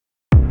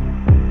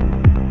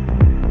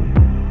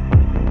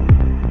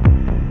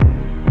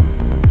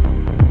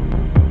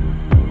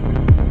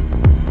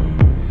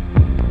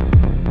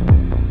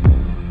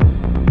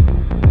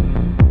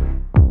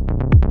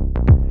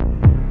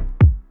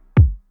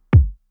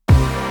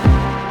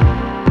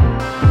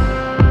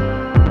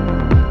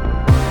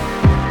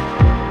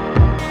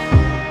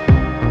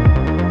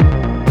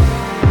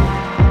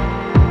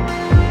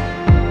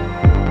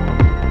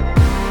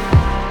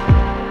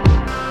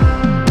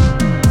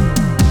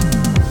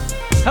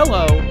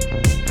Hello,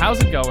 how's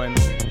it going?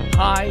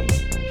 Hi,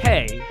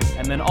 hey,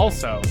 and then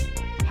also,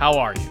 how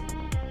are you?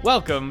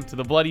 Welcome to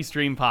the Bloody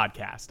Stream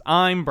Podcast.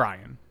 I'm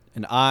Brian.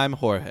 And I'm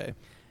Jorge.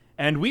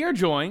 And we are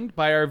joined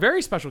by our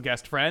very special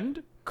guest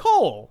friend,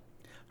 Cole.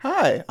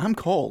 Hi, I'm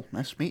Cole.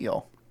 Nice to meet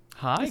y'all.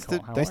 Hi, Cole.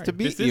 How Nice are to you?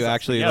 meet This you, is-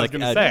 actually, yeah, I was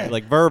gonna say.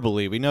 like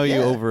verbally. We know you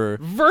Yeah. over...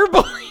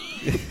 Verbally.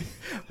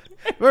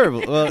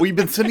 Verbal. Well, We've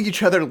been sending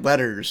each other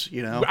letters,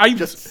 you know, I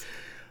just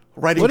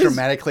writing What is-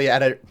 dramatically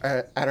at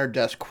our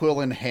desk, quill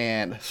in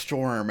hand,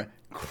 storm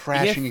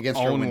crashing If against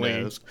our only.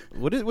 windows.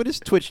 what is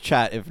Twitch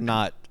chat if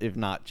not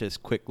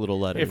just quick little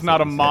letters? if not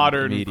that a you send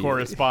modern immediately?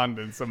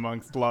 correspondence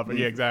amongst lovers.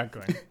 Yeah,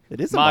 exactly. It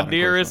is a My modern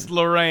dearest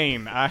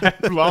Lorraine, I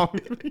have long...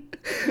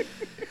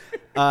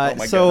 Oh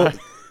my so, God.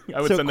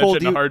 I would So, send Cole,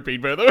 that shit do in a you-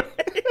 heartbeat, by the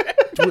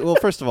way. well,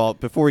 first of all,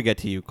 before we get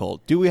to you, Cole,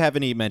 do we have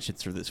any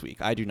mentions for this week?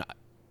 I do not.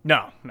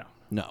 No.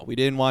 No, we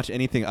didn't watch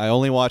anything. I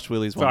only watched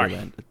Willy's Sorry.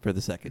 Wonderland for the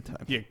second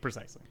time. Yeah,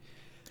 precisely.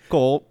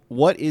 Cole,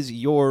 what is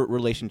your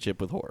relationship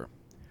with horror?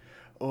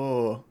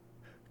 Oh,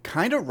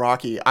 kind of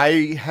rocky.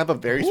 I have a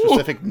very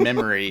specific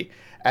memory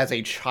as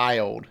a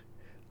child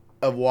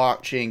of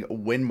watching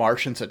When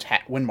Mars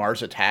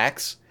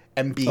Attacks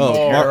and being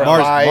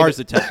terrified. Mars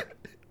Attack.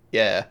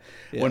 Yeah.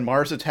 Yeah. When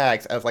Mars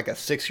Attacks as like a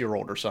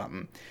 6-year-old or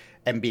something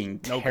and being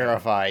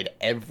terrified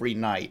every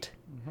night.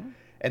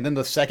 And then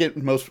the second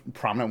most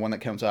prominent one that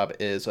comes up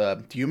is,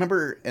 do you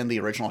remember in the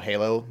original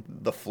Halo,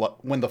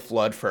 when the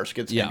Flood first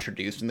gets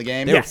introduced in the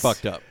game? They Yes. were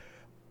fucked up.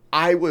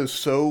 I was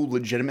so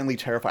legitimately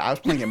terrified. I was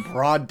playing in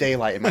broad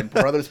daylight in my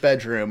brother's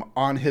bedroom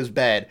on his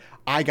bed.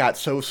 I got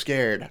so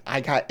scared.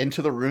 I got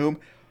into the room,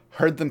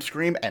 heard them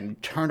scream,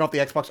 and turned off the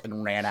Xbox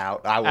and ran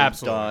out. I was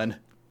Absolutely. done.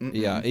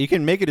 Yeah, you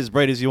can make it as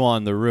bright as you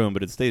want in the room,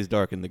 but it stays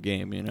dark in the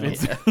game, you know?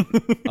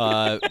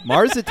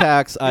 Mars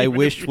Attacks, I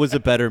wish was a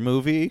better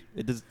movie.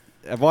 It does.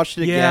 I've watched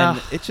it again. Yeah.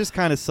 It just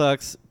kind of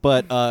sucks.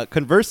 But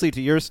conversely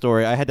to your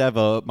story, I had to have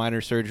a minor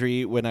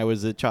surgery when I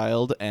was a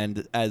child,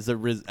 and as a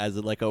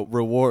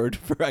reward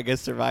for, I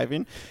guess,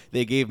 surviving,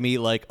 they gave me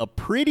like a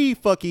pretty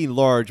fucking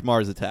large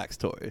Mars Attacks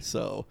toy.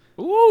 So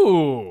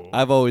Ooh.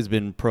 I've always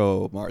been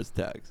pro Mars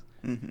Attacks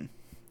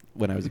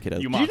when I was a kid.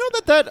 Did you must.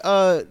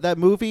 know that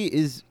movie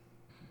is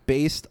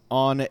based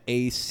on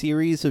a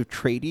series of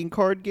trading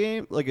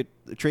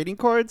trading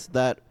cards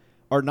that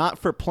are not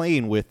for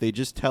playing with. They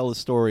just tell a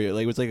story.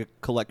 Like, it was like a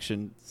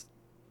collection.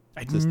 I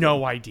had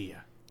no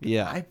idea.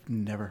 Yeah. I've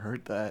never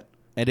heard that.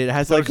 And it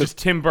has So like it's just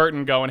Tim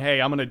Burton going, hey,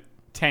 I'm going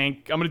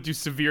to do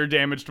severe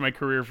damage to my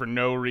career for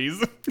no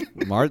reason.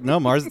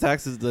 Mars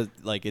Attacks is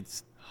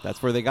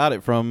that's where they got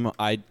it from.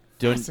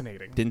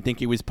 Fascinating. Didn't think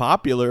he was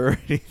popular or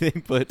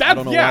anything, but I That-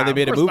 don't know yeah, why they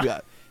made a of course movie.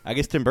 not. I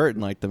guess Tim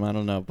Burton liked them. I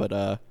don't know,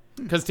 but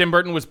Because Tim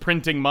Burton was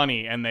printing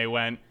money, and they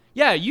went,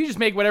 yeah, you just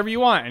make whatever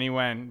you want. And he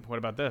went, what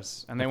about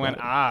this? And they went,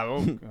 why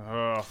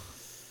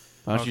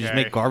don't you just Okay.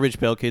 make Garbage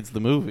Pail Kids the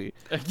movie?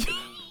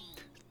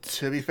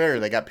 To be fair,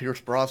 they got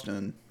Pierce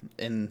Brosnan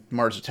in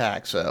Mars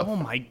Attacks, so Oh,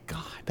 my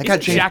God. They got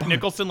Isn't James Jack Bond.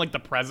 Nicholson like the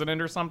president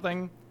or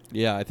something?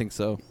 Yeah, I think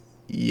so.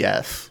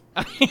 yes.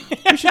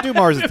 We should do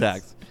Mars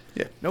Attacks.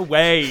 No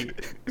way.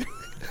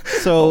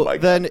 So my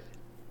then,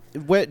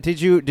 what did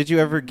you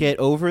ever get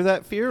over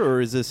that fear, or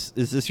is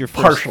this your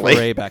first Partially.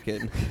 foray back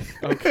in?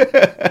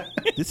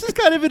 This is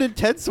kind of an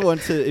intense one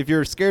if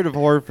you're scared of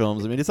horror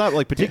films. I mean, it's not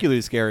like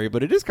particularly scary,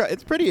 but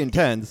it's pretty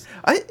intense.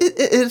 It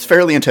is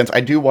fairly intense.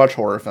 I do watch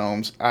horror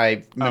films.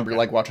 I remember Okay.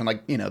 like watching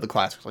the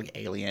classics like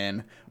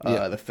Alien,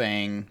 Yeah. The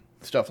Thing,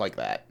 stuff like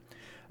that.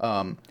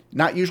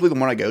 Not usually the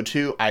one I go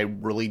to. I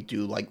really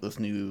do like this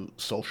new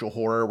social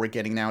horror we're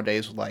getting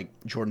nowadays, with, like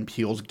Jordan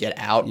Peele's Get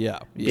Out. Yeah.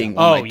 Being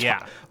Oh, one of my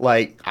yeah.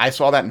 like I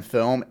saw that in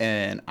film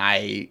and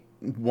I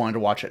wanted to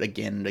watch it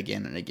again and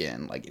again and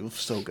again. Like it was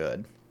so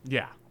good.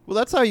 Yeah. Well,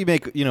 that's how you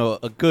make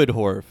a good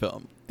horror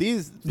film.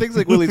 These things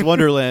like Willy's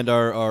Wonderland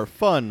are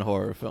fun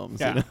horror films.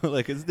 Yeah. You know?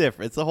 Like it's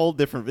different. It's a whole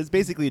different. It's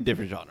basically a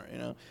different genre. You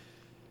know,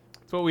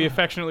 It's what we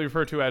affectionately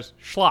refer to as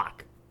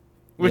schlock.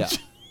 Which,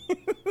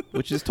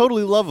 which is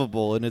totally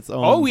lovable in its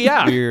own Oh,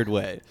 yeah. weird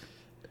way.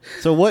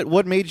 So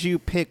what made you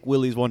pick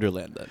Willy's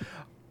Wonderland then?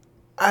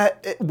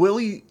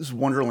 Willy's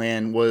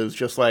Wonderland was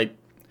just like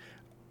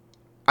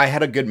I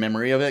had a good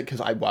memory of it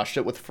because I watched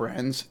it with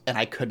friends and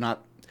I could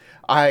not.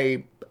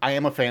 I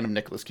am a fan of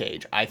Nicolas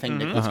Cage. I think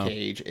Nicolas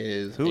Cage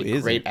is Who a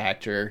isn't? great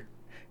actor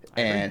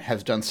and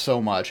has done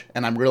so much.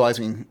 And I'm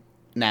realizing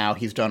now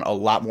he's done a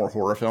lot more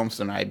horror films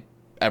than I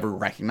ever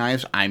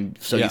recognized. I'm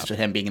so Yeah. used to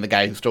him being the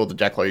guy who stole the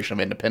Declaration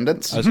of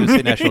Independence. I was going to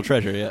say National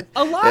Treasure. Yeah.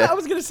 a lot. I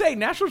was gonna say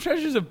National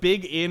Treasure is a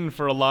big in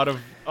for a lot of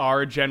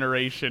our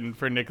generation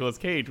for Nicolas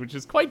Cage, which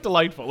is quite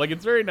delightful. Like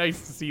it's very nice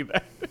to see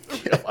that,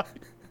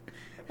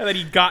 and that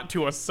he got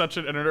to us such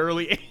at an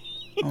early age.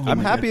 I'm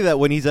happy that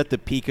when he's at the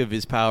peak of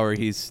his power,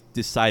 he's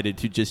decided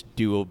to just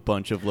do a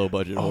bunch of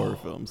low-budget horror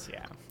films.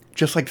 Yeah.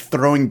 Just like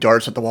throwing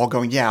darts at the wall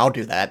going, yeah, I'll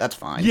do that. That's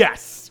fine.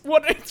 Yes.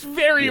 What? It's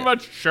very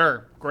much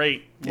sure.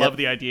 Great. Love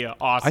the idea.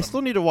 Awesome. I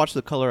still need to watch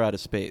The Color Out of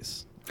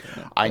Space.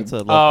 That's a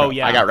Oh Lovecraft-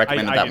 yeah. I got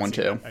recommended that did one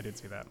see too. I did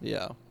see that.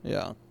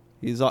 Yeah.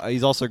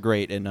 He's also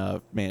great in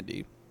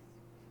Mandy.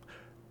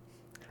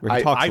 where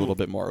he talks a little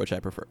bit more, which I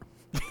prefer.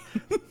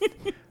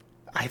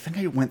 I think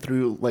I went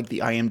through like the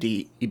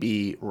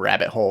IMDb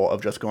rabbit hole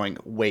of just going,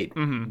 wait,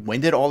 when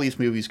did all these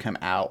movies come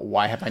out?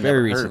 Why have I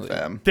never heard of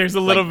them? There's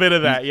a little bit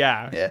of that,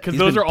 yeah. Because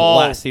those are all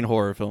blasting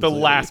horror films. The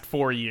last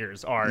 4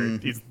 years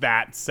is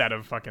that set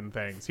of fucking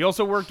things. He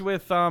also worked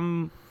with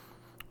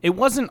it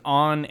wasn't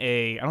on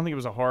I don't think it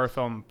was a horror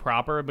film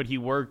proper, but he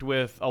worked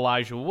with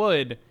Elijah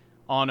Wood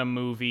on a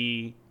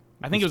movie.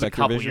 I think it was a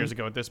couple years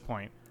ago at this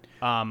point.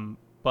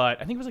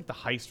 But I think it was like The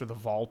Heist or The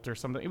Vault or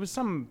something. It was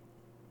some.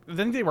 I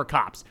think they were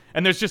cops.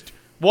 And there's just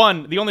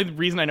one. The only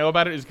reason I know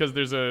about it is because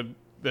there's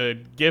the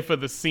gif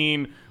of the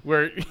scene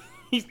where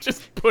he's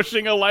just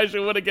pushing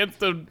Elijah Wood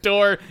against a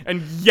door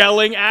and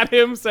yelling at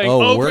him, saying,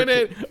 open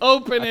it.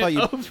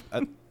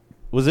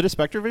 Was it a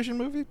Spectrovision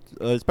movie?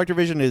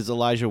 Spectrovision is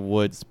Elijah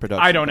Wood's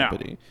production I don't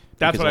company. know.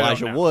 That's what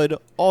Elijah I don't know. Wood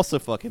also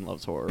fucking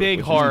loves horror.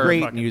 Big horror.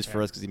 Great news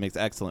for us because he makes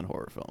excellent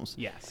horror films.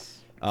 Yes.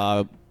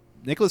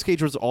 Nicolas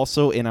Cage was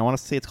also in, I want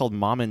to say it's called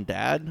Mom and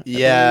Dad.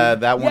 Yeah,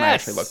 that one I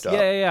actually looked up.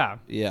 Yeah.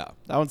 Yeah,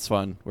 that one's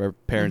fun, where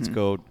parents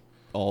go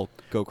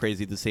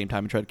crazy at the same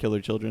time and try to kill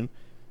their children.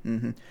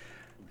 Mm-hmm.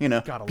 You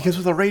know, because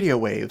of the radio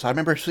waves. I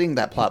remember seeing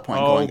that plot point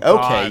going,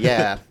 God. okay,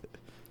 yeah.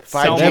 5G.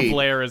 Selma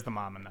Blair is the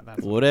mom in that.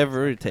 That's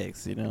whatever it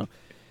takes, you know.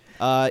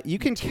 You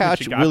can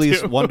catch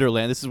Willy's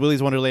Wonderland. This is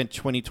Willy's Wonderland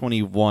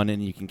 2021,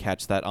 and you can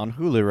catch that on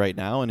Hulu right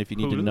now. And if you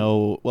need to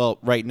know, well,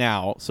 right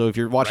now. So if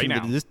you're watching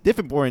at this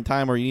different point in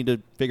time, or you need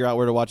to figure out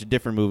where to watch a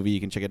different movie,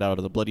 you can check it out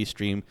at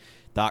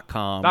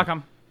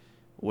thebloodystream.com.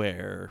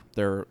 Where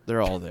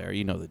they're all there.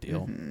 You know the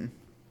deal. Mm-hmm.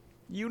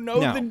 You know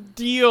the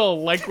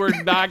deal. Like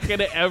we're not going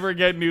to ever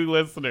get new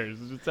listeners.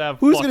 Just have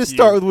Who's going to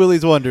start with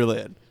Willy's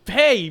Wonderland?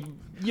 Hey,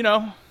 you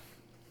know.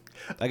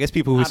 I guess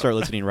people who start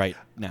listening right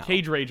now.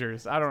 Cage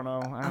Ragers. I don't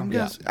know.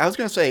 I was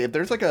gonna say, if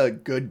there's like a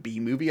good B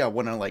movie I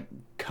want to like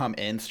come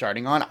in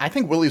starting on, I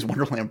think Willy's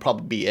Wonderland would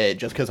probably be it,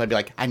 just because I'd be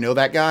like, I know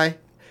that guy,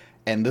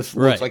 and this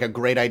looks like a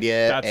great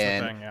idea, That's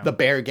and the thing, yeah. the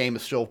bear game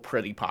is still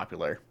pretty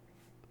popular.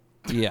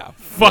 Yeah.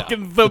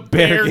 Fucking the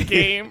bear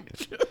game.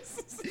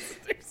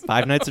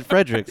 Five Nights at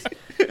Frederick's.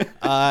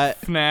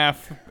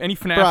 FNAF. Any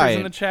FNAFers Brian,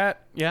 in the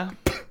chat? Yeah.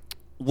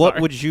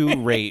 What would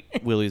you rate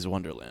Willy's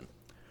Wonderland?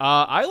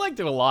 I liked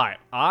it a lot.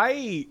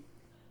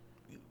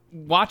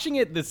 Watching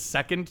it the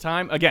second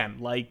time, again,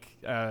 like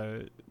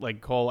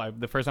Cole,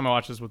 the first time I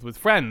watched this with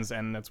friends,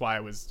 and that's why I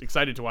was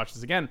excited to watch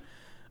this again.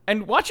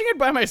 And watching it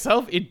by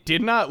myself, it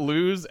did not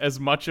lose as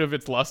much of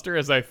its luster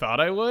as I thought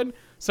I would.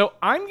 So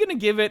I'm going to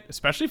give it,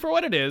 especially for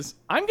what it is,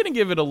 I'm going to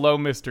give it a low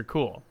Mr.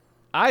 Cool.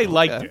 I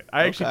liked it.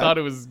 I actually thought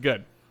it was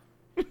good.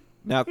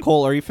 Now,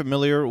 Cole, are you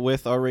familiar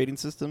with our rating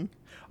system?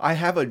 I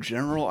have a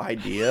general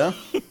idea.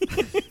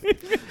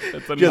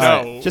 That's a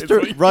no. Just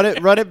to run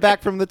it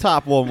back from the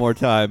top one more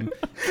time.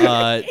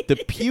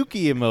 The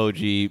pukey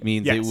emoji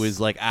means it was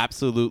like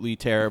absolutely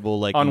terrible,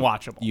 like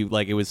unwatchable. You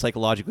like it was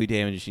psychologically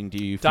damaging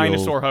to you.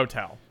 Dinosaur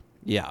Hotel.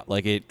 Yeah,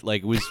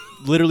 it was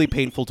literally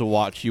painful to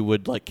watch. You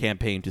would like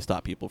campaign to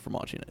stop people from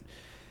watching it.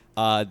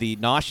 The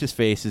nauseous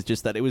face is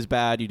just that it was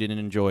bad. You didn't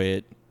enjoy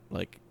it.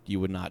 Like you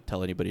would not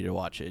tell anybody to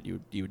watch it. You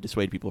would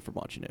dissuade people from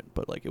watching it,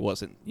 but like it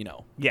wasn't,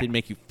 didn't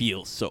make you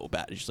feel so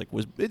bad. It's just like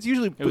it's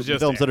usually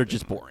films that are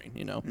just boring,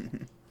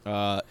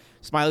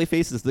 Smiley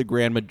face is the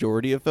grand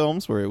majority of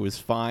films where it was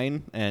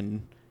fine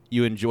and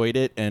you enjoyed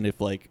it, and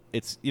if like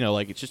it's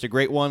it's just a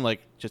great one,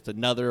 like just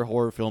another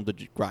horror film to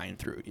grind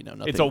through,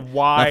 nothing, it's a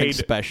wide nothing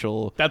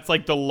special. That's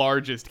like the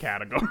largest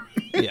category.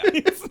 Yeah.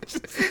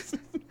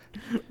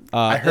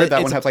 I heard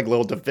that one has like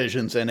little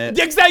divisions in it.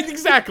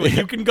 Exactly.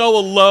 You can go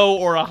a low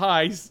or a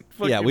high.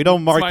 Yeah, we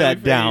don't mark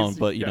that down,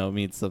 but it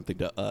means something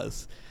to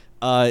us.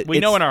 We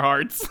know in our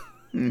hearts.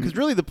 Because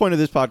really the point of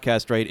this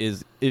podcast, right,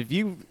 is if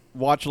you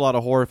watch a lot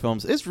of horror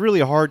films, it's really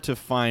hard to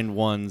find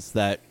ones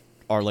that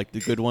are like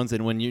the good ones,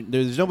 and when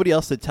there's nobody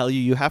else to tell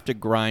you have to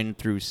grind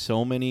through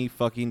so many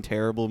fucking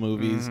terrible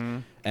movies,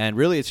 and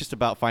really it's just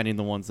about finding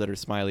the ones that are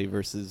Smiley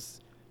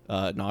versus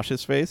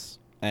nauseous face.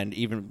 And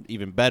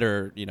even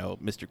better,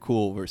 Mr.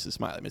 Cool versus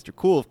Smiley. Mr.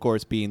 Cool, of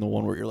course, being the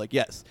one where you're like,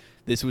 yes,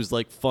 this was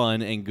like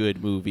fun and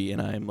good movie,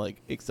 and I'm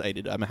like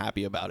excited. I'm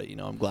happy about it.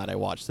 I'm glad I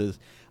watched this.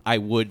 I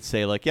would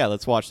say like, yeah,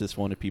 let's watch this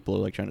one if people are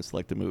like trying to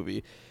select a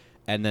movie.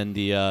 And then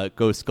the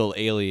Ghost Skull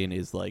Alien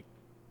is like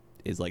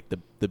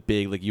the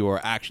big, like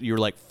you're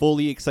like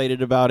fully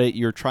excited about it.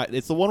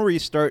 It's the one where you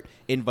start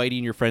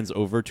inviting your friends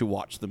over to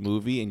watch the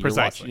movie, and you're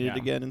watching it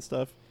again and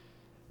stuff.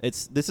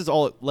 This is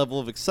all level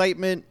of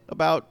excitement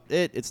about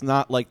it. It's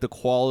not like the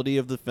quality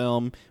of the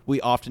film.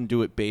 We often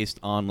do it based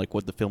on like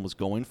what the film was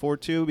going for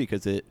too,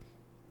 because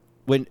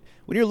when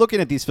you're looking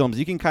at these films,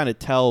 you can kind of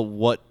tell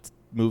what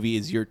movie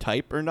is your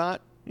type or not,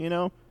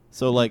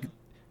 So like,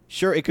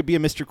 sure, it could be a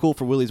Mr. Cool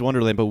for Willy's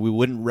Wonderland, but we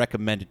wouldn't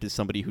recommend it to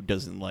somebody who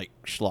doesn't like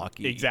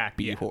schlocky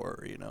B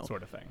horror,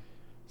 sort of thing.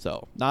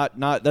 So not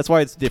that's why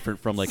it's different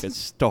from like a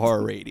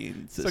star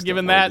rating system. So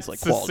given that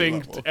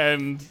succinct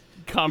and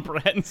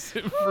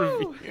comprehensive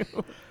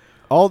review.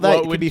 All that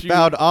What can would be you-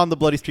 found on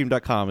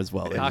thebloodystream.com as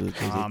well. There's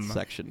 .com. a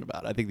section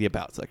about it. I think the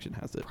About section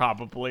has it.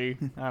 Probably.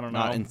 I don't know.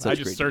 Not in such I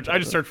just great search. detail, I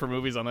just though. search for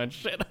movies on that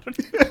shit.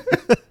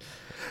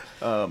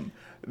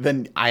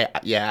 Then I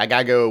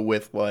gotta go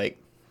with like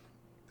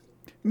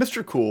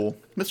Mr. Cool.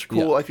 Mr.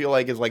 Cool, Yeah. I feel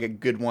like is like a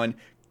good one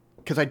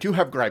because I do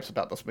have gripes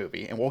about this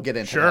movie, and we'll get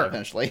into Sure. that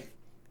eventually.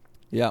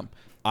 Yeah.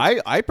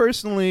 I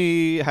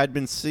personally had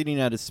been sitting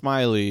at a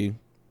Smiley.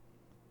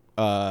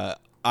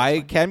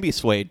 I can be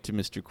swayed to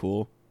Mr.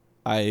 Cool.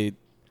 I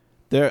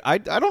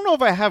don't know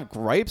if I have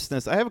gripes.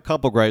 I have a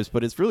couple gripes,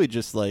 but it's really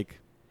just like,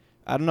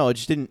 I don't know. It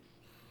just didn't,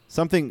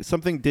 something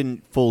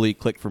didn't fully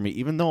click for me,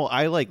 even though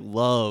I like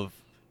love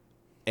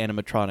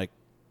animatronic,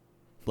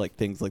 like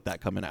things like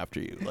that coming after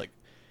you. Like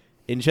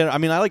in general, I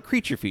mean, I like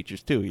creature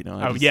features too, you know?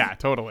 Oh yeah,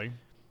 totally.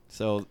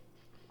 So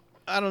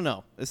I don't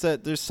know. It's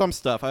that there's some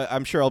stuff.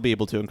 I'm sure I'll be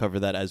able to uncover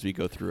that as we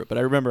go through it. But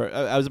I remember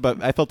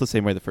I felt the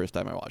same way the first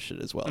time I watched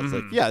it as well. It's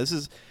like, yeah,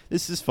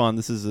 this is fun.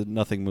 This is a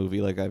nothing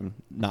movie. Like I'm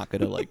not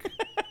gonna like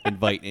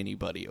invite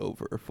anybody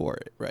over for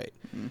it, right?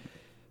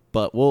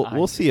 But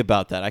we'll see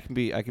about that. I can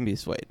be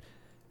swayed.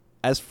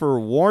 As for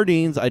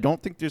warnings, I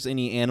don't think there's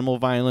any animal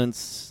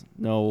violence.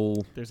 No.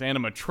 There's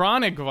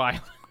animatronic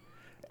violence.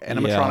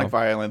 Animatronic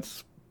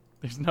violence.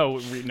 There's no,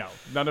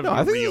 none of No, the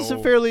I think real. it's a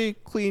fairly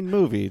clean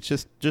movie.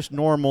 It's just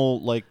normal,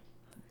 like,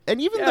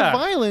 and even the Yeah.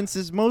 violence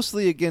is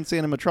mostly against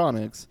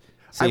animatronics.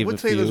 I save would a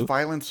say there's few.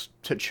 violence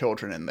to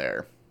children in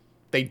there.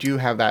 They do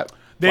have that.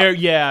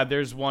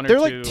 There's one or They're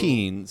two. like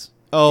teens.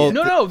 Oh,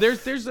 No,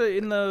 there's a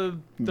in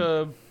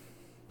the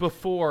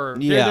before.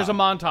 Yeah. There's a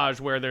montage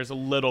where there's a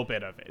little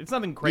bit of it. It's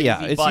nothing crazy.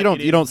 yeah. It's but you don't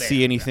it you is don't there.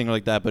 see anything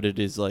like that, but it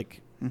is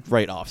like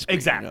right off screen.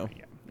 Exactly. You know?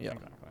 Yeah. Yeah.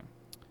 Exactly.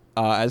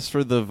 As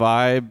for the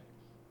vibe,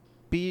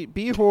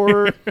 B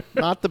horror,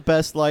 not the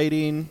best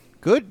lighting.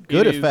 Good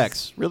It is-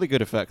 effects. Really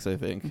good effects, I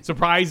think.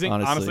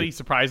 Honestly,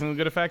 surprisingly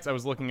good effects. I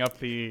was looking up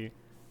the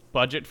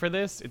budget for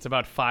this. It's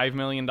about $5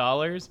 million,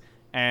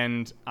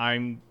 and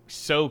I'm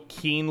so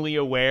keenly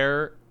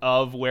aware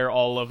of where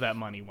all of that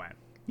money went.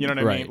 You know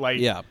what I Right, mean? Like,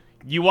 yeah.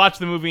 You watch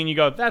the movie and you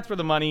go, "That's where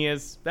the money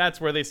is. That's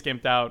where they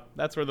skimped out.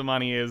 That's where the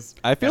money is."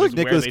 I feel That like is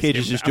where Nicolas they Cage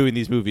is skimped just out. doing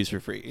these movies for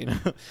free. You know?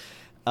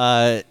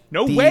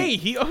 No way.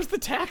 He owes the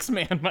tax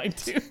man, my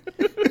dude.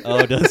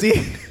 Oh, does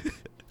he?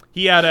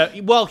 He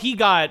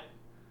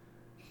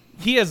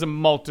has a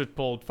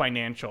multiple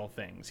financial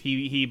things.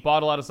 He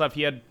bought a lot of stuff.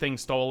 He had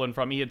things stolen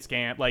from. He had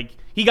scammed. Like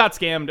he got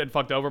scammed and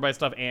fucked over by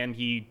stuff, and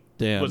he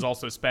Damn. was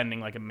also spending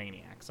like a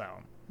maniac. So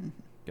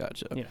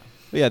Gotcha. you know,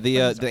 But yeah, the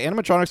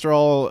animatronics are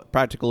all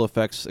practical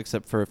effects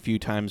except for a few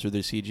times where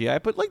they're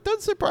CGI, but like done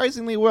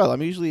surprisingly well.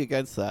 I'm usually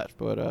against that,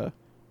 but it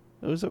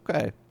was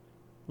okay.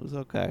 It was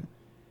okay.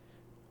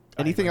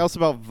 Anything else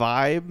about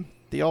vibe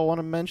that y'all want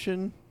to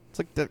mention? It's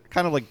like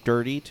kind of like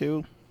dirty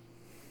too.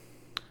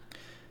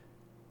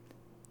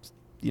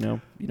 You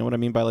know what I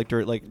mean by like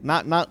dirt, like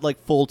not like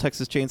full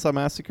Texas Chainsaw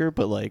Massacre,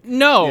 but like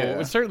no, Yeah.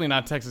 it's certainly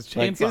not Texas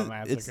like,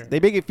 Chainsaw it's Massacre. they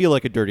make it feel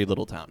like a dirty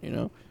little town, you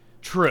know?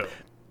 True.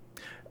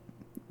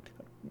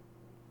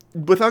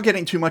 Without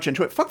getting too much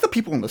into it, fuck the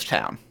people in this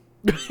town.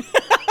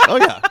 Oh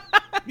yeah,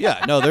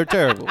 yeah. No, they're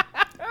terrible.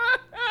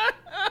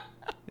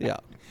 Yeah,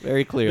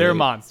 very clearly. They're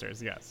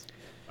monsters. Yes.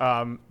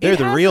 They're it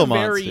the has real a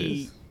very-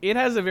 monsters. It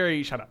has a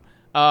very shut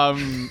up.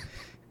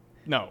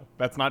 No,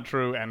 that's not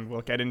true, and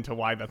we'll get into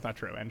why that's not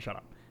true. And shut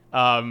up.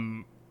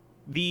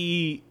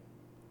 The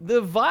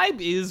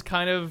vibe is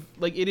kind of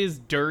like it is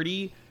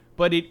dirty,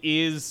 but it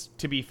is,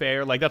 to be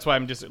fair, like that's why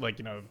I'm just like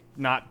definitely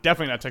not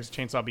Texas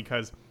Chainsaw,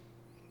 because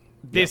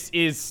this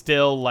is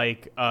still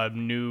like a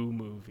new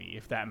movie,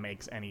 if that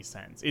makes any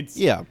sense.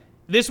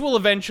 This will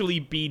eventually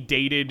be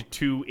dated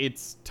to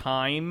its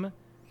time,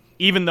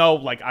 even though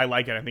like I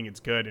like it, I think it's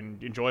good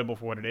and enjoyable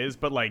for what it is,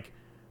 but like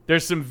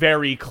there's some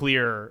very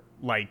clear,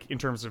 like in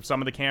terms of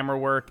some of the camera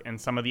work and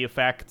some of the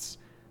effects,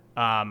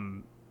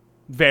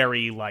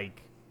 very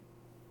like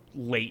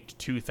late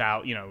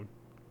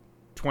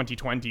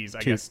 2020s, I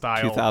guess,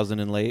 style. 2000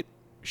 and late.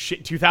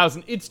 Shit,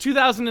 2000. It's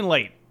 2000 and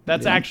late.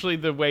 That's actually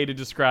the way to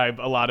describe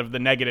a lot of the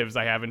negatives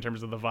I have in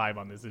terms of the vibe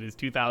on this. It is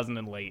 2000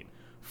 and late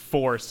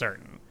for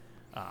certain.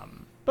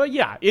 But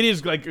yeah, it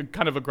is like a,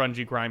 kind of a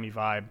grungy, grimy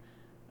vibe.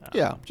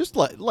 Yeah, just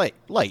light.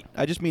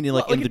 I just mean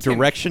like Like in a the tinge.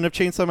 direction of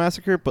Chainsaw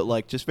Massacre, but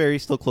like just very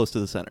still close to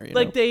the center. You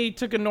Like know? they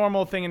took a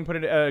normal thing and put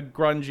a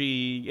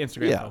grungy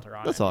Instagram Yeah, filter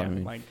on it. that's all I Yeah,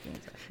 mean. like,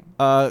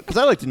 Because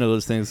I like to know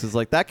those things, because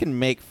like that can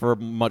make for a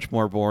much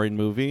more boring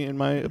movie, in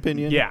my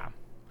opinion. yeah.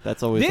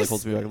 That's always like This-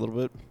 holds me back a little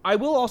bit. I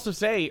will also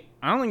say,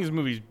 I don't think this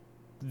movie's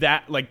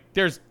that, like,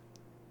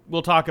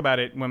 we'll talk about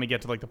it when we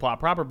get to, like, the plot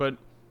proper, but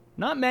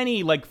not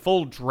many, like,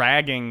 full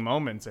dragging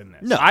moments in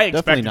this. No, I definitely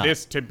expected not.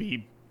 this to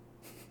be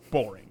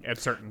boring at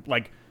certain,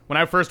 like, when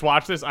I first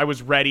watched this, I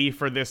was ready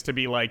for this to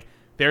be, like,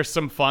 there's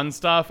some fun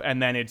stuff,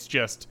 and then it's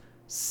just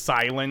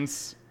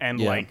silence and,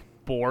 Yeah. like,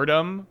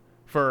 boredom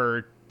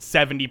for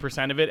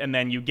 70% of it, and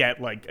then you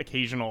get, like,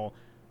 occasional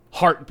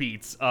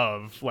heartbeats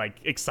of, like,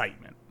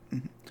 excitement.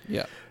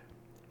 Yeah.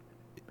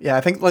 Yeah,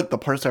 I think like the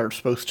parts that are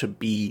supposed to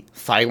be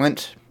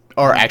silent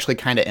are actually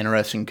kind of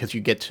interesting because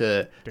you get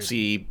to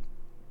see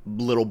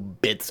little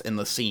bits in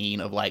the scene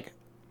of like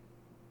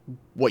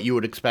what you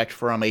would expect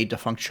from a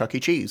defunct Chuck E.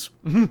 Cheese.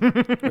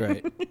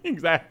 Right.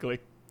 Exactly.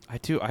 I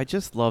do. I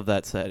just love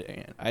that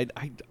setting.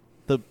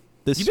 The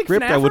You big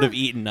script I would FNAFer? have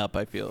eaten up.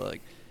 I feel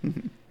like.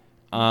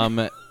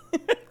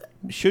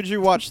 Should you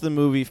watch the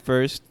movie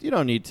first? You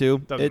don't need to.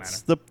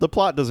 Doesn't The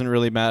plot doesn't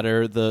really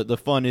matter. The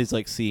fun is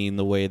like seeing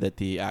the way that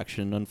the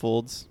action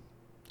unfolds,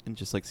 and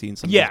just like seeing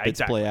some of these bits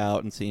exactly. play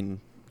out and seeing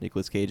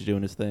Nicolas Cage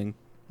doing his thing.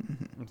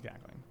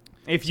 Exactly.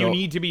 If you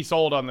need to be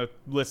sold on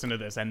listen to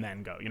this and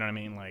then go. You know what I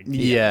mean? Like,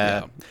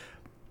 Yeah.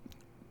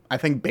 I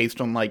think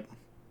based on like,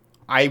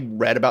 I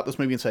read about this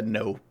movie and said,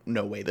 no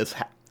way, this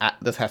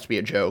has to be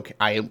a joke.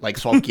 I like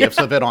saw gifs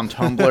of it on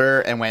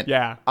Tumblr and went,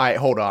 Yeah.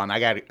 Hold on, I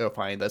gotta go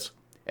find this.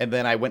 And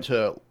then I went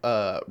to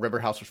River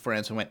House with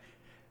friends and went,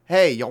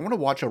 hey, y'all want to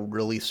watch a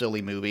really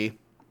silly movie?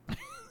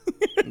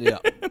 Yeah.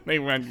 They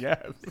went, yes.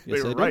 They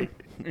Yes, were I do. right.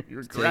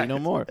 You're Say correct. no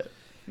more.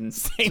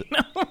 Say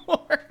no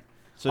more.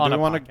 So On do a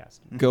you want to podcast.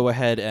 go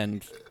ahead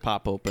and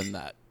pop open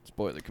that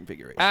spoiler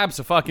configuration?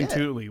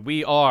 Abso-fucking-totally.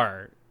 We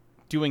are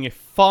doing a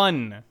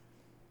fun.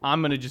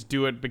 I'm going to just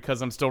do it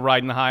because I'm still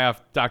riding the high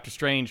off Doctor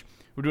Strange.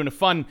 We're doing a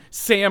fun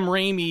Sam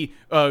Raimi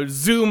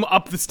zoom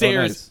up the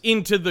stairs nice.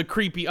 into the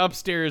creepy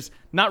upstairs,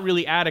 not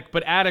really attic,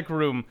 but attic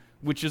room,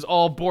 which is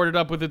all boarded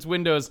up with its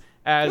windows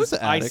as an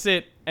I attic.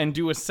 sit and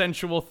do a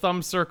sensual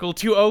thumb circle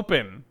to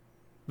open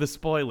the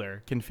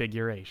spoiler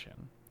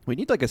configuration. We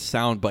need like a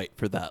sound bite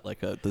for that, like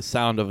the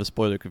sound of a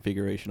spoiler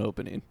configuration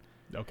opening.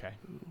 Okay.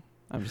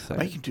 I'm just I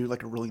saying. can do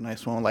like a really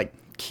nice one, like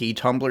key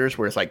tumblers,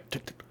 where it's like,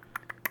 tick, tick, tick.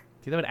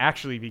 See, that would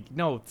actually be...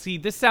 No, see,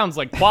 this sounds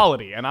like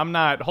quality, and I'm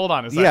not... Hold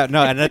on a second. Yeah,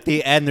 no, and at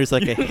the end there's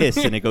like a hiss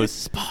and it goes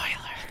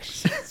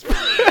spoilers.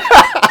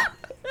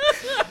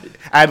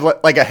 Add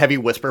like a heavy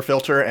whisper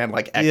filter and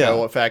like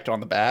echo effect on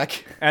the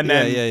back. And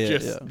Yeah, then yeah,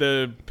 just yeah.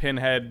 the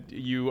Pinhead,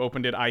 you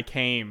opened it, I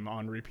came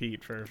on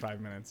repeat for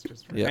 5 minutes.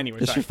 Yeah, Anyway,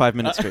 just sorry. for 5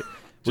 minutes straight.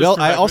 Just Well,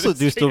 for I 5 also minutes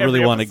do still straight really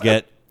every want to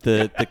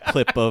episode. get the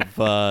clip of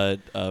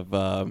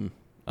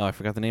I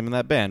forgot the name of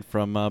that band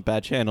from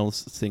Bad Channels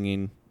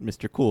singing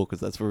Mr. Cool, because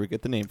that's where we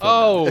get the name from.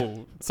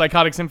 Oh,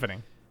 Psychotic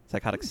Symphony.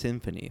 Psychotic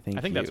Symphony. Thank you.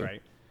 I think that's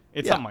right.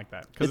 It's Yeah. something like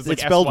that. 'Cause It's like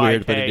spelled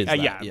weird, but SYK. it is that,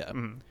 Yeah. yeah.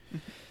 Mhm.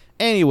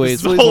 Anyways, This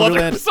is a Willy's whole other...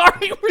 Wonderland.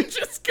 Sorry, we're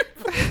just...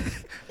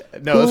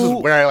 No, this is Who-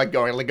 where I like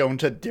go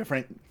into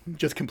different,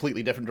 just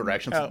completely different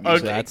directions. Oh, of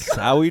music. okay. That's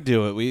how we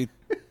do it.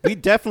 We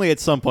definitely at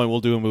some point will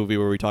do a movie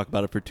where we talk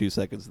about it for 2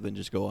 seconds and then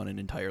just go on an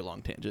entire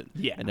long tangent.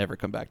 Yeah. And never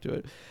come back to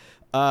it.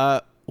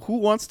 Who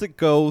wants to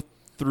go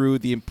through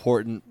the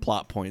important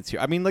plot points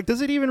here? I mean, like,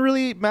 does it even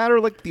really matter,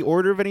 like, the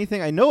order of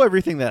anything? I know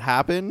everything that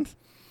happened.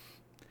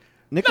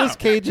 Nicolas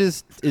Cage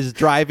is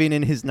driving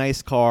in his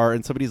nice car,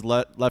 and somebody's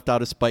left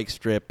out a spike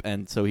strip,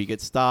 and so he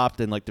gets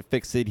stopped, and, like, to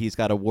fix it, he's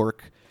got to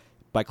work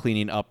by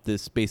cleaning up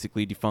this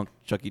basically defunct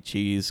Chuck E.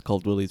 Cheese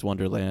called Willy's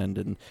Wonderland,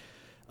 and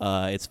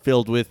it's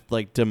filled with,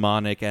 like,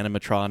 demonic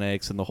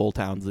animatronics, and the whole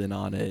town's in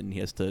on it, and he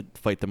has to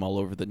fight them all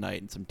over the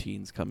night, and some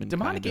teens come in.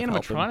 Demonic kind of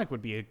help him. animatronic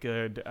would be a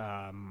good...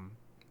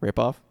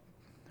 Rip-off?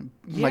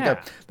 Like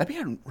Yeah. that'd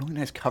be a really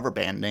nice cover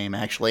band name,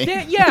 actually.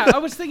 Yeah, I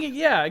was thinking...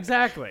 Yeah,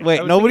 exactly. I Wait,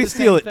 was nobody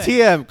thinking the steal it. same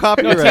thing. TM, No,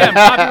 copyright. TM,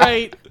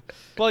 copyright,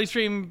 Bloody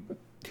Stream,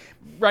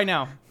 right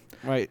now.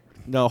 Right.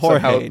 No, Jorge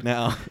Somehow-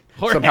 now.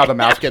 Jorge. Somehow the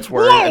mouse gets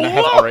worried and it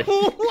has already.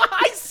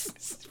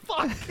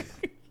 Fuck.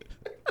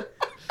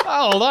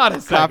 Hold on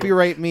a second.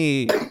 Copyright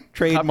me.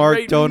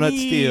 Trademark Copyright Donut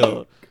me.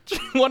 Steal.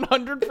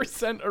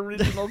 100%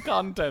 original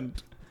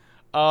content.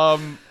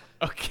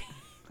 Okay.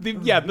 The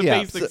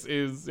basics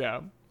is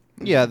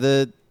Yeah,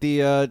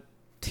 the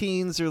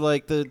teens are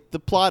like the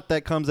plot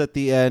that comes at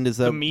the end is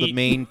that the meat.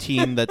 main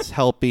teen that's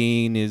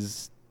helping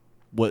is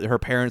what her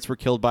parents were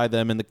killed by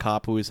them, and the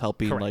cop who is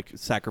helping Correct. like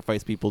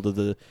sacrifice people to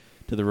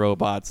the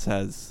robots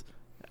has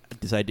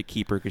decided to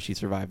keep her because she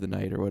survived the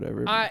night or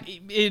whatever.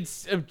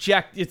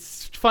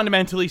 It's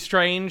fundamentally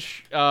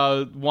strange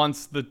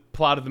once the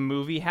plot of the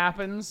movie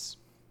happens.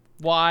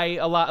 Why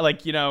a lot,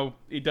 like, you know,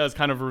 it does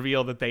kind of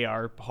reveal that they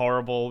are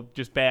horrible,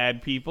 just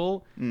bad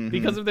people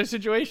because of their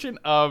situation.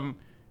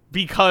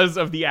 Because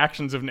of the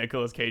actions of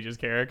Nicolas Cage's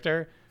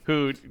character,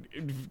 who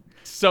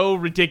so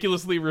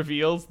ridiculously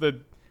reveals that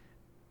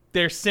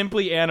they're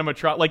simply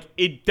animatronic. Like,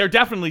 they're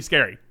definitely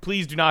scary.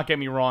 Please do not get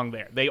me wrong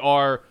there. They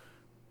are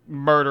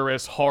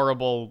murderous,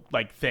 horrible,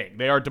 like, thing.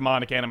 They are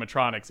demonic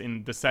animatronics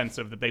in the sense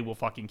of that they will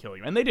fucking kill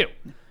you. And they do.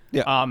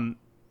 Yeah.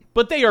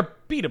 But they are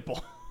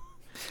beatable.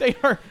 They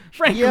are,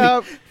 frankly,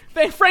 Yeah.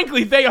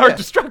 they are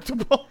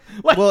destructible.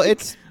 Like, Well,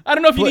 it's I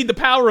don't know if you but- need the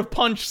power of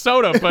punch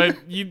soda, but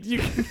you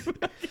can,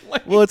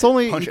 like, well, it's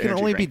only Punch it can energy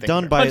only be drink,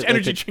 done thank you. by punch like,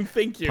 energy a drink.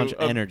 Thank you. punch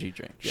A energy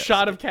drink. Yes.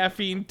 shot of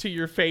caffeine to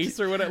your face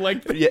or whatever.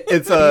 Like, Yeah,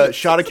 it's a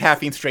shot of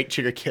caffeine straight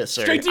to your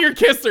kisser. straight to your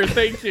kisser.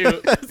 Thank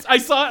you. I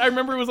saw it. I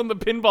remember it was on the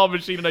pinball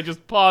machine, and I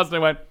just paused and I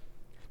went,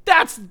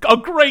 "That's a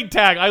great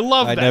tag. I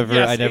love I that." never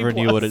Yes, I never A+.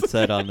 knew what it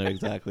said on there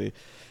exactly.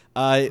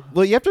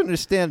 Well, you have to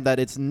understand that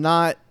it's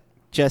not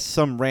just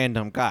some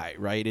random guy,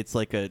 right? It's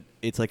like a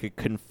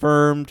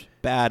confirmed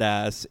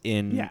badass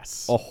in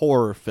a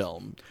horror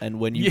film. And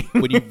when you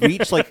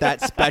reach like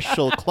that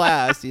special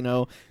class, you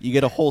know, you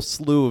get a whole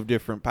slew of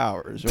different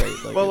powers, right?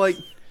 Like, well, like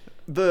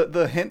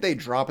the hint they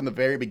drop in the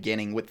very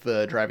beginning with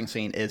the driving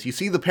scene is you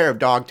see the pair of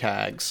dog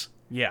tags.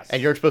 Yes.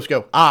 And you're supposed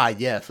to go,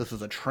 yes, this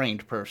is a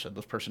trained person.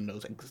 This person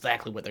knows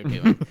exactly what they're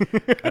doing.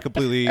 I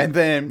completely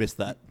missed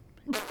that.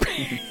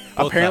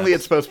 Apparently,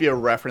 it's supposed to be a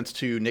reference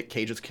to Nick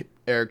Cage's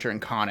character in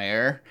Con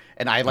Air,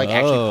 and I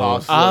actually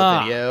paused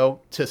the video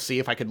to see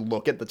if I could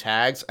look at the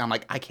tags. And I'm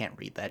like, I can't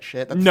read that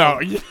shit. That's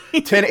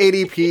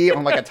 1080p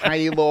on like a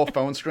tiny little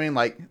phone screen.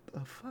 Like,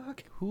 the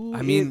fuck?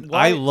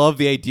 I love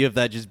the idea of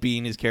that just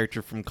being his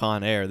character from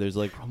Con Air. There's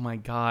like, oh my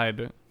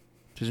god,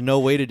 there's no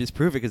way to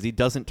disprove it because he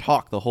doesn't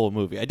talk the whole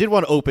movie. I did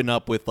want to open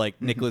up with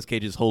like Nicolas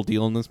Cage's whole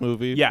deal in this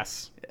movie.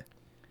 Yes,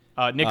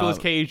 Nicolas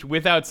Cage,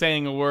 without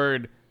saying a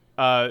word.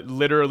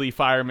 Literally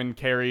fireman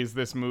carries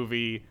this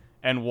movie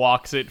and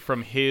walks it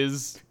from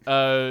his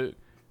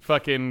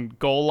fucking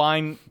goal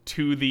line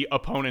to the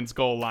opponent's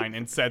goal line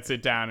and sets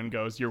it down and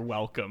goes, "You're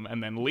welcome,"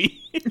 and then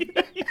leaves.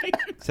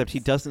 Except he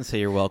doesn't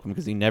say you're welcome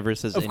because he never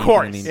says anything. Of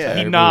course, in the entire he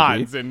movie.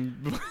 nods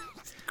and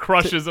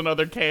crushes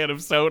another can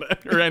of soda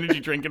or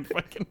energy drink and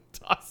fucking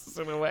tosses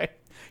it away.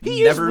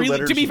 He never is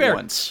really, to be fair,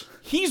 once.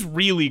 He's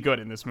really good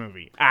in this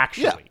movie.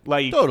 Actually,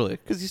 like totally,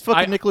 because he's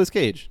fucking Nicolas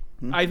Cage.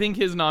 I think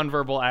his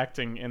nonverbal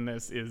acting in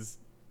this is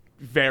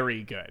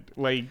very good.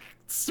 Like,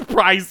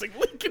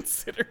 surprisingly,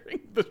 considering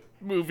the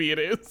movie it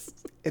is.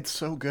 It's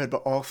so good,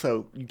 but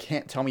also, you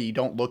can't tell me you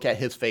don't look at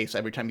his face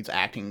every time he's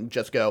acting,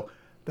 just go,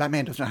 that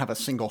man does not have a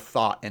single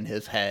thought in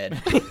his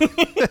head.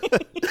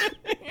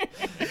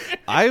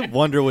 I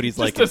wonder what he's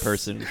like in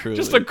person, truly.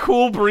 Just a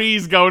cool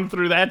breeze going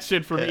through that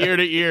shit from ear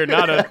to ear,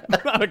 not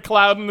a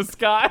cloud in the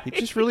sky. He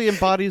just really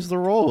embodies the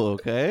role,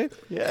 okay?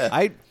 Yeah.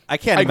 I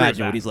can't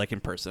imagine what he's like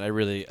in person. I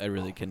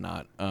really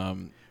cannot.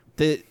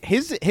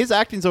 His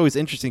acting's always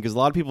interesting because a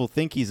lot of people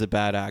think he's a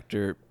bad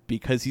actor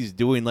because he's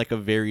doing like a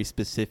very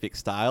specific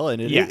style,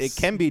 and it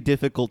can be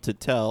difficult to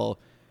tell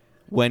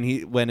when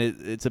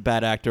it's a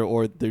bad actor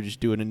or they're just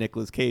doing a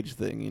Nicolas Cage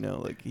thing, you know,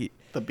 like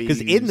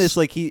because in this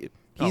like he's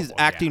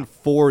acting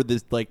for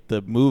this like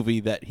the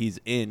movie that he's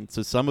in,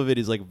 so some of it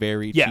is like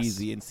very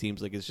cheesy and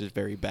seems like it's just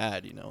very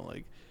bad, you know,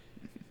 like.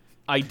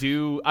 I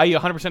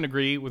 100%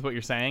 agree with what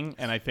you're saying,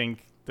 and I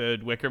think the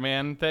Wicker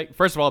Man thing.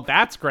 First of all,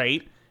 that's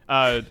great.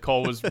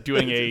 Cole was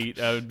doing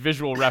a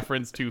visual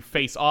reference to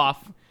Face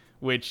Off,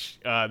 which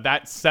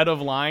that set of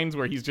lines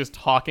where he's just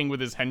talking with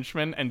his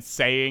henchmen and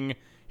saying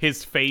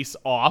his face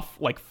off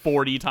like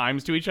 40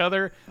 times to each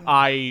other.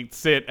 I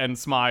sit and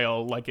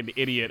smile like an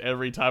idiot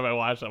every time I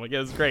watch it. I'm like,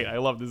 yeah, this is great. I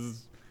love this.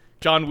 Is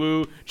John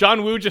Woo.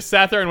 John Woo just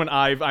sat there and went,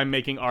 I'm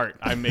making art.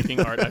 I'm making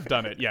art. I've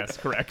done it. Yes,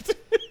 correct.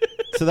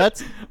 So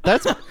that's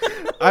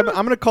I'm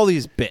gonna call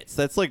these bits.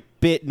 That's like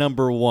bit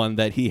number 1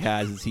 that he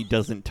has is he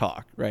doesn't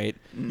talk, right?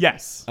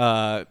 Yes.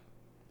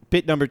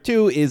 Bit number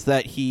 2 is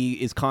that he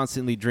is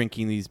constantly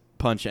drinking these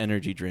punch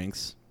energy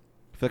drinks.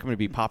 I feel like I'm gonna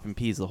be popping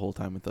peas the whole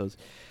time with those.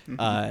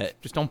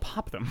 Just don't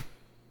pop them.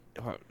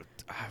 I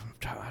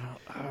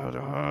don't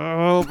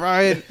know,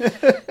 Brian.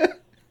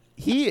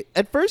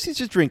 At first he's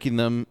just drinking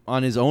them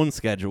on his own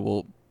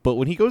schedule, but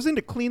when he goes in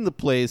to clean the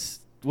place,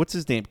 what's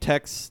his name?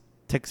 Tex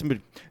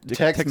McAdoo.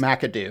 Tex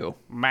McAdoo.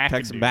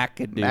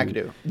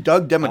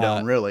 Doug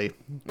Dimmadome, really.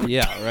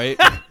 Yeah, right?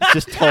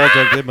 Just tall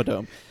Doug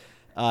Dimmadome.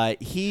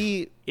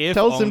 He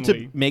tells him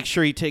to make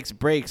sure he takes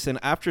breaks, and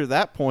after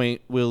that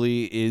point,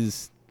 Willy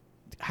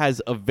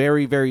has a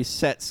very, very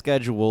set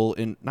schedule.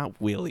 Not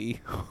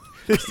Willy.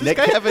 Does this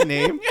guy have a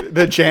name?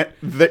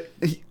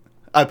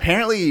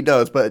 Apparently he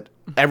does, but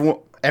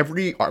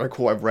every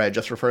article I've read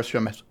just refers to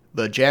him as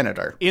the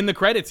janitor. In the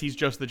credits, he's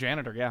just the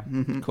janitor, yeah.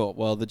 Mm-hmm. Cool.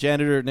 Well, the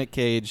janitor, Nick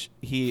Cage,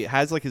 he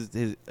has like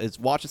his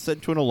watch is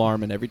set to an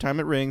alarm, and every time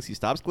it rings, he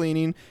stops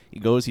cleaning,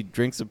 he goes, he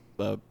drinks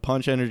a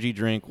punch energy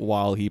drink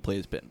while he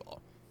plays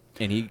pinball.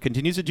 And he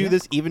continues to do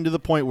this even to the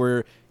point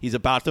where he's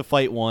about to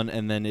fight one,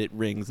 and then it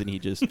rings, and he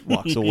just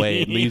walks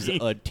away and leaves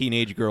a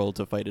teenage girl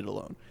to fight it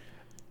alone.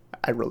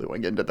 I really want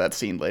to get into that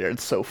scene later.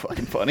 It's so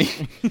fucking funny.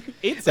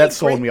 That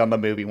sold me on the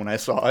movie when I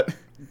saw it.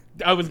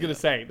 I was gonna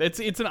say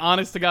it's an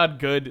honest to God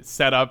good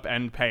setup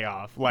and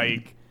payoff.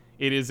 Like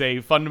it is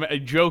a fundamental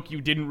joke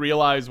you didn't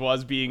realize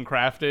was being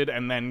crafted,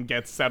 and then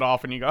gets set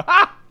off, and you go,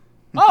 "Ha!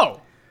 Oh,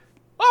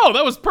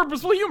 that was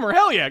purposeful humor.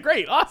 Hell yeah,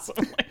 great,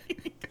 awesome."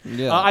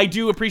 I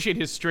do appreciate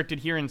his strict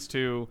adherence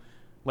to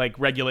like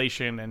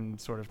regulation and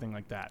sort of thing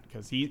like that,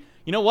 because you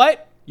know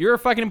what? You're a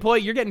fucking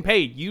employee. You're getting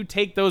paid. You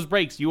take those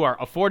breaks. You are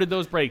afforded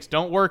those breaks.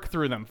 Don't work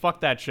through them.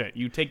 Fuck that shit.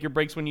 You take your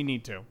breaks when you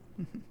need to.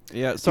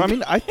 Yeah, so I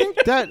mean, I think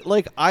that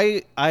like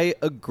I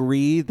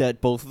agree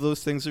that both of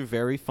those things are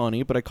very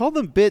funny, but I call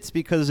them bits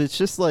because it's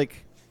just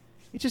like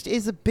it just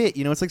is a bit,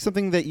 you know. It's like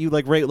something that you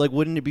like write like,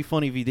 wouldn't it be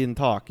funny if he didn't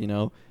talk, you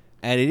know?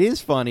 And it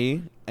is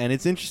funny and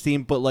it's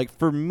interesting, but like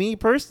for me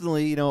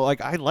personally, you know, like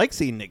I like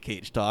seeing Nick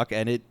Cage talk,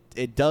 and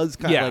it does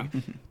kind of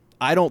like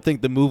I don't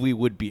think the movie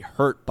would be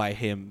hurt by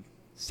him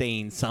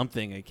saying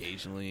something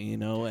occasionally, you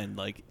know, and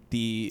like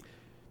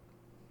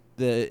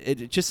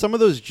just some of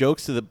those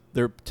jokes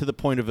they're to the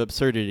point of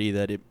absurdity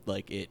that it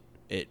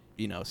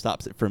you know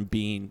stops it from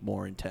being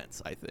more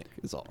intense. I think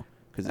is all,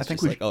 because it's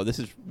just like, oh, this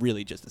is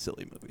really just a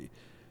silly movie.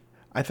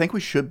 I think we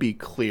should be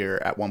clear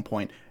at one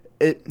point.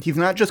 He's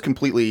not just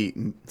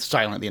completely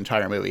silent the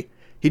entire movie.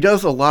 He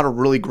does a lot of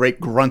really great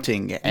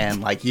grunting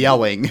and like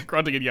yelling.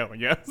 Grunting and yelling,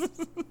 yes.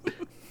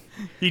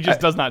 He just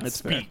does not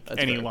speak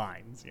any fair.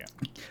 lines. Yeah.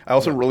 I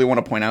also really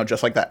want to point out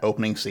just like that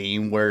opening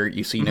scene where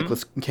you see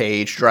Nicolas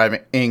Cage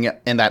driving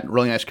in that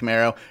really nice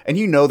Camaro, and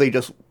you know they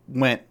just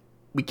went,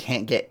 we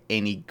can't get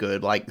any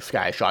good like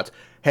sky shots.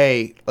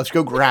 Hey, let's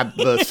go grab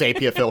the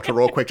sepia filter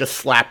real quick, just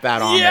slap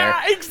that on there.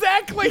 Yeah,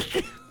 exactly.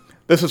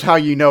 This is how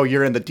you know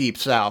you're in the deep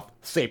south.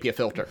 Sepia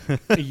filter.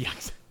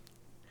 Yes.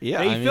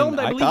 Yeah, They filmed,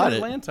 I believe, in it.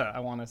 Atlanta, I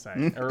want to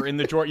say, or in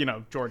the Georgia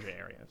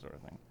area, sort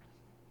of thing.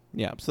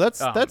 Yeah, so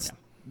that's Yeah.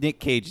 Nick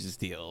Cage's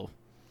deal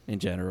in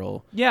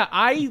general. Yeah,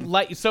 I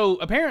like. So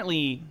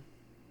apparently,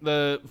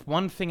 the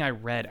one thing I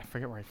read, I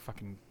forget where I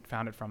fucking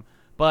found it from,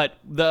 but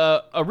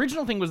the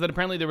original thing was that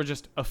apparently there were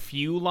just a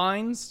few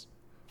lines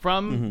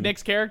from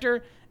Nick's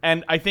character,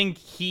 and I think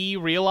he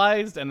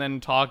realized and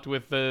then talked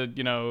with the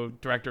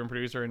director and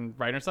producer and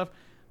writer and stuff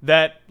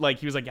that like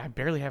he was like, I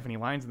barely have any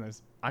lines in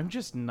this. I'm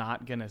just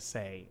not gonna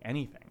say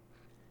anything.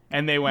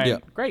 And they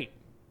went, great,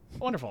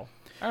 wonderful,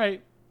 all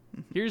right,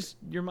 here's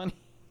your money.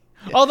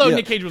 Although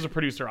Nick Cage was a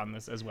producer on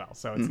this as well,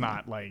 so it's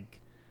not like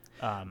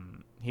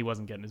he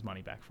wasn't getting his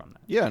money back from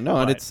that. Yeah, no,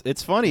 But and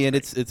it's funny, and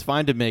it's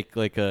fine to make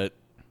like a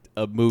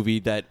movie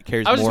that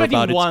cares I was more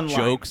expecting about one its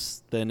line.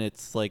 jokes than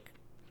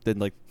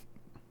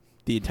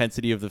the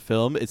intensity of the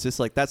film. It's just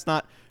like that's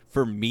not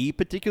for me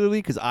particularly,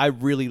 because I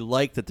really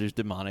like that there's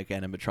demonic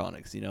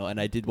animatronics, you know, and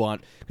I did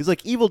want, because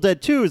like Evil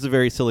Dead 2 is a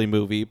very silly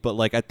movie, but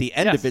like at the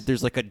end of it,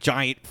 there's like a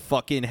giant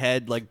fucking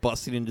head like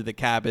busting into the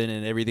cabin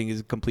and everything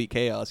is complete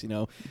chaos, you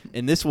know.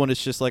 In this one,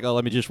 it's just like, oh,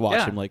 let me just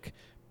watch him like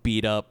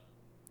beat up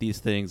these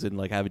things and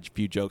like have a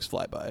few jokes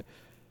fly by.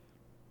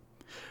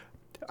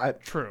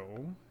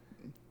 True.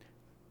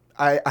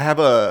 I have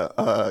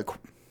I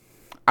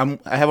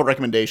have a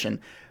recommendation.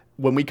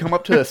 When we come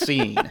up to a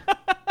scene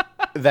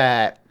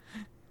that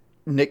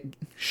Nick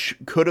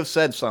could have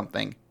said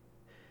something,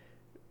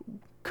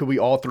 could we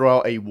all throw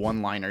out a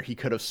one-liner he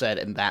could have said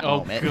in that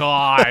moment? Oh,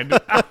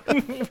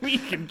 God. We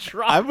can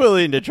try. I'm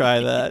willing to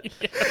try that.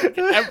 Yeah, we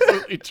can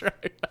absolutely try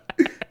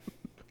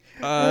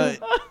that.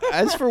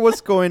 As for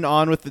what's going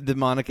on with the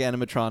demonic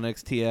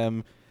animatronics,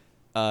 TM,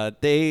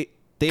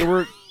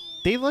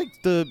 they like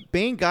the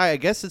main guy. I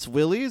guess it's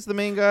Willy is the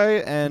main guy,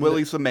 and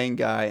Willy's the main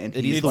guy, and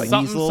he's It's like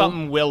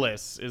something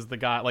Willis is the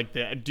guy, like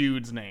the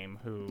dude's name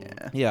who.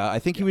 yeah, I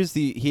think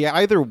he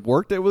either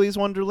worked at Willy's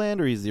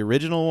Wonderland or he's the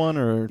original one,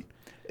 or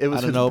it was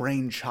I don't his know.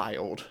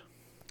 brainchild.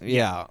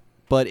 Yeah,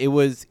 but he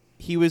was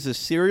a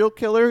serial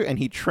killer, and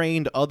he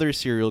trained other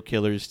serial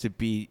killers to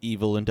be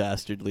evil and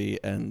dastardly,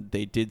 and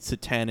they did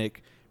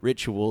satanic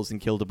rituals and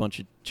killed a bunch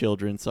of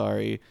children.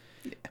 Sorry.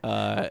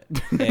 And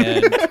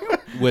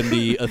when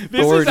the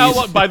authorities...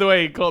 This is by the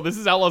way, Cole, this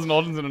is Outlaws and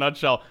Ultians in a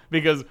nutshell,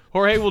 because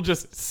Jorge will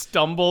just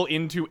stumble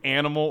into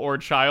animal or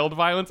child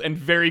violence and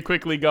very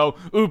quickly go,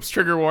 oops,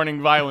 trigger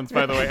warning, violence,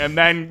 by the way, and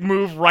then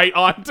move right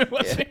on to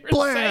what they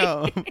were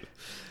saying.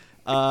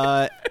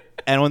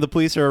 And when the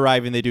police are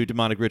arriving, they do a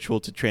demonic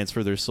ritual to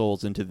transfer their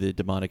souls into the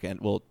demonic...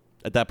 Well,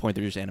 at that point,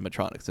 they're just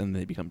animatronics, and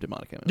they become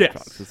demonic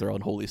animatronics because their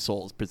unholy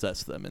souls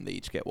possess them, and they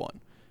each get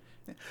one.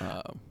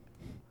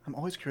 I'm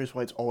always curious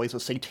why it's always a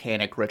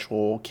satanic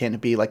ritual. Can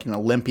it be like an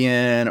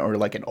Olympian or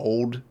like an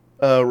old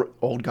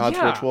gods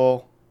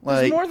ritual? Like,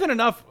 there's more than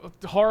enough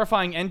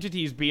horrifying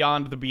entities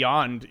beyond the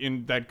beyond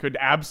that could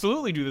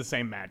absolutely do the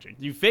same magic.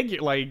 You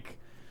figure, like,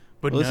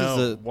 but well,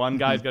 no, one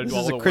guy's got to do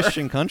all the work. This is a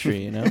Christian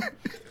country, you know?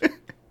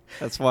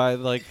 That's why,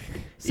 like,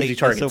 Easy Satan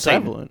target, is so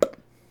Satan. prevalent.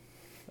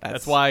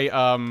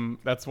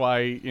 That's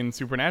why in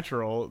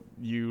Supernatural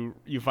you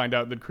find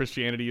out that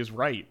Christianity is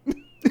right.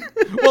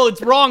 Well,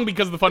 it's wrong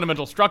because the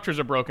fundamental structures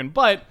are broken,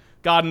 but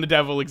God and the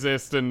devil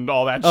exist and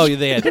all that shit.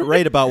 They're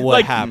right about what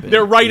like, happened.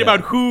 They're right about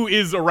who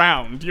is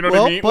around. You know what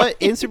I mean? But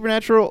in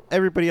Supernatural,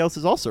 everybody else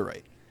is also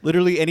right.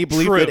 Literally, any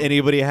belief True. that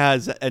anybody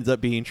has ends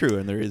up being true,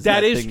 and there is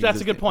that's a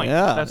existing. good point.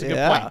 Yeah, That's a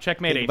good point.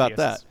 Checkmate Think about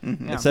that.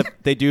 atheists. Yeah.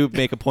 Except they do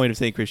make a point of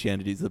saying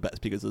Christianity is the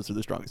best because those are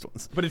the strongest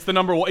ones. But it's the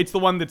number one. It's the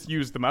one that's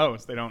used the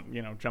most. They don't,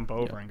 jump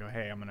over and go,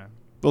 "Hey, I'm gonna."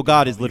 Well,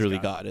 God is literally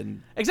God,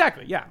 and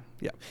Exactly. Yeah.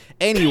 yeah.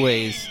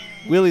 Anyways,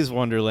 Willy's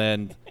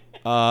Wonderland.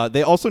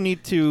 They also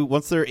need to,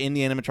 once they're in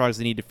the animatronics,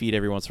 they need to feed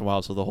every once in a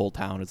while. So the whole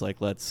town is like,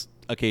 let's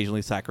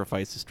occasionally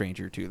sacrifice a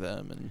stranger to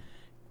them. And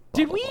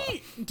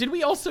Did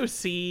we also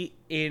see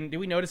did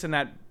we notice in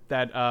that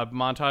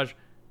montage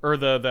or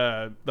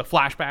the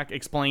flashback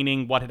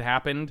explaining what had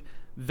happened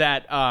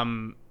that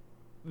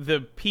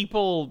the few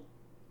people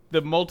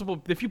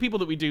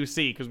that we do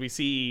see, because we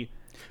see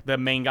the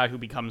main guy who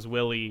becomes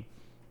Willy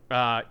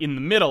in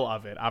the middle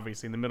of it,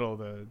 obviously in the middle of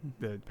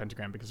the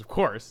pentagram, because of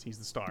course he's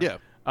the star. Yeah.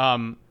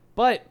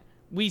 But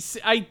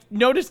I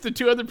noticed the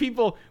two other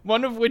people,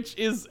 one of which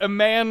is a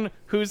man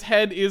whose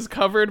head is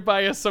covered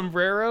by a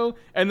sombrero,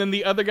 and then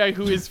the other guy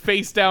who is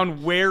face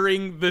down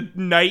wearing the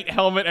knight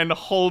helmet and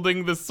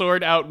holding the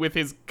sword out with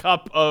his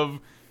cup of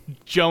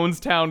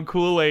Jonestown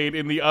Kool-Aid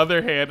in the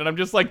other hand. And I'm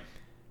just like,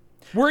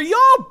 were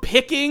y'all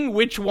picking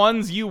which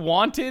ones you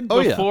wanted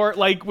before?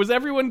 Like, was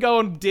everyone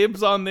going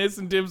dibs on this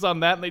and dibs on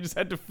that, and they just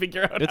had to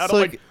figure out how to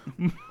like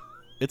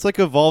It's like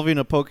evolving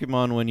a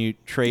Pokemon when you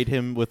trade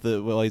him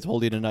while he's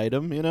holding an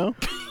item, you know?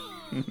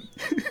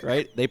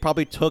 Right? They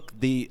probably took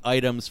the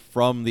items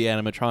from the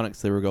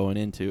animatronics they were going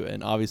into,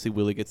 and obviously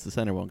Willy gets the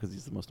center one because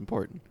he's the most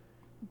important.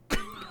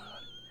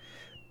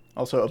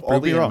 Also, of all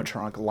the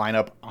animatronic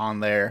lineup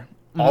on there,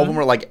 all of them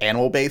were like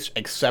animal-based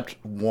except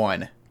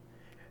one.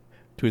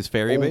 To his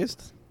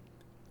fairy-based?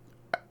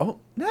 Oh,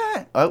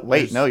 nah. Oh,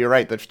 wait, no, you're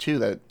right. There's two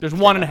that... There's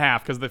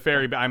 1.5 because the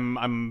fairy...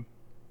 I'm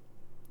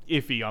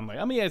iffy on like...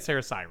 I mean, it's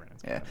Sarah Siren.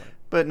 Yeah,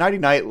 but Nighty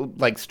Night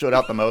like stood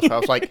out the most. I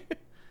was like,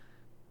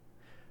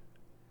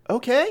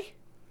 okay,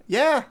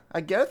 yeah, I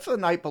guess a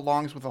knight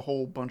belongs with a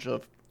whole bunch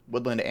of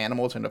woodland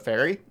animals and a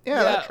fairy.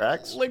 Yeah, that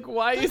tracks. Like,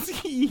 why is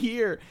he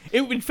here?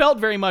 It felt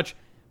very much...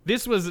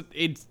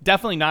 It's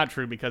definitely not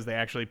true because they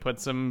actually put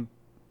some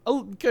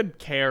good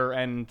care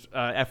and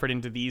effort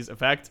into these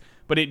effects,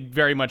 but it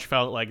very much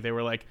felt like they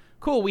were like,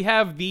 cool, we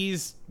have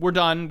these, we're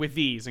done with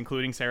these,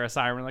 including Sarah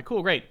Siren. Like,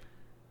 cool, great.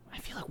 I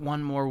feel like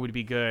one more would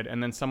be good.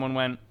 And then someone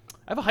went,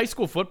 I have a high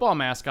school football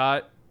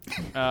mascot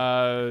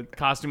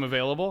costume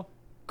available.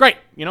 Great.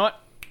 You know what?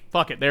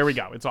 Fuck it. There we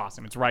go. It's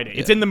awesome. It's right in.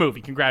 It's in the movie.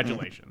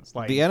 Congratulations.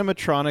 Like, the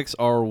animatronics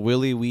are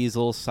Willy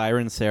Weasel,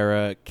 Siren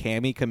Sarah,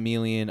 Cammy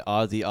Chameleon,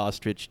 Ozzy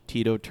Ostrich,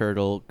 Tito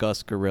Turtle,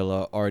 Gus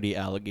Gorilla, Artie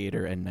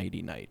Alligator, and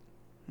Nighty Night.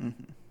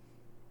 Mm-hmm.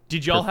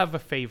 Did y'all have a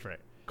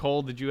favorite?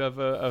 Cole, did you have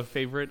a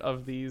favorite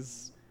of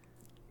these?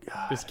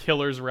 This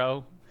killer's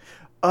row?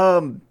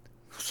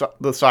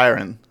 The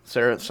Siren,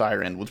 Sarah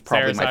Siren was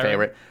probably my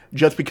favorite,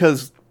 just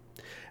because.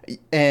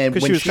 And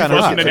when she was kind of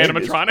hot, an right?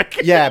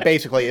 animatronic. Yeah,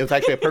 basically, it was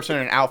actually a person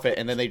in an outfit,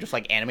 and then they just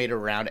like animated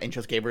around and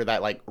just gave her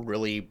that like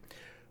really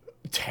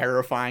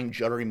terrifying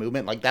juddery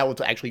movement. Like that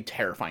was actually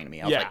terrifying to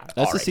me. I was like,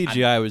 that's the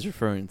CGI I was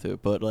referring to.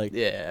 But like,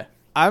 yeah,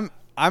 I'm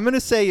gonna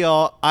say,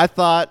 y'all, I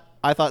thought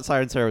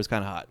Siren Sarah was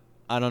kind of hot.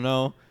 I don't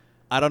know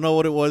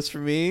what it was for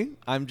me.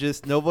 I'm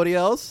just nobody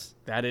else.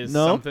 That is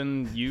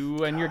something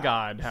you and your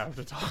God have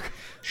to talk.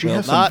 She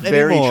has some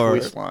very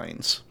choice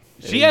lines.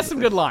 She has some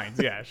good lines.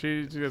 Yeah,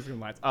 she has some good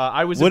lines.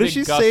 I was. What did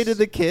she say to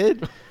the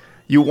kid?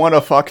 You want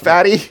to fuck,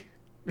 fatty?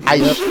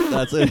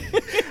 That's it.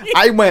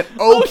 I went, okay.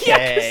 Oh,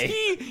 yeah,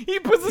 he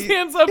puts his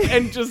hands up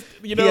and just,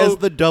 he has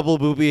the double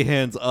booby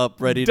hands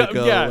up, ready to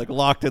go, like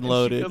locked and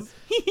loaded.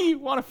 She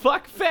goes, want to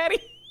fuck,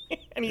 fatty?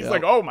 And he's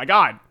like, oh my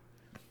God.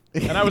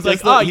 And I was like,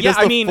 full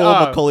full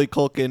Macaulay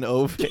Culkin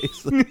O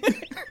face.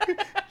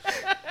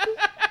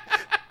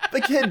 The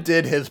kid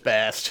did his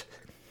best.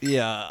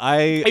 Yeah,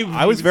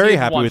 I was very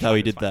happy with how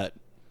he did that.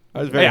 I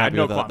was very happy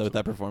with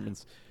that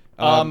performance.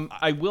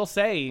 I will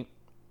say,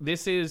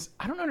 this is...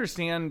 I don't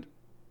understand...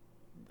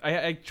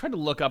 I tried to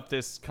look up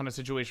this kind of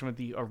situation with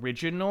the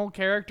original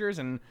characters,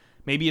 and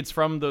maybe it's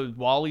from the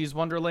Wally's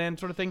Wonderland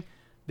sort of thing.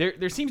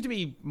 There seems to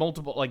be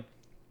multiple like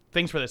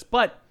things for this,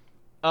 but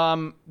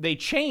they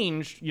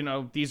changed.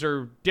 These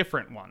are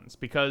different ones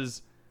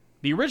because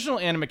the original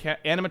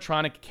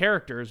animatronic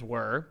characters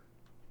were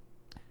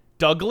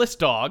Douglas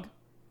Dog,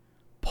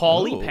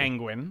 Polly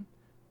Penguin,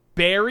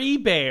 Barry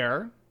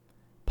Bear,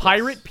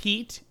 Pirate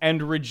Pete,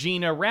 and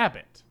Regina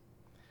Rabbit.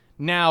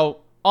 Now,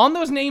 on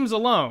those names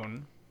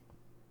alone,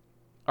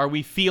 are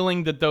we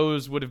feeling that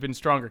those would have been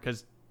stronger?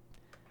 Because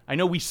I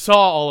know we saw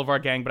all of our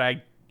gang, but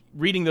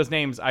reading those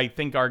names, I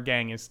think our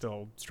gang is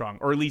still strong.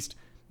 Or at least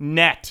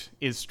Net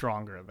is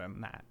stronger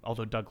than that.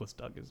 Although Douglas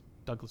Dog is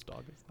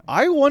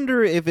I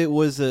wonder if it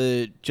was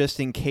a just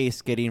in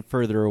case getting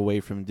further away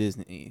from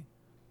Disney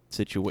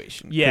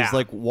situation. Yeah. Because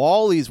like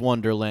Wally's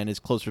Wonderland is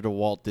closer to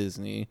Walt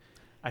Disney.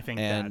 I think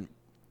and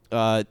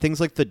things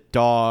like the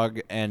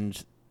dog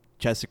and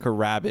Jessica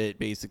Rabbit,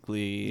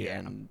 basically,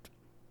 and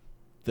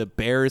the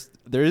bears.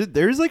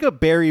 There's like a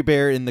Barry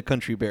Bear in the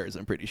Country Bears.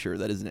 I'm pretty sure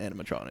that is an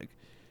animatronic.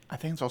 I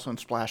think it's also in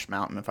Splash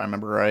Mountain, if I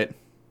remember right.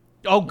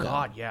 Oh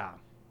God, yeah.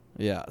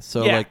 Yeah.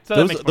 So like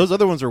those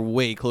other ones are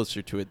way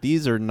closer to it.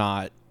 These are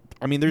not.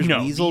 I mean, there's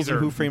weasels in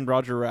Who Framed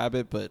Roger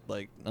Rabbit, but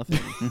like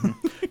nothing.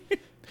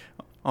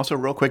 Also,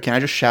 real quick, can I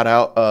just shout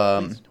out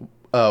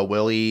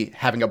Willy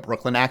having a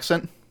Brooklyn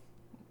accent?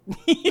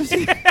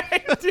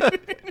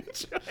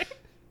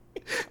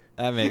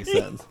 That makes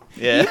sense.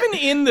 Yeah. Even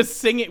in the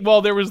singing,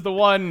 well, there's the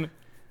one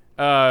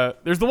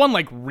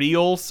like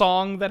real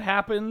song that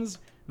happens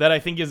that I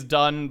think is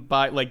done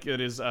by like it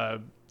is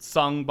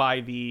sung by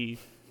the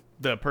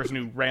person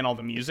who ran all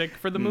the music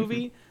for the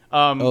movie.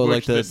 Which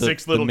like the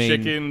six little main...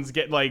 chickens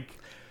get like.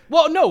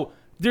 Well, no,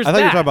 there's. I thought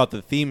you were talking about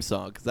the theme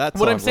song because that's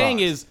what I'm saying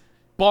is.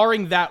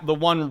 Barring that, the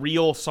one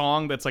real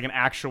song that's like an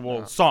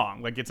actual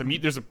song, like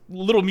there's a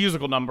little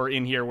musical number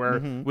in here where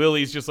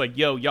Willy's just like,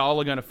 "Yo, y'all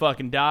are gonna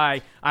fucking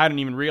die. I didn't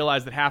even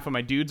realize that half of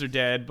my dudes are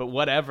dead, but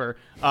whatever."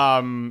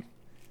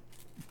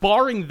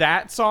 barring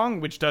that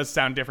song, which does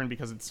sound different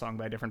because it's sung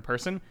by a different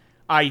person,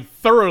 I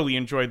thoroughly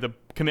enjoyed the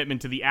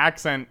commitment to the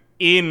accent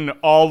in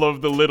all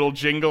of the little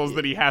jingles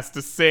that he has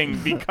to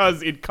sing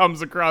because it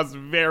comes across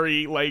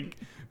very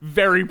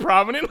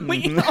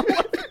prominently.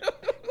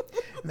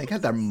 They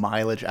got their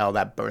mileage out of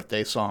that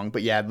birthday song.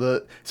 But yeah,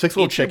 the Six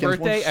Little It's your Chickens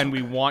birthday, and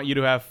we want you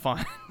to have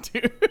fun,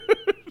 dude.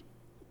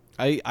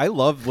 I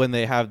love when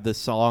they have the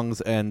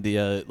songs and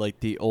the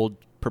the old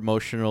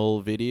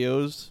promotional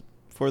videos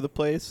for the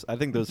place. I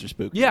think those are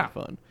spooky and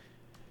fun.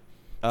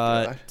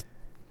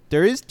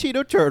 There is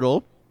Tito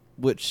Turtle,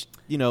 which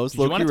is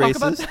low-key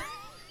racist.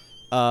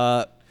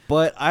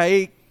 But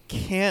I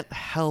can't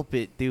help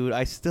it, dude.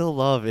 I still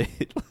love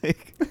it.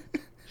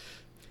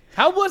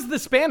 How was the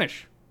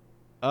Spanish?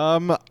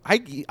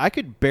 I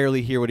could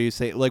barely hear what he was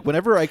saying. Like,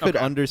 whenever I could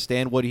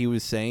understand what he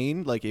was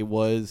saying, like, it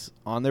was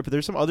on there. But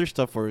there's some other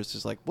stuff where it's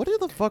just like, what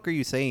the fuck are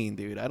you saying,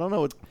 dude? I don't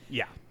know.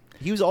 Yeah.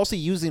 He was also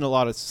using a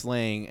lot of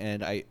slang,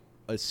 and I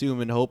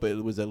assume and hope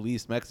it was at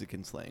least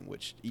Mexican slang,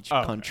 which each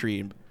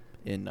country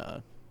in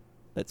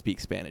that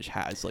speaks Spanish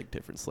has, like,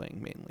 different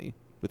slang, mainly,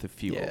 with a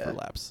few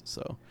overlaps.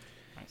 So,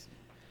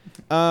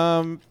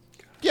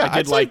 yeah,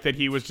 I did like that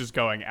he was just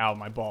going, ow,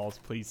 my balls,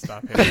 please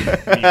stop hitting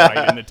me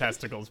right in the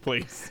testicles,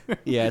 please.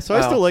 Yeah, so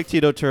I still like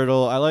Tito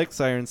Turtle. I like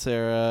Siren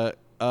Sarah.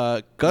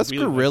 Gus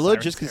really Gorilla,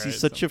 like just because Siren he's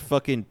such a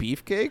fucking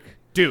beefcake.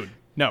 Dude,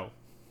 no.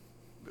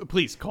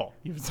 Please, Cole.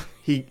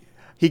 He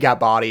got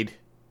bodied.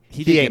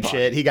 He ain't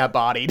shit. He got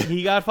bodied.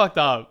 He got fucked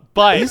up.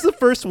 But he's the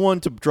first one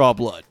to draw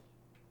blood.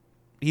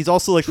 He's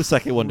also like the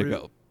second one to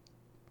go.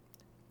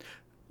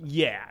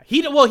 Yeah.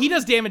 He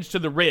does damage to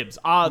the ribs.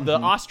 The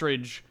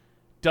ostrich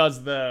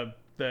does the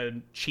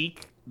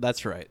cheek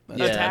That's right.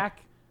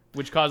 attack,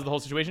 which caused the whole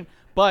situation.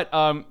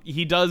 But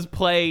he does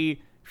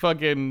play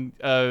fucking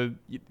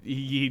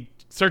he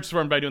searches for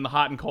him by doing the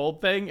hot and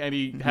cold thing, and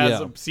he has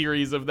a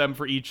series of them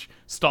for each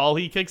stall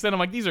he kicks in. I'm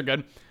like, these are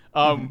good.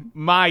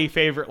 My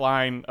favorite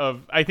line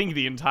of, I think,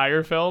 the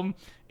entire film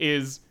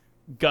is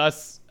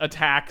Gus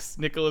attacks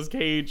Nicolas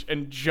Cage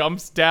and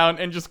jumps down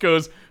and just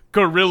goes,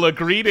 "Gorilla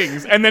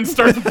greetings," and then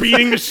starts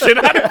beating the shit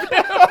out of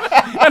him.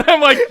 And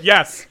I'm like,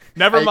 yes,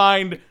 never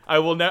mind.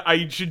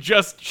 I should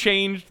just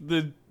change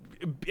the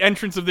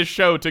entrance of this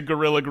show to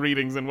 "Gorilla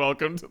greetings" and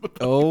welcome to the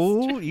podcast.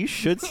 Oh, you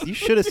should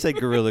have said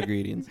 "Gorilla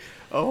greetings."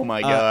 Oh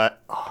my god.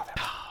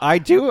 I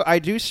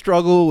do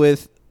struggle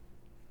with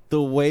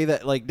the way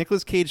that, like,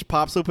 Nicolas Cage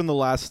pops open the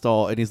last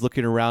stall and he's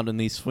looking around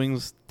and he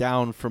swings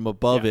down from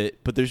above it,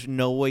 but there's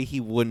no way he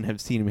wouldn't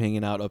have seen him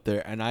hanging out up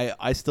there. And I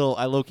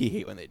low-key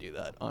hate when they do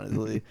that,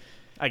 honestly.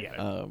 I get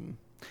it.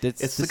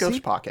 It's the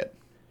ghost pocket,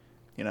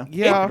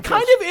 Yeah, It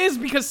kind of is,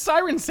 because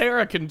Siren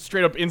Sarah can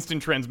straight up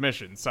instant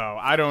transmission. So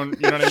I don't,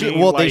 you know what I mean?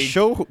 Well, they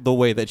show the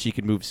way that she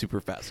can move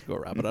super fast and go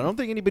around, but I don't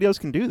think anybody else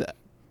can do that.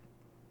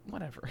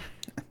 Whatever.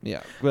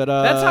 Yeah, but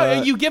that's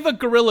how you give a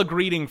gorilla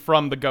greeting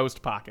from the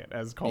ghost pocket,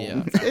 as Cole.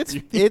 Yeah,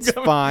 it's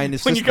fine.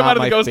 It's when just you come not out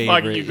of the my ghost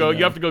favorite, pocket,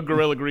 you have to go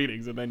gorilla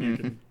greetings, and then you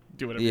can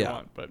do whatever you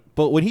want.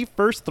 But when he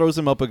first throws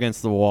him up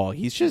against the wall,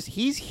 he's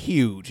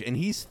huge and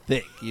he's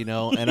thick, and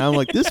I'm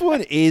like, this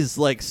one is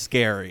like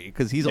scary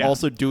because he's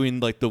also doing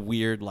like the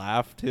weird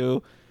laugh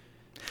too.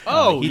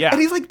 And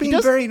he's like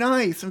being very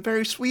nice and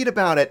very sweet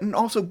about it, and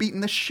also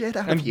beating the shit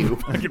out of you,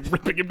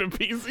 ripping him to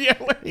pieces.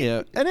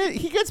 Yeah, and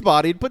he gets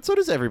bodied, but so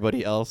does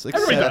everybody else.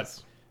 Everybody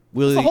does.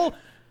 Willy.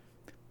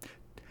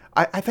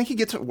 I think he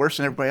gets it worse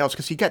than everybody else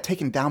because he got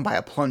taken down by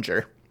a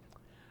plunger.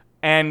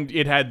 And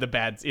it had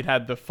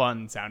the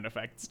fun sound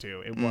effects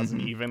too. It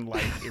wasn't even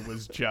like it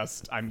was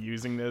just I'm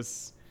using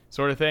this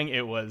sort of thing.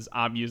 It was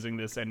I'm using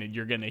this, and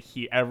you're gonna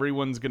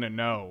everyone's gonna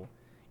know.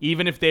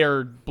 Even if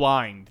they're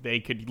blind, they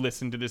could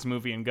listen to this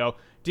movie and go,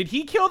 "Did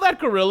he kill that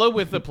gorilla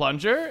with the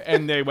plunger?"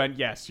 And they went,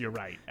 "Yes, you're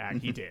right.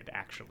 He did,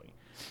 actually."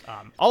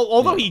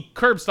 Although he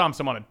curb stomps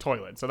him on a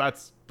toilet, so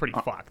that's pretty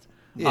fucked.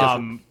 Yeah,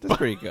 that's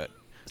pretty good.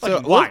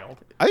 So wild.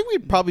 I think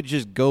we'd probably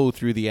just go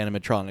through the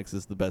animatronics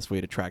is the best way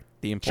to track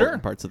the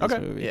important parts of this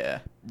movie. Yeah.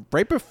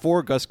 Right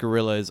before Gus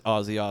Gorilla is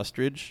Ozzy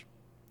Ostrich.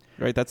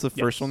 Right? That's the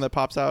first one that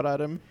pops out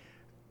at him.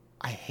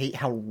 I hate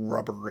how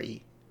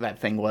rubbery that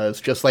thing was.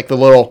 Just like the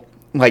little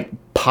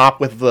pop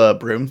with the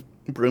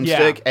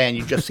broomstick, and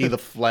you just see the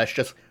flesh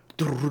just.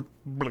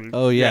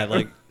 Oh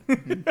yeah,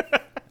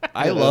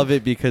 I love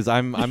it because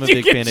I'm a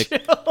big fan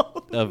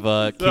of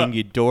King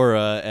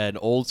Ghidorah and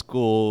old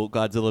school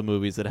Godzilla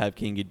movies that have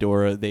King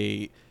Ghidorah.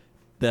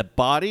 The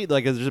body,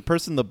 there's a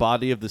person in the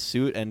body of the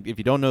suit, and if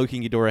you don't know,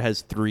 King Ghidorah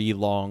has 3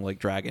 long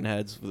dragon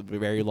heads with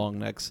very long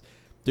necks.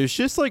 There's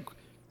just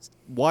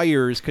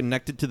wires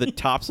connected to the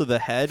tops of the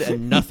head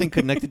and nothing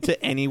connected to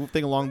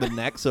anything along the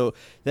neck, so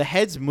the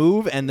heads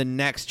move and the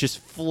necks just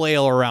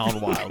flail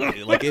around wildly.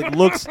 It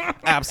looks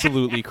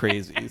absolutely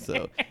crazy.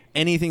 So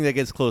anything that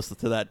gets close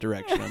to that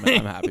direction,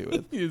 I'm happy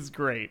with. It's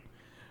great.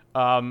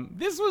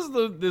 This was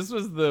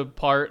the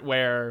part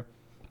where,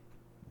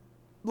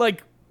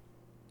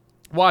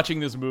 watching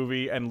this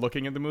movie and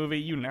looking at the movie,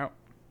 you know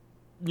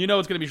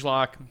it's gonna be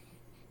schlock,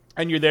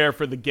 and you're there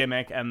for the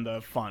gimmick and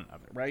the fun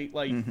of it, right?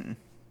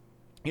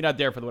 You're not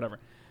there for the whatever.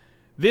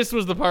 This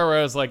was the part where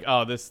I was like,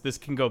 oh, this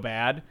can go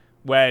bad.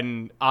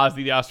 When Ozzy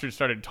the Ostrich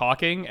started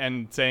talking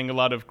and saying a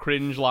lot of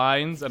cringe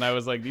lines, and I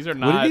was like, these are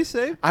not... What did he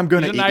say? I'm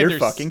going to eat your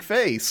fucking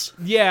face.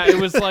 Yeah,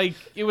 it was like,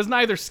 it was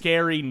neither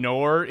scary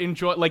nor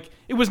enjoy. Like,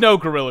 it was no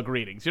gorilla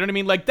greetings. You know what I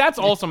mean? Like, that's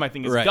also my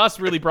thing, is Right. Gus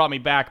really brought me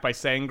back by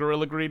saying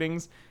gorilla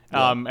greetings.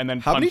 And then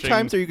How many punching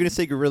times are you going to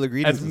say gorilla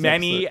greetings? as this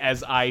many episode?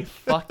 as I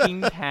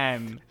fucking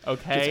can,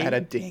 okay? Just add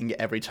a ding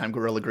every time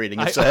gorilla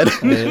greeting is said.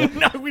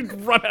 No, we'd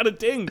run out of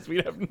dings.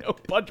 We'd have no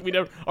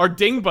budget. Our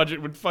ding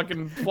budget would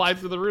fucking fly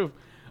through the roof.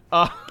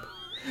 And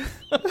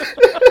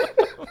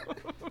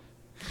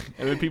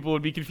then people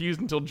would be confused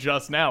until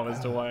just now as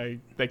to why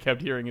they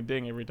kept hearing a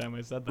ding every time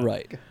I said that.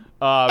 Right.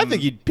 I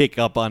think you'd pick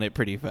up on it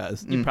pretty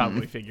fast. You'd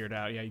probably figure it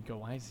out. Yeah, you'd go,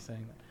 why is he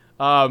saying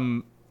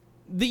that?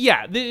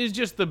 This is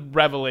just the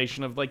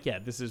revelation of like, yeah,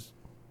 this is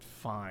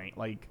fine.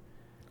 Like,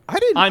 I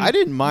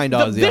didn't mind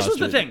Ozzy. This was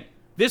the thing.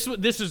 This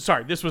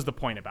was the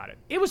point about it.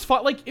 It was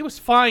fun. Like, it was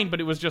fine, but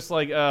it was just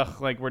like,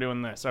 like we're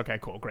doing this. Okay,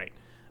 cool, great.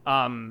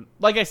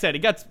 Like I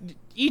said,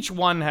 each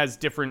one has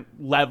different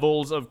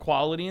levels of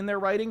quality in their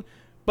writing,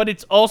 but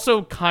it's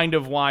also kind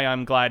of why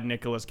I'm glad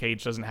Nicolas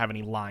Cage doesn't have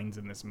any lines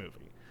in this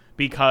movie,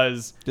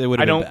 because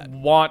I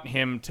don't want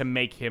him to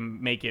make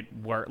it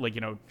work, like,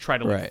 you know, try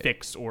to like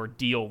fix or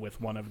deal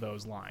with one of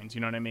those lines.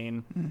 You know what I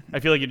mean? I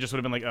feel like it just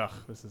would have been like, ugh,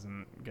 this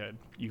isn't good.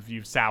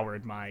 You've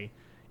soured my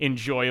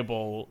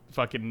enjoyable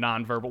fucking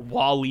nonverbal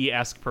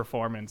Wall-E-esque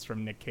performance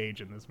from Nick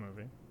Cage in this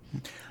movie.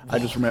 I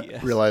just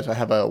realized I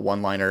have a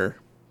one-liner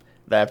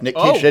that if Nick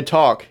Cage did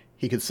talk,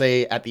 he could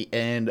say at the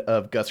end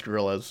of Gus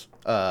Gorilla's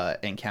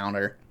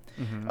encounter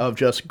of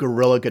just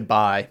gorilla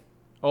goodbye.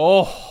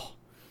 Oh,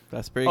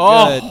 that's pretty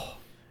good.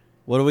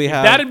 What do we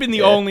have? If that had been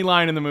the only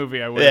line in the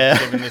movie, I would have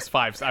given this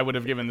 5. I would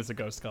have given this a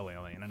Ghost Skull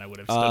Alien, and I would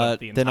have stood up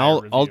the entire Then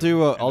I'll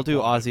review do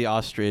Ozzy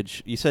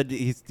Ostrich. You said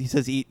he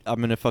says eat.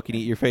 I'm gonna fucking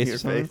eat your face. Eat or your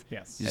something? face?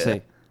 Yes. You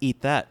say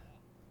eat that.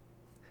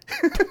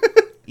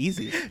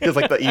 Easy. It's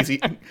like the easy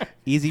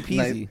Peasy.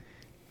 Nice.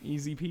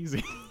 Easy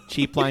peasy.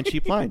 Cheap line,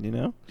 you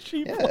know?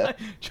 Cheap line.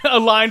 A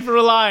line for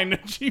a line.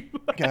 Cheap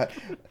line. God.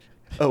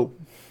 Oh.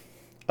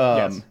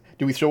 Yes.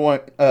 Do we still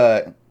want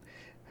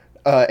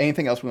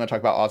anything else we want to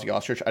talk about Ozzy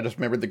Ostrich? I just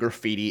remembered the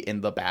graffiti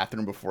in the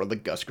bathroom before the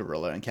Gus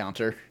Gorilla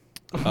encounter.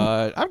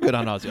 I'm good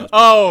on Ozzy Ostrich.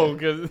 Oh,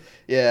 because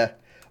Yeah.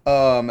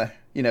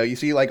 You know, you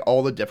see like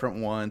all the different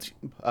ones.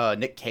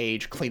 Nick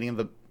Cage cleaning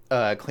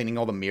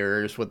all the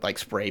mirrors with like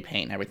spray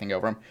paint and everything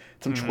over them.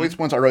 Some choice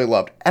ones I really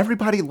loved.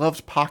 Everybody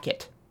loves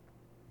Pocket.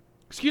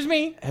 excuse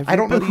me. I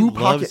don't know who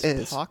Pocket loves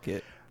is.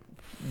 Pocket.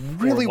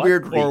 Really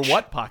weird reach. Or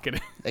what Pocket?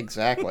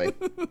 Exactly.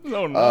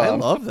 Oh no. I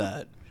love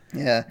that.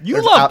 Yeah. You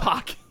There's love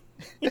Pocket.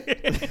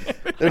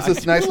 There's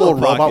this nice little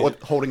robot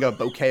with holding a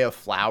bouquet of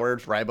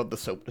flowers right above the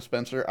soap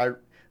dispenser. I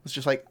was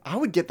just like, I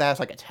would get that as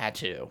like a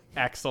tattoo.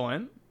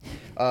 Excellent.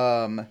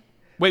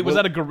 Wait, was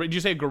that a gorilla? Did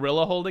you say a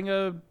gorilla holding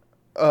a?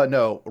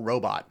 No, a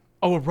robot.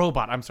 Oh, a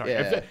robot. I'm sorry.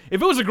 Yeah.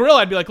 If it was a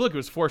gorilla, I'd be like, look, it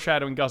was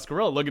foreshadowing Gus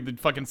Gorilla. Look at the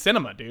fucking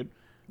cinema, dude.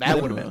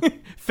 That would have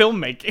been.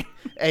 Filmmaking.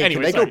 Hey, anyway,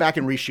 can they sorry. go back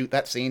and reshoot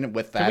that scene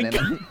with that in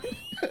it?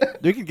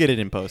 You can get it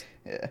in post.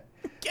 Yeah.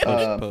 Get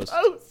it in post.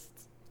 post.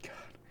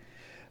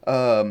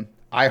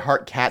 I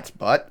heart cat's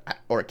butt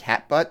or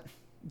cat butt.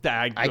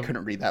 I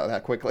couldn't read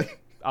that quickly.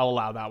 I'll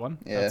allow that one.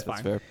 Yeah, that's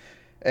That's fine. fair.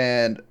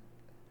 And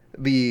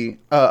the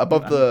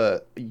above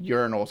the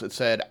urinals, it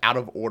said out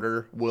of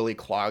order. Willy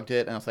clogged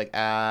it, and I was like,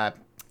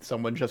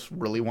 someone just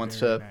really wants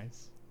Very to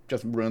nice.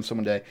 just ruin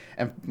someone's day.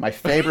 And my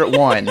favorite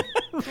one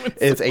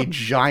is a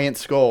giant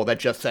skull that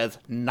just says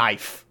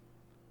knife.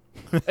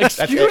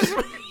 Excuse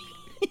me.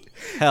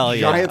 Hell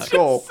yeah. Giant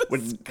skull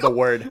with the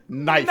word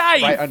knife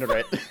right under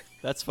it.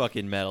 That's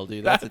fucking metal,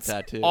 dude. That's a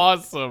tattoo.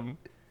 Awesome.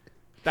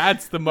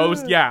 That's the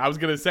most. Yeah, I was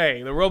gonna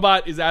say the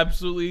robot is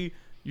absolutely.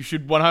 You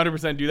should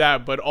 100% do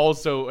that, but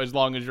also as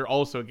long as you're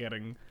also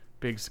getting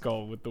big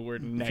skull with the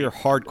word knife. If you're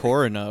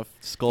hardcore enough,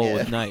 skull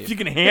with knife. If you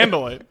can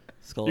handle it,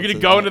 Skull you're gonna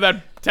with go knife. into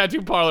that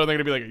tattoo parlor and they're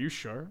gonna be like, "Are you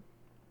sure?"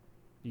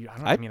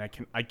 I mean,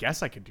 I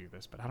guess I could do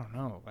this, but I don't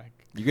know.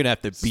 Like, You're gonna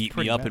have to beat me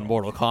pretty up in metal.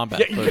 Mortal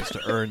Kombat first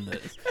to earn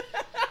this.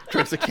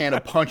 Drinks a can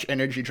of punch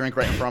energy drink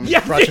right in front of him.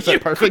 Yeah, Crushes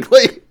it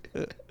perfectly.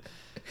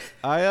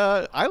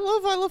 I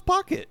love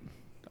Pocket.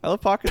 I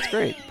love Pocket's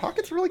great.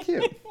 Pocket's really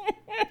cute.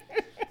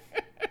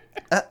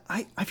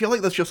 I feel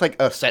like that's just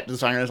like a set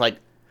designer's like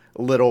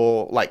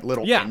little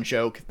in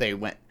joke. They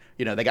went,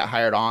 they got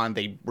hired on.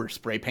 They were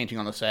spray painting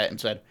on the set and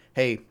said,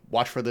 "Hey,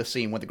 watch for this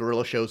scene when the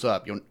gorilla shows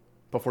up.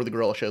 Before the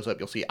gorilla shows up,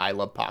 you'll see I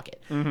love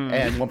Pocket." Mm-hmm.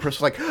 And one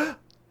person's like,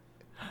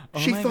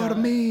 "She thought of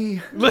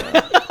me."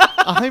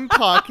 I'm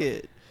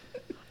Pocket.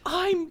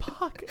 I'm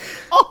Pocket.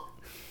 Oh,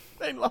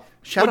 they love.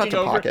 Shout out looking to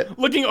over- Pocket.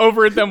 Looking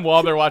over at them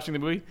while they're watching the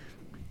movie.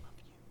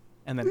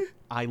 And then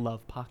I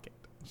love Pocket.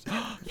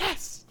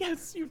 Yes,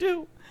 you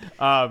do.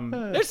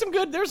 There's some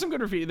good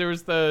graffiti. There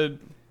was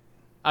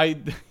I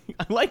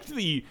liked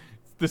the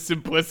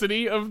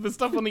simplicity of the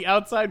stuff on the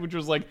outside, which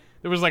was like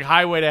there was like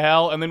Highway to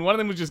Hell, and then one of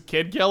them was just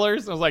kid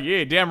killers. I was like,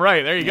 yeah, damn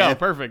right, there you go,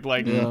 perfect.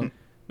 Like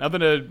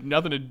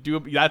Nothing to do.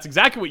 That's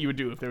exactly what you would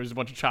do if there was a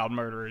bunch of child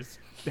murderers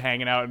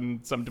hanging out in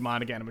some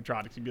demonic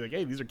animatronics. You'd be like,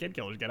 hey, these are kid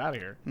killers. Get out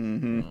of here.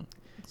 Mm-hmm.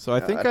 So I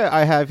think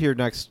I have here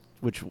next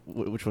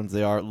which ones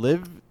they are.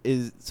 Liv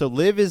is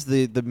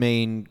the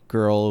main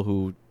girl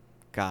who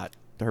got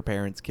her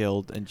parents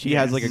killed, and she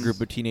has like a group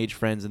of teenage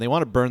friends, and they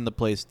want to burn the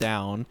place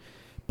down.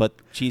 But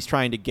she's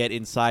trying to get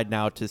inside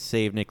now to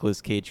save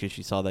Nicolas Cage because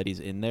she saw that he's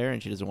in there,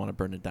 and she doesn't want to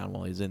burn it down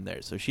while he's in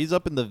there. So she's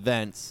up in the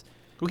vents.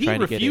 Well, he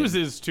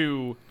refuses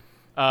to.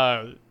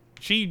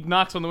 She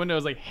knocks on the window.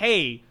 Is like,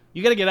 "Hey,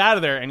 you got to get out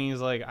of there." And he's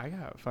like, "I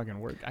got fucking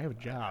work. I have a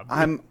job.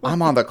 I'm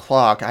on the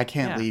clock. I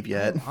can't leave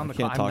yet. I'm on the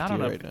Can't clock. talk I'm to not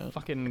you on right a now."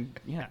 fucking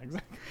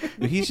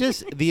exactly. He's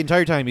just the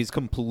entire time he's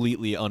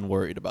completely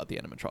unworried about the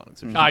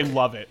animatronics. I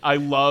love it. I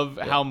love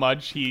how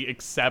much he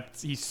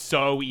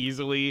so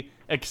easily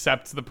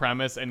accepts the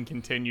premise and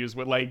continues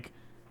with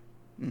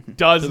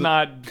does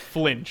not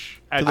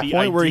flinch at to the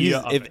point where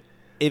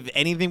if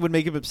anything would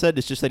make him upset,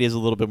 it's just that he has a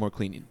little bit more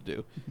cleaning to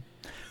do.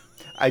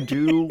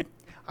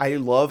 I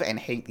love and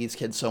hate these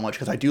kids so much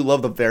because I do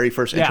love the very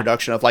first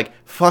introduction of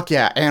fuck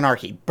yeah,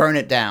 anarchy, burn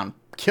it down,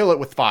 kill it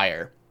with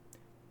fire.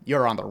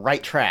 You're on the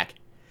right track.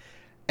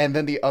 And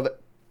then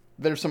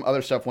there's some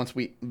other stuff once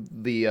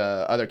the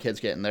other kids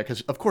get in there,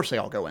 because of course they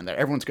all go in there.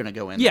 Everyone's going to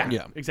go in there.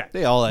 Yeah,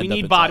 exactly. They all we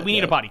need a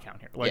body count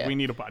here. We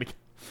need a body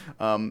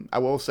count. I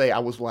will say I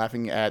was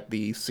laughing at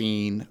the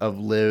scene of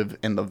Liv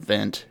in the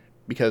vent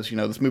because,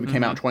 this movie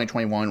came out in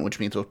 2021, which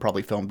means it was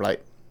probably filmed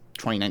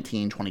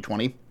 2019,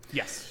 2020.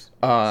 Yes.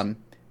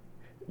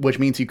 Which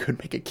means you could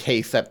make a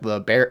case that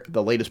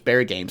the latest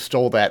Bear game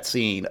stole that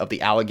scene of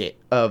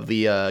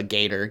the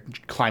gator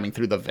climbing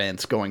through the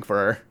vents going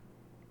for.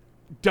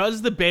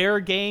 Does the Bear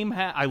game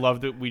have... I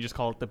love that we just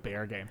call it the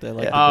Bear game. They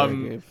like the Bear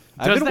game.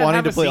 I've been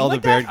wanting to play all the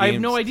Bear games. I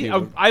have no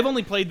idea. I've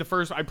only played the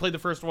first... I played the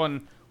first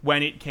one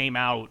when it came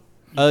out.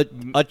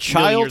 A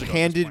child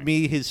handed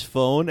me his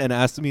phone and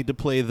asked me to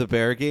play the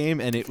Bear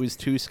game, and it was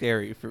too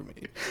scary for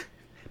me.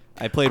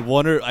 I played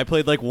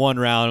one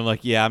round. I'm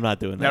like, yeah, I'm not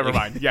doing that. Never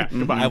mind. Yeah,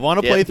 goodbye. I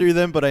want to play through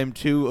them, but I'm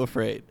too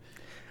afraid.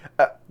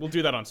 We'll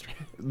do that on stream.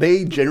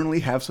 They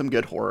generally have some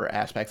good horror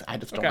aspects. I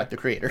just don't like the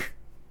creator.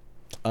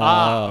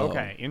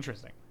 Okay,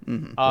 interesting.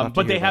 Mm-hmm.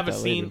 But they have a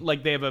scene,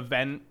 they have a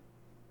vent.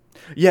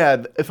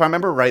 Yeah, if I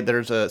remember right,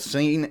 there's a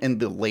scene in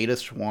the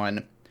latest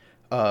one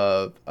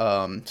of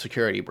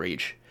Security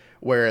Breach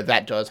where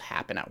that does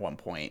happen at one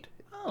point.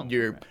 Oh,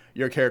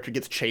 your character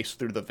gets chased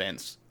through the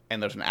vents,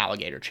 and there's an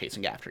alligator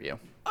chasing after you.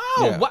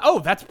 Oh, yeah.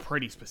 That's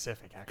pretty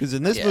specific, actually. Because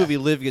in this movie,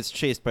 Liv gets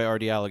chased by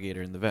Artie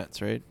Alligator in the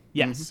vents, right?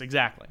 Yes,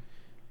 exactly.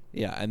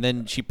 Yeah, and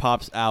then she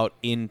pops out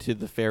into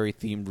the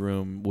fairy-themed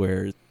room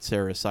where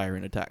Sarah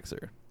Siren attacks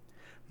her.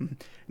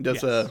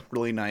 Does a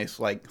really nice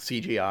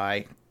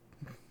CGI,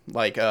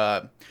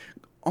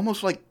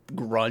 almost like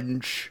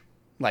grunge,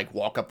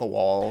 walk up the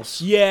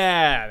walls.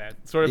 Yeah,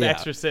 that sort of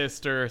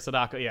Exorcist or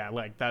Sadako. Yeah,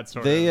 that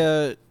sort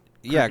of.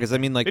 Because I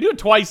mean, they do it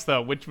twice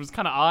though, which was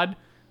kind of odd.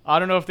 I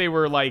don't know if they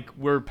were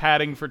we're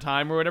padding for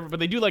time or whatever, but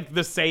they do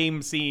the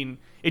same scene.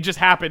 It just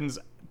happens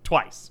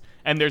twice,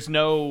 and there's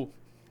no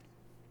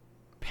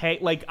pay.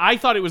 I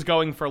thought it was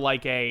going for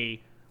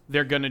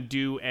they're gonna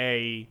do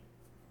a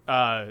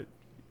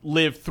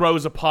Liv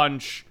throws a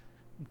punch,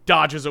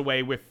 dodges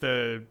away with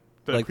the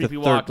creepy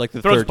walk,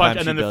 throws a punch,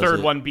 and then the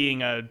third one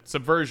being a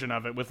subversion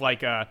of it with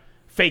a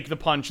fake the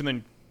punch and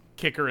then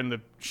kick her in the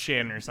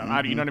shin or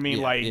something. You know what I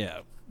mean?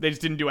 They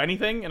just didn't do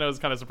anything, and I was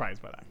kind of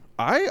surprised by that.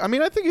 I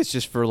mean, I think it's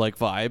just for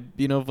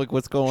vibe, of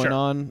what's going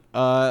on.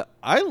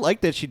 I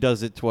like that she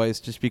does it twice,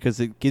 just because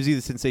it gives you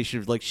the sensation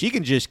of she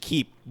can just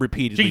keep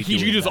repeatedly. She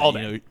can do this all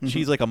day.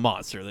 She's like a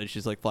monster that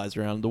just flies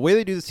around. The way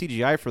they do the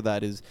CGI for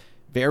that is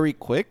very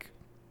quick,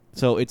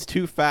 so it's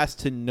too fast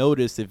to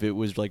notice if it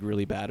was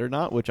really bad or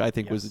not, which I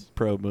think was a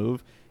pro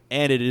move.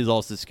 And it is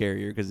also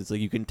scarier because it's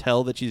you can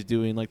tell that she's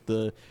doing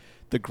the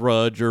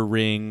Grudge or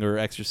Ring or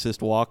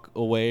Exorcist walk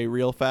away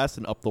real fast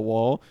and up the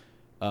wall.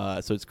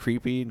 So it's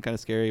creepy and kind of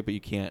scary, but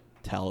you can't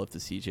tell if the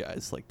CGI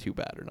is too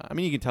bad or not. I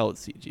mean, you can tell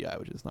it's CGI,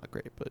 which is not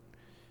great, but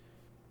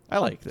I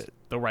liked it.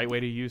 The right way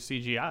to use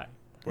CGI,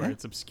 where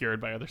it's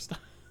obscured by other stuff.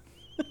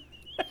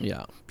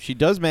 Yeah, she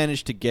does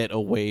manage to get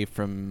away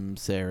from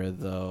Sarah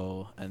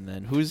though, and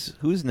then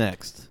who's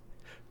next?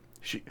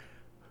 She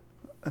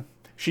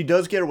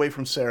does get away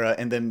from Sarah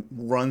and then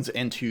runs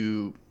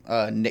into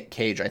Nick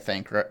Cage, I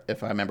think,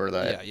 if I remember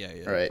that.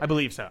 Yeah. Right. I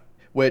believe so.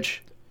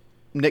 Which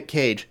Nick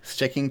Cage,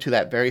 sticking to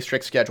that very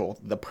strict schedule,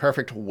 the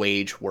perfect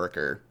wage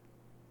worker.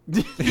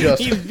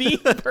 He's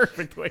the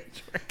perfect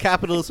wage worker.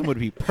 Capitalism would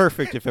be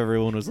perfect if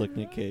everyone was like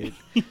Nick Cage.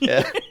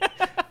 Yeah.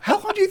 How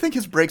long do you think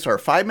his breaks are?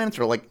 5 minutes,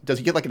 or does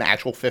he get an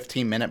actual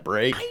 15-minute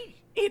break?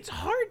 It's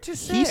hard to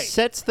say. He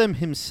sets them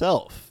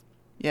himself.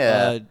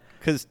 Yeah.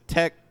 Because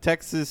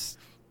Texas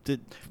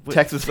McAdoo.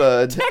 Texas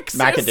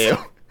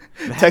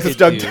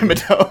Doug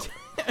Dimmadome.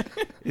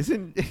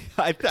 Isn't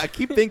I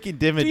keep thinking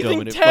Dimmadome? Do you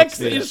think and Tex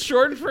is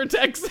short for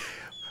Texas?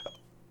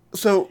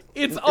 So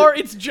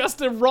it's just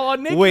a raw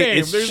nickname. Wait,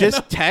 it's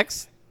just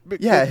Tex?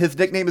 Yeah, his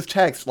nickname is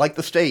Tex, like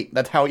the state.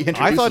 That's how he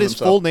introduces I thought his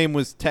himself. full name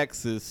was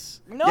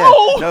Texas.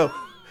 No. Yeah,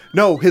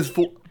 no, his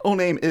full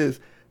name is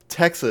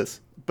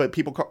Texas, but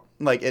people call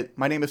like it.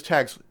 My name is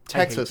Tex,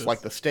 Texas, this.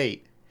 like the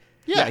state.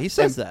 Yeah, he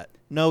says And- that.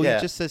 No, yeah.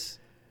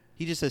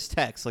 he just says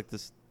Tex, like the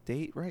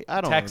state, right?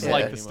 I don't Text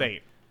remember like that the anymore.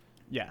 state.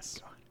 Yes.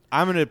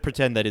 I'm gonna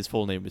pretend that his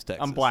full name is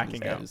Texas. I'm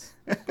blacking His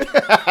out.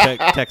 name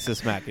is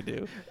Texas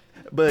McAdoo.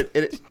 But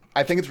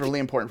I think it's really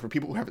important for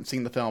people who haven't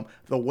seen the film.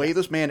 The way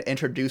this man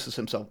introduces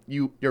himself,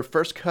 your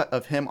first cut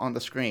of him on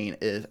the screen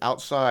is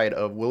outside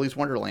of Willy's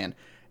Wonderland,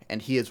 and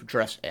he is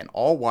dressed in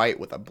all white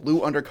with a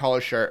blue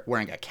undercollar shirt,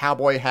 wearing a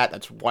cowboy hat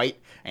that's white,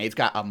 and he's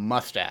got a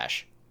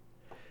mustache.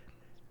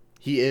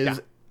 He is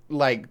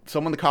like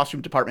someone in the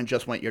costume department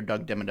just went, "You're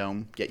Doug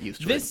Dimmadome. Get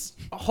used to This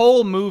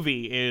whole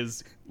movie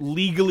is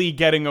legally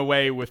getting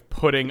away with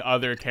putting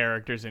other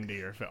characters into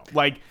your film.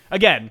 Like,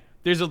 again,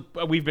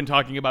 we've been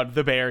talking about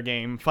The Bear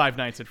Game, Five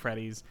Nights at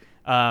Freddy's,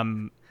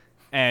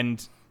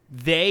 and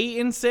they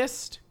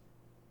insist,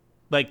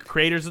 like,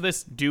 creators of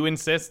this do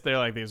insist, they're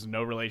like, there's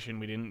no relation,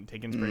 we didn't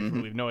take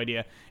inspiration, we have no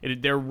idea.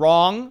 They're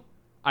wrong.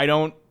 I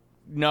don't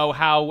know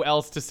how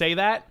else to say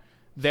that.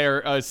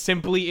 They're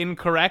simply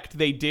incorrect.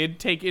 They did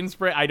take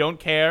inspiration. I don't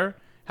care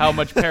how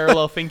much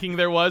parallel thinking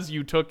there was.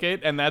 You took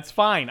it, and that's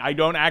fine. I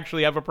don't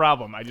actually have a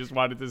problem. I just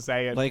wanted to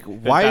say it. Like, that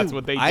why? That's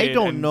what they did. I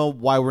don't and know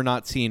why we're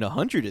not seeing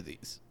 100 of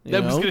these. I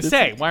was gonna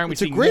say, why aren't we it's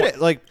seeing a great, more?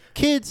 like,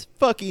 kids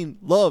fucking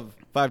love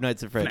Five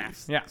Nights at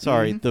Freddy's. Yeah.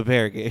 Sorry, The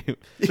Bear Game.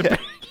 it."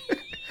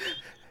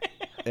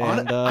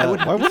 And I would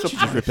why be wouldn't you just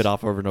surprised. rip it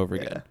off over and over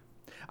again?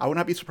 I would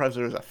not be surprised if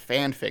there was a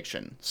fan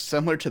fiction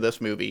similar to this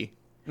movie,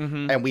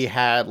 and we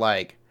had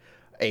like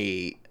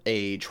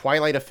a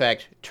Twilight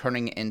effect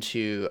turning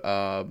into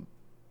what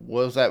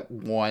was that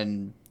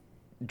one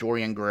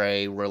Dorian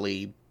Gray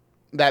really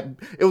that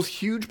it was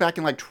huge back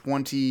in like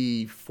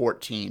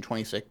 2014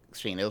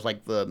 2016. It was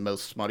like the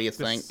most smuttiest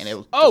thing, and it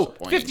was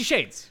disappointing. 50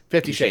 Shades.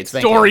 50 Shades.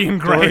 Thank you. Dorian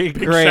Gray.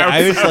 Big Great. shout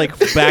I was out.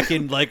 like back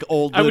in like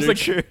old I was like,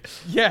 literature.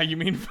 yeah, you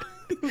mean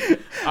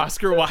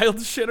Oscar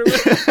Wilde shit or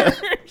whatever?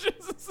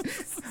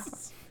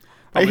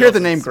 I hear the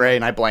name Gray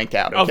and I blank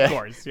out. Okay? Of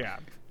course, yeah.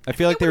 I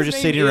feel like they what were his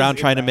just name sitting is around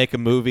in trying to that. make a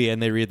movie,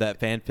 and they read that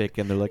fanfic,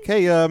 and they're like,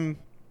 "Hey, do you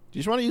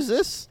just want to use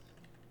this?"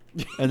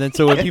 And then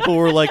so when people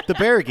were like, "The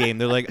Bear Game,"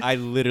 they're like, "I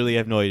literally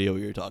have no idea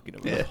what you're talking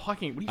about." Yeah. What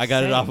are you I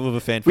got it saying? off of a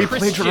fanfic. We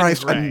Christian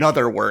plagiarized Grey.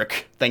 another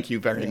work. Thank you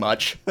very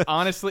much.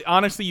 Honestly,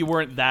 you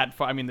weren't that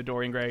far. I mean, the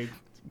Dorian Gray,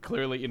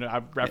 clearly,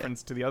 I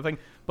reference to the other thing.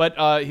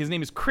 But his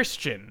name is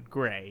Christian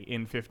Grey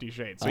in 50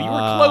 Shades. So you were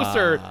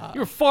closer. You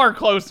were far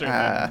closer.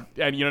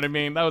 And you know what I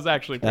mean? That was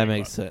actually pretty That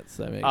makes close. sense.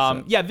 That makes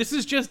sense. Yeah, this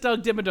is just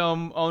Doug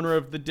Dimmadome, owner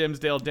of the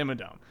Dimsdale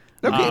Dimmadome.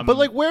 Okay, but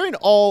like wearing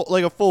all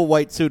like a full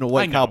white suit and a I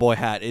white know. cowboy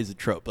hat is a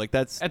trope. Like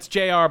that's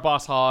JR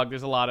Boss Hogg.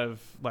 There's a lot of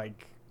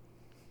like.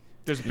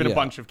 There's been Yeah. a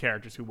bunch of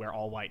characters who wear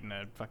all white and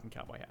a fucking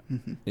cowboy hat.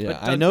 yeah.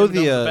 But I Doug know Dimmadome's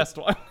the the best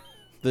one.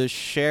 the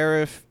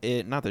sheriff,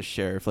 not the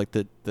sheriff, like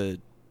the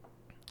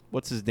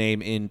what's his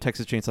name in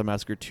Texas Chainsaw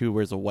Massacre 2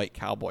 wears a white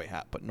cowboy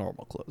hat but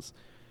normal clothes.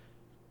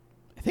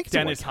 I think it's a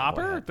white Dennis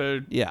cowboy Hopper,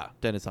 hat. Yeah,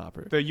 Dennis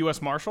Hopper. the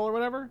U.S. Marshal or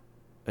whatever.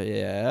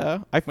 Yeah,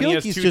 I When feel he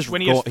like has he's just when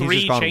he has he's three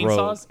just gone chainsaws,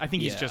 rogue. I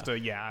think he's Yeah. just a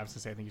I was gonna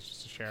say I think he's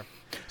just a sheriff.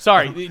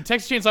 Sorry, the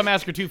Texas Chainsaw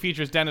Massacre 2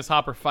 features Dennis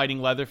Hopper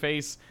fighting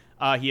Leatherface.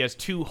 He has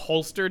two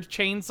holstered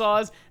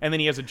chainsaws, and then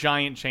he has a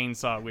giant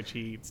chainsaw which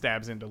he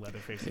stabs into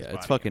Leatherface's Yeah, body.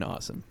 it's fucking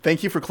awesome.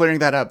 Thank you for clearing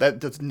that up. That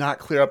does not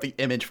clear up the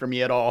image for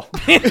me at all.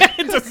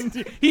 It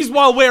doesn't, he's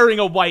while wearing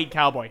a white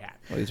cowboy hat.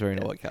 Oh, he's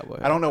wearing a white cowboy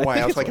hat. I don't know why. I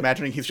think was it's like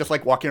imagining he's just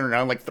like walking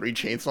around like three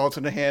chainsaws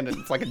in a hand, and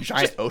it's like a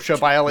giant OSHA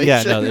violation.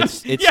 Yeah, no,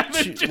 it's Yeah,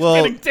 they're just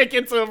well, getting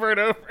tickets over and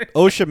over.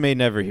 OSHA may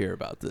never hear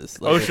about this.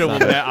 Like, it's OSHA will.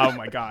 not- Oh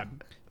my god.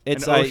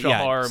 It's An OSHA yeah,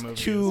 horror it's movie is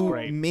two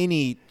great.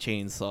 mini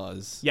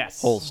chainsaws,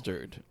 Yes.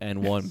 holstered,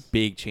 and one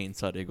big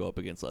chainsaw to go up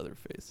against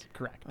Leatherface.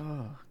 Correct. Oh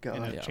In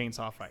god. a Yeah.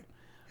 chainsaw fight.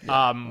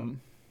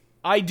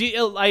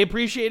 I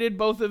appreciated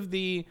both of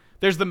the.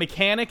 There's the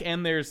mechanic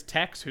and there's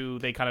Tex, who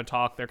they kind of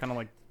talk. They're kind of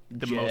like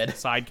the Jed. most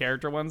side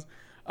character ones.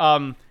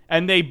 And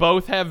they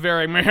both have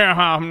very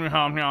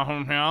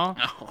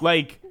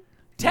like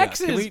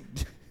Tex Yeah, is.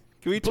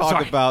 Can we talk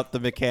Sorry. about the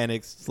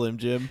mechanics, Slim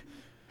Jim?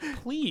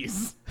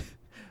 Please.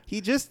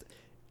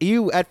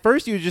 At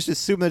first you just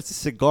assume that it's a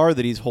cigar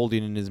that he's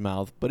holding in his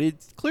mouth, but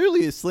it's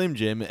clearly a Slim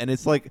Jim, and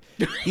it's like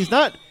he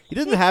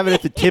doesn't have it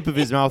at the tip of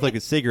his mouth like a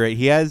cigarette.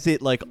 He has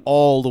it like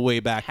all the way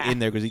back in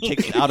there because he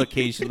takes it out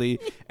occasionally,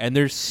 and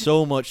there's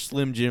so much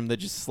Slim Jim that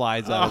just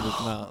slides out of his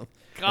mouth.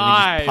 And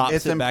God. he just pops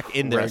It's it back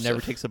in there and never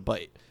impressive. takes a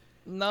bite.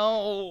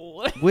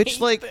 No. I Which,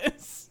 hate like,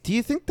 this. do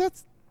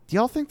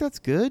y'all think that's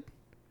good?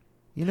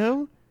 You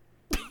know?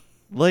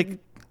 Like,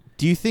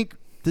 do you think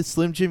the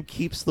Slim Jim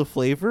keeps the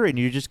flavor and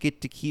you just get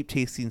to keep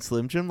tasting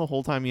Slim Jim the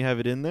whole time you have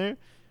it in there?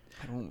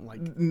 I don't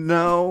like.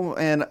 No,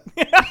 and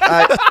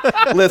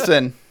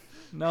listen,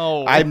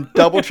 No. I'm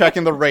double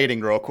checking the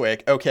rating real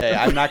quick. Okay,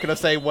 I'm not gonna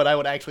say what I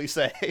would actually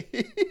say.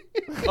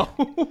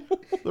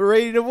 The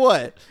rating of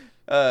what?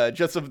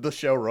 Just of the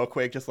show, real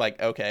quick. Just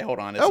like, okay, hold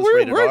on. This Oh, is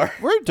rated R.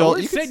 we're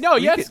adult. You can say no.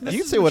 Yes, you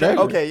can say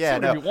whatever. Okay, yeah,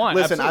 whatever no. you want.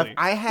 Listen, absolutely.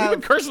 I We've have.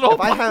 been cursing the whole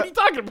if I time. have- What are you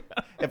talking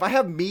about? If I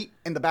have meat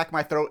in the back of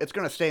my throat, it's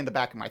gonna stay in the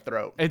back of my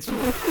throat. It's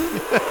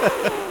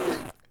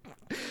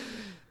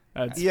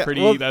that's Yeah,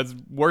 pretty. well- That's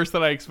worse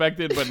than I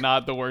expected, but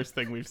not the worst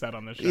thing we've said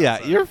on this show. Yeah,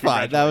 so you're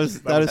fine. That was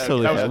congratulations.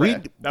 totally that was fine.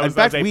 okay. That was In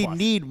fact, A+. we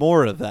need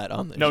more of that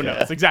on this No, show. no,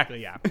 it's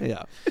exactly yeah.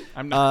 Yeah.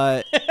 I'm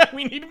not.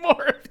 We need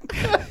more.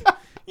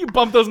 You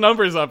bump those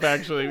numbers up,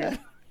 actually.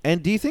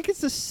 And do you think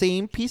it's the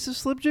same piece of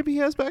Slim Jim he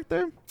has back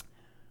there?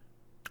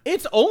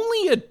 It's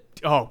only a.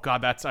 Oh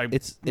God, that's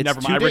It's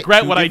never two mind. I day-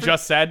 regret two what I different-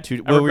 just said. What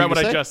I were you regret what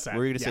gonna I say? just said. What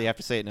were you gonna say? Yeah. You have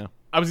to say it now.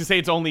 I was gonna say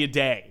it's only a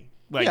day.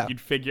 Like Yeah.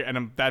 you'd figure,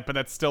 and but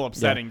that's still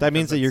upsetting. That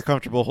means because that you're it's-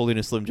 comfortable holding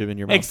a Slim Jim in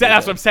your mouth. Exactly.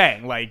 That's all what I'm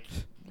saying. Like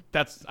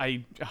that's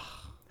I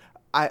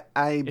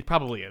It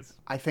probably is.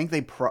 I think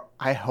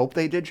I hope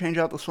they did change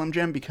out the Slim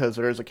Jim because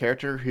there is a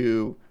character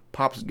who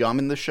pops gum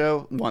in the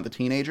show, one of the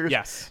teenagers.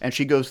 Yes. And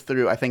she goes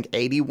through, I think,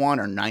 81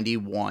 or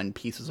 91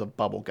 pieces of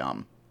bubble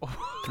gum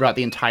throughout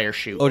the entire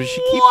shoot. Oh, does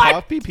she keep What?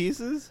 poppy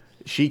pieces?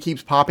 She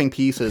keeps popping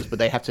pieces, but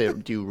they have to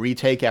do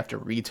retake after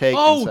retake.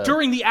 Oh, and so-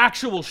 during the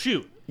actual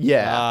shoot.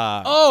 Yeah.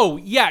 Ah. Oh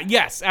yeah,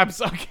 yes,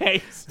 absolutely.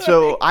 Okay.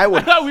 So I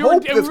would thought we were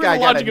hope we this were guy the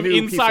got a logic of new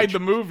piece inside of the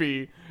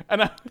movie,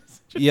 and I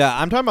was just, Yeah,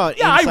 I'm talking about.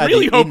 yeah, I inside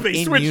really the, hope in, they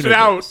in switched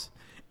universe.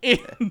 it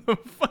out in the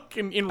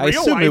fucking in I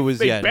real assume life. it was,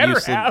 they yeah, better new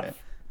Slim- have.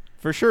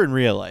 For sure in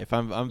real life.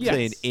 I'm Yes.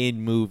 saying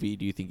in movie,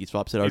 do you think he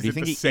swaps it out? Or Is do you it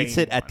think the he eats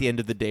same it at one? the end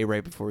of the day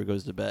right before he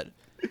goes to bed?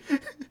 Just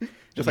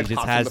He like just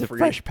pops has in a the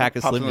fresh pack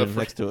of pops Slim in the Jims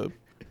fridge. next to him.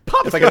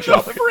 Pop It's it like a in the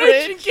chocolate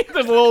fridge.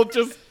 There's a little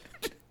just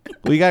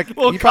Well, you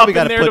little you cup probably in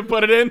got there to to put.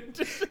 put it in.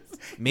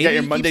 Maybe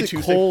your he Monday, keeps it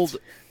Tuesday. cold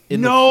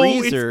in No, the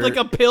freezer. it's like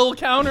a pill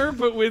counter,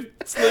 but with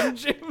Slim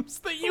Jims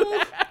that you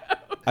have.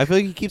 I feel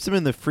like he keeps them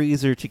in the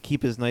freezer to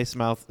keep his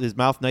mouth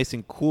nice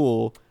and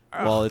cool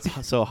while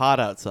it's so hot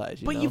outside.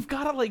 You But know? you've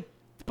got to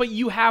but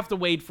you have to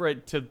wait for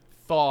it to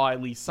thaw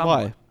at least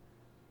somewhat. Why?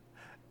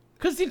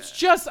 Because it's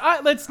just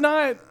that's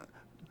not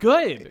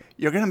good.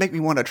 You're going to make me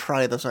want to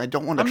try this. I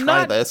don't want to I'm try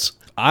not- this.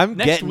 I'm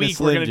Next getting a week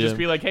Slim we're gonna Jim. just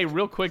be like, hey,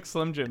 real quick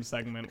Slim Jim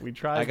segment. We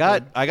tried.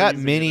 I got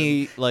freezing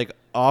many it. like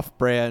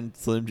off-brand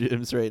Slim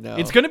Jims right now.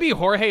 It's gonna be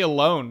Jorge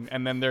alone,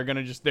 and then they're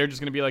just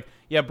gonna be like,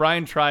 yeah,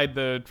 Brian tried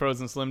the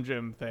frozen Slim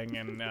Jim thing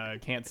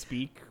and can't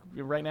speak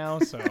right now.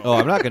 So Oh,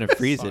 I'm not gonna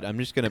freeze it. I'm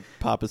just gonna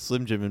pop a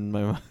Slim Jim in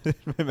my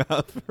my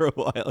mouth for a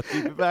while.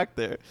 Keep it back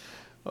there.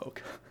 Oh,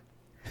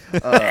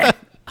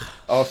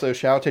 also,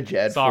 shout out to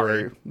Jed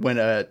Sorry. for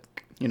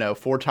when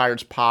 4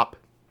 tires pop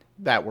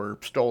that were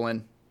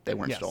stolen. They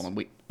weren't Yes. stolen.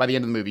 By the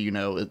end of the movie,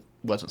 it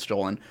wasn't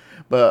stolen.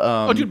 But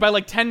oh, dude, by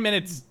like 10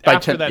 minutes By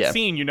after 10 that yeah.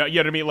 scene, you know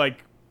what I mean?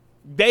 Like,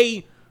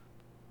 they,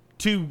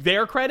 to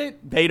their credit,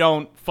 they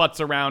don't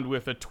futz around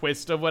with a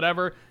twist of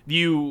whatever.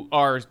 You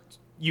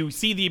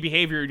see the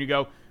behavior and you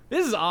go,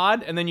 this is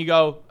odd, and then you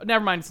go,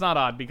 never mind, it's not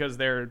odd because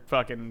they're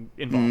fucking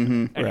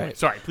involved. Anyway, Right.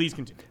 sorry, please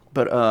continue.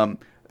 But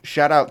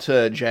shout out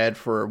to Jed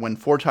for when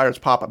 4 tires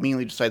pop,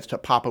 immediately decides to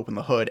pop open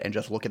the hood and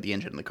just look at the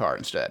engine in the car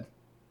instead,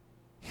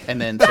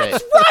 and then say,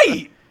 That's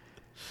right.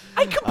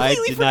 I I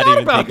completely did not forgot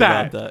even about think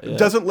that. about that. Yeah.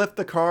 doesn't lift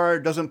the car,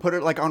 doesn't put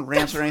it like on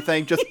ramps or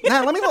anything. Just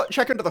let me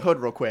check under the hood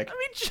real quick. I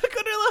mean, check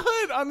under the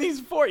hood on these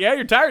 4. Yeah,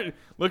 your tire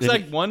looks Did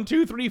like 1,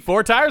 2, 3,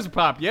 4 tires are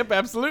popped. Yep,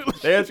 absolutely.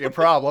 There's your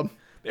problem.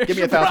 There's Give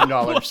me your $1,000.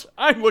 problem.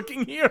 I'm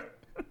looking here.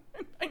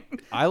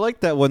 I like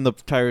that when the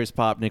tires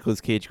pop,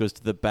 Nicolas Cage goes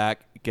to the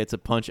back, gets a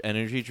Punch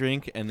energy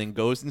drink, and then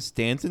goes and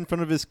stands in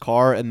front of his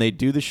car, and they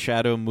do the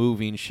shadow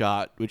moving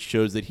shot, which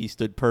shows that he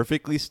stood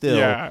perfectly still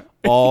Yeah.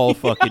 all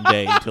fucking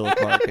day until a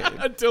car came.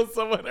 Until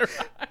someone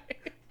arrived.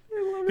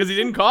 Because he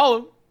didn't call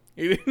him.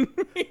 He didn't.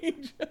 He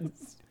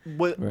just...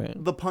 What, Right.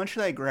 The punch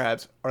that he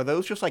grabs, are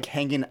those just like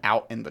hanging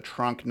out in the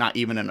trunk, not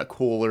even in a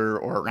cooler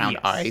or around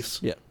Yes.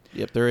 ice?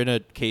 Yep, they're in a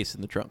case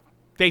in the trunk.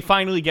 They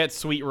finally get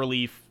sweet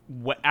relief.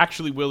 What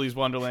actually Willy's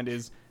Wonderland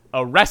is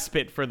a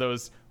respite for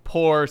those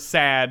poor,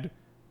 sad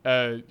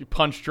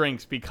punch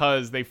drinks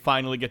because they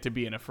finally get to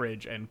be in a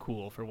fridge and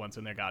cool for once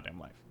in their goddamn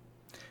life.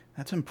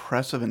 That's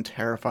impressive and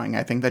terrifying.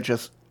 I think that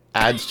just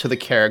adds to the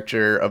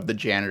character of the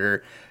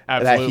janitor.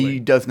 That Absolutely. he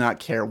does not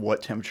care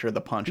what temperature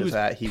the punch is was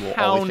at. He will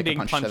always take a pounding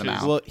punch to the punches.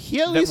 mouth. Well, he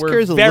at That least were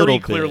cares a very little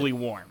clearly bit.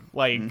 warm.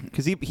 Like,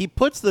 Because he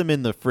puts them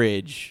in the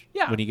fridge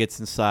Yeah. when he gets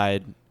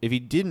inside. If he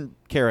didn't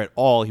care at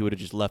all, he would have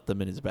just left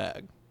them in his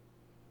bag.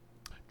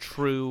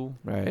 true.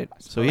 Right.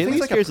 So I he at think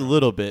least it's like cares a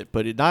little bit,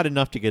 but not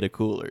enough to get a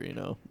cooler, you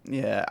know?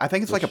 Yeah, I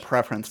think it's like a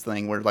preference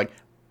thing where like,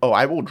 oh,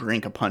 I will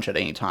drink a punch at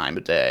any time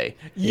of day.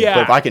 Yeah.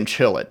 But if I can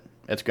chill it,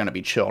 it's going to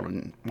be chilled.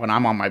 And when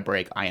I'm on my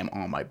break, I am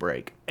on my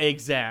break.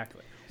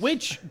 Exactly.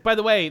 Which, by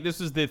the way, this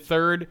is the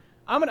third.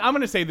 I'm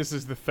gonna say this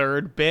is the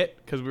third bit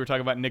because we were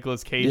talking about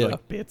Nicolas Cage Yeah.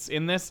 like bits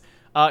in this.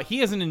 He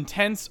has an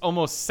intense,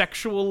 almost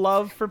sexual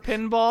love for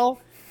pinball,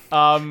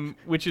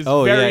 which is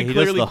Oh, yeah, very he does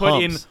clearly the put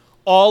humps. in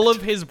all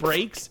of his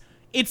breaks.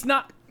 It's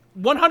not.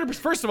 100%.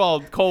 First of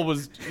all, Cole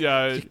was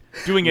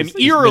doing an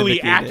eerily mimicking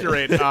it.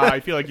 accurate. I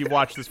feel like you've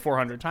watched this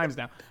 400 times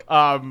now.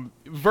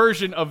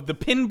 Version of the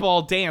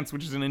pinball dance,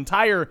 which is an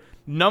entire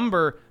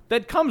number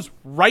that comes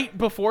right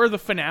before the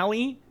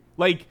finale.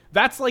 Like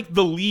that's like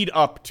the lead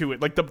up to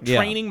it. Like the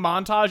training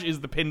montage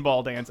is the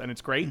pinball dance, and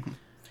it's great.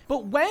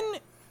 But when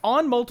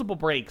on multiple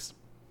breaks,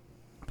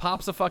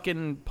 pops a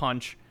fucking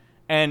punch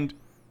and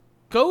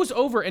goes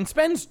over and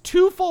spends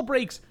 2 full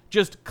breaks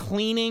just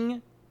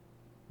cleaning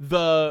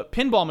the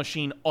pinball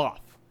machine off.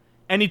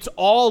 And it's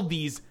all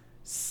these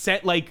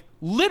like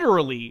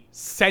literally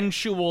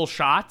sensual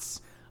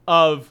shots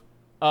of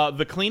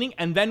the cleaning.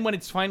 And then when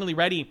it's finally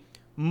ready,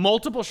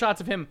 multiple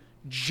shots of him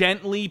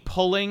gently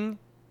pulling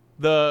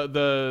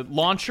the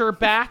launcher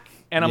back.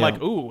 And I'm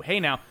like, ooh, hey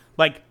now.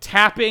 Like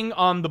tapping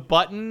on the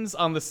buttons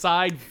on the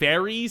side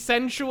very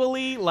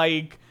sensually,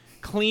 like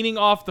cleaning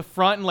off the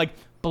front and like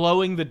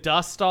blowing the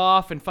dust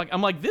off. And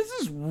I'm like, this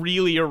is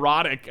really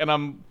erotic.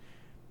 And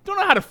don't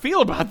know how to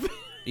feel about this.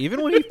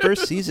 Even when he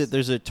first sees it,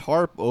 there's a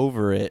tarp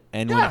over it,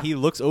 and when he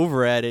looks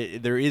over at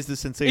it, there is the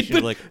sensation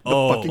of like,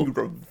 fucking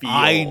reveal.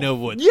 I know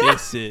what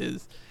this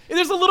is. And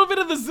there's a little bit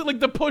of this, like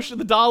the push of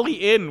the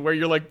dolly in, where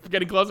you're like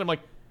getting closer. I'm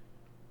like,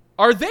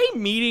 are they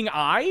meeting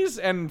eyes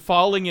and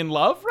falling in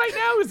love right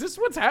now? Is this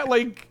what's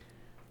happening? Like,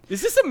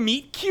 is this a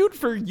meet cute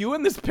for you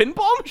and this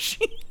pinball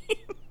machine?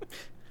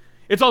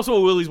 It's also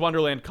a Willy's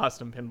Wonderland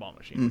custom pinball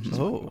machine, which is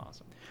fucking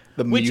awesome.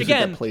 The music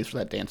that plays for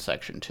that dance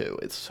section too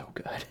is so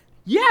good.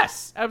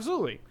 Yes,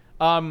 absolutely.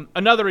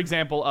 Another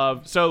example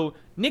of so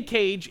Nick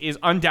Cage is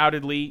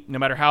undoubtedly, no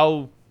matter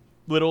how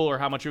little or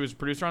how much he was a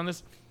producer on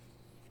this,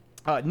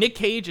 Nick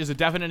Cage is a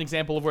definite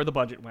example of where the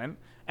budget went,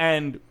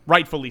 and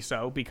rightfully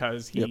so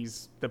because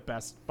he's the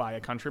best by a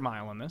country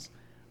mile on this.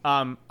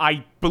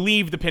 I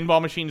believe the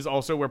pinball machine is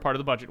also where part of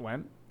the budget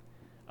went.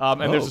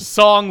 And there's a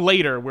song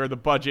later where the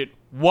budget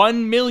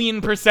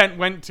 1,000,000%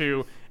 went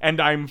to,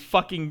 and I'm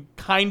fucking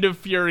kind of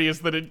furious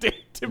that it did,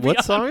 to be honest.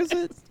 What song is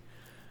it?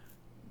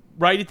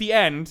 Right at the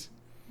end,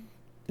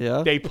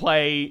 they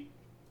play,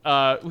 we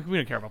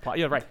don't care about plot.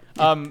 Yeah, right.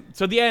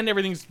 So at the end,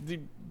 everything's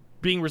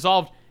being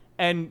resolved,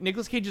 and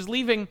Nicolas Cage is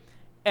leaving,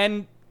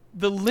 and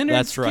the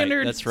Lynyrd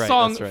Skynyrd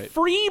song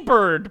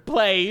Freebird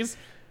plays.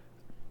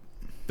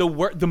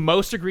 The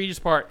most egregious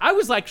part, I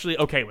was actually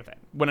okay with it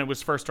when it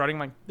was first starting. I'm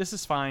like, this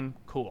is fine,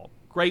 cool.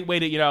 Great way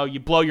to, you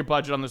blow your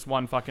budget on this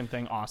one fucking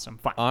thing. Awesome,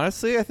 fine.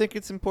 Honestly, I think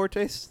it's in poor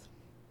taste.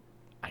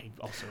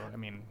 Because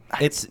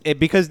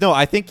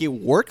I think it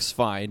works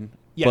fine.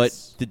 Yes.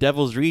 But the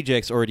Devil's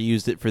Rejects already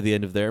used it for the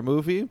end of their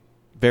movie,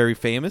 very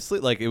famously.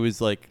 Like it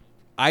was like,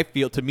 I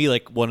feel to me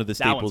like one of the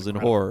staples in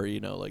horror.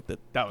 Like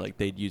that like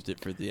they'd used it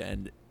for the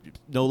end,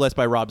 no less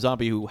by Rob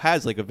Zombie, who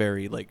has like a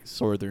very like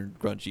southern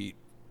grungy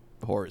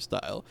horror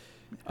style.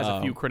 Has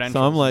a few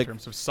credentials in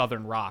terms of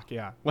southern rock.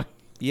 Yeah.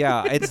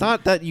 Yeah, it's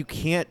not that you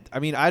can't. I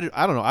mean, I don't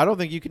know. I don't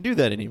think you can do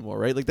that anymore,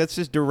 right? Like that's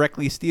just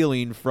directly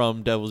stealing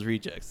from Devil's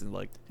Rejects, and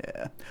like,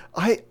 yeah,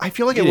 I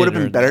feel like it would have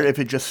been better if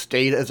it just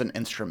stayed as an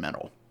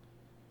instrumental,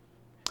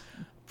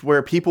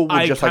 where people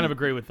would just kind of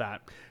agree with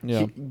that.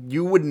 Yeah,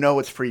 you would know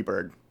it's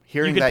Freebird.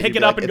 Hearing you could pick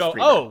it up and go,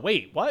 oh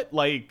wait, what?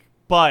 Like,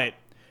 but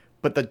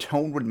the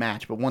tone would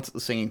match. But once the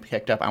singing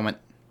picked up, I went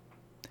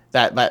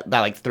that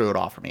like threw it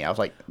off for me. I was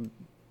like.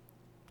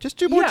 Just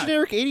do more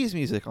generic 80s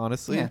music,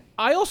 honestly. Yeah.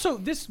 I also,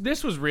 this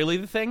was really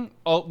the thing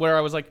where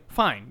I was like,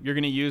 fine, you're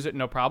going to use it,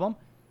 no problem.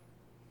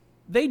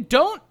 They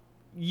don't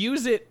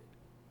use it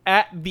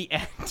at the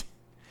end.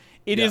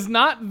 It is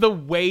not the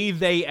way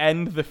they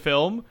end the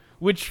film,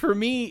 which for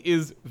me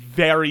is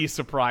very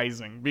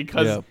surprising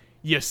because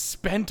you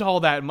spent all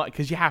that money,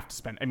 because you have to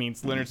spend. I mean,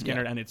 it's Lynyrd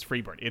Skynyrd and it's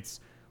Freebird. It's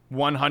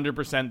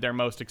 100% their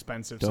most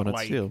expensive. Donut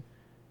Steele.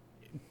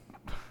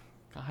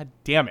 God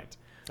damn it.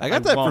 I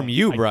got that from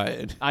you,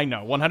 Brian. I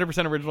know.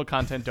 100% original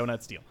content,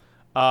 Donut Steele.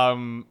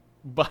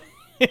 But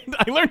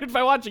I learned it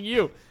by watching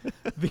you.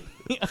 The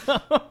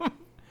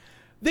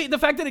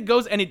fact that it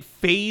goes and it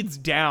fades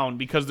down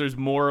because there's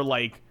more,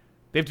 like,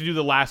 they have to do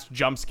the last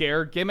jump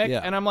scare gimmick.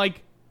 Yeah. And I'm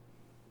like,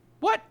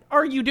 what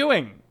are you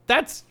doing?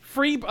 That's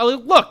free.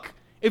 Look,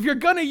 if you're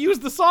going to use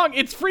the song,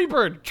 it's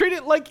Freebird. Treat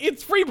it like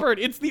it's Freebird.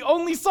 It's the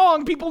only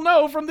song people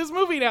know from this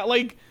movie now.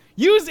 Like,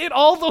 use it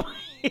all the way.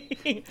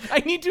 I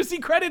need to see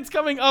credits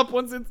coming up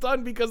once it's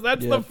done because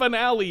that's the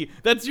finale.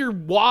 That's your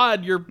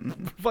wad, your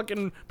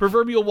fucking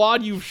proverbial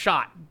wad you've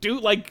shot.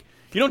 Dude, like,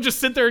 you don't just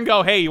sit there and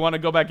go, hey, you want to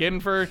go back in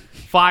for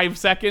 5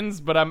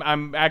 seconds, but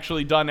I'm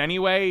actually done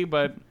anyway,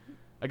 but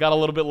I got a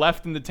little bit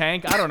left in the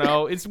tank. I don't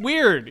know. It's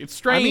weird. It's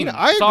strange.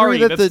 I mean, Sorry,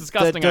 agree that that's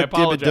disgusting. I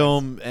apologize.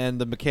 Dome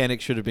and the mechanic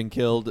should have been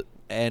killed,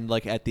 and,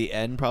 like, at the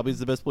end probably is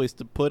the best place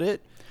to put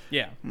it.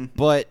 Yeah.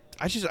 But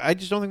I just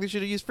don't think they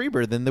should have used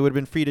Freebird. Then they would have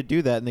been free to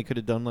do that, and they could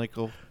have done like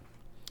a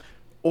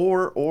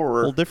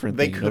whole different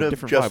they thing. Could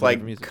have just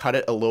like cut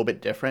it a little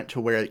bit different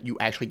to where you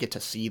actually get to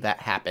see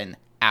that happen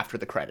after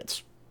the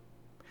credits.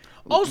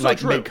 Also like,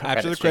 true.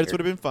 After the credits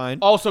would have been fine.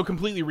 Also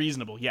completely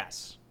reasonable.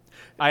 Yes,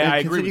 I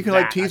agree. You can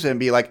like tease it and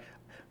be like,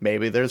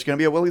 maybe there's going to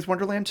be a Willy's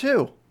Wonderland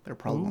 2. There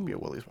probably won't be a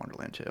Willy's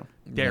Wonderland 2.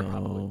 There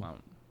probably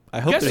won't. I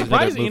hope Guess there's another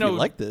surprising, movie you know,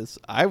 like this.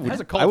 I has a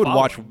would cult I would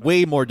watch following, but-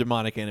 way more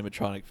demonic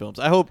animatronic films.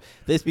 I hope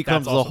this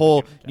becomes also a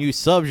whole the kingdom. new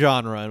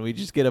subgenre, and we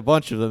just get a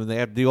bunch of them, and they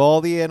have to do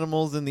all the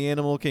animals in the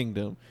animal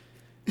kingdom.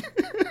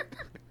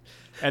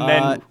 And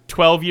then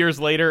 12 years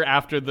later,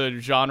 after the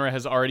genre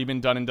has already been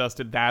done and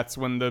dusted, that's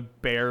when the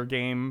bear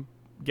game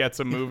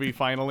gets a movie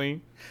finally.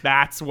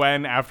 That's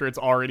when, after it's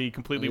already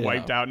completely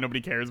wiped out,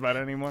 nobody cares about it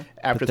anymore.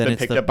 After it's then been it's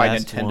picked the up by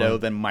best Nintendo, one.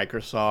 then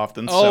Microsoft,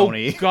 and Oh,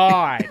 Sony.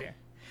 God.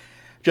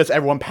 Just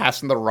everyone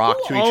passing the rock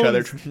Who to each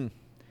other. owns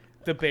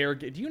the bear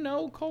game? Do you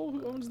know, Cole,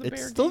 who owns the bear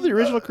It's game? still the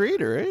original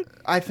creator, right?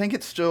 I think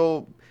it's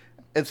still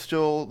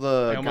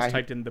the I almost guy.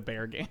 typed in the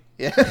bear game.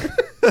 Yeah.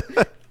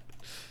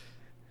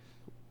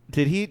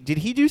 Did he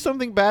do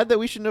something bad that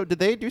we should know? Did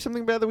they do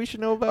something bad that we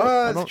should know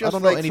about? It's just know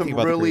like anything some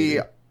about the really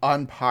creator.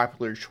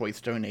 unpopular choice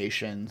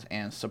donations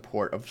and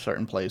support of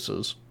certain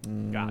places.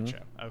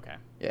 Gotcha. Okay.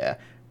 Yeah.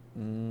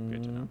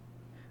 Good to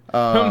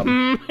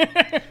know.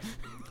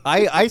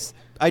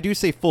 I do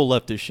say full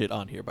leftist shit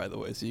on here, by the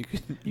way, so you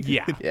can.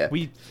 Yeah. Yeah.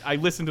 I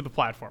listened to the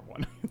platform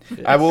one.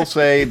 I will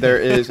say there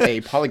is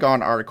a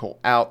Polygon article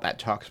out that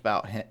talks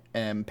about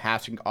him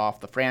passing off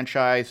the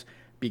franchise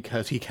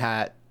because he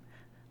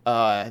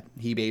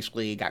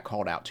basically got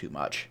called out too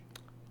much.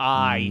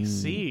 I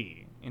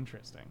see.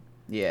 Interesting.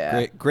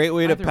 Yeah. Great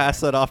way to Either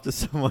pass way. that off to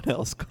someone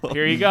else. Cole.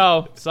 Here you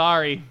go.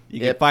 Sorry. You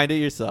Yep. can find it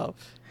yourself.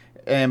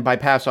 And by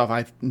pass off,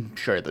 I'm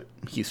sure that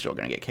he's still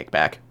going to get kicked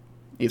back.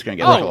 He's going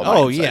to get a couple of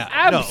oh, bites.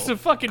 yeah.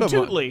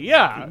 Abso-fucking-tootly.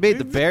 Yeah. Made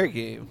the bear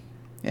game.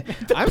 I'm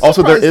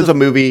Also, there surprised is the- a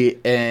movie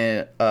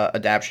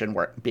adaptation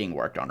being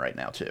worked on right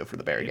now too for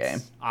the Barry game.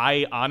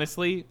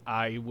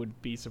 I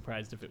would be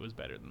surprised if it was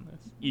better than this.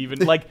 Even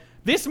like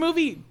this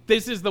movie,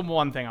 this is the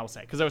one thing I'll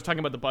say, because I was talking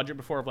about the budget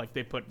before of like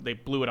they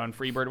blew it on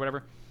Freebird or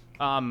whatever,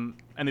 and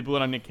they blew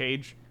it on Nick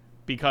Cage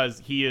because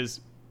he is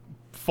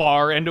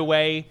far and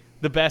away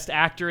the best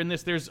actor in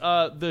this. There's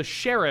the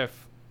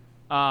sheriff,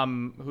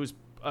 who's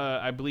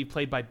I believe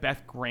played by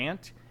Beth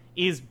Grant,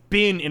 is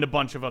been in a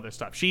bunch of other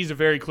stuff. She's a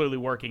very clearly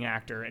working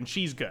actor, and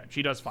she's good.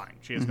 She does fine.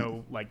 She has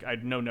no I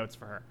had no notes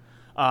for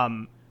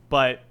her.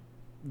 But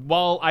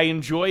while I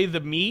enjoy the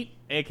meat,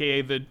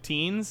 aka the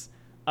teens,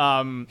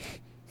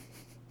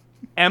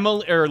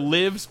 Emily or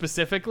Liv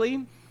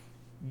specifically,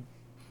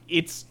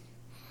 it's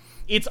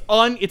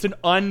an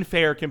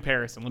unfair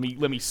comparison.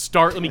 Let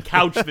me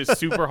couch this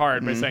super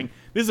hard by saying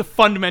this is a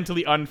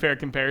fundamentally unfair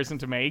comparison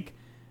to make.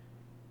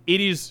 It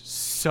is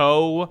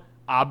so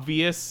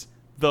obvious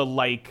the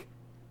like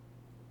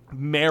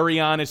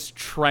Marianas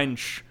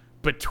Trench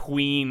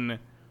between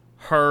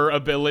her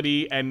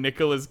ability and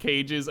Nicolas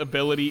Cage's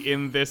ability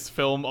in this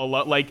film a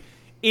lot. Like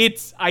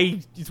it's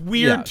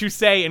weird Yeah. to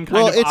say and kind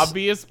Well, of it's-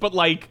 obvious, but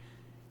like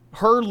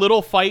her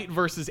little fight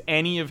versus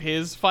any of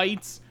his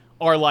fights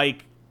are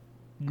like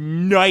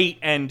night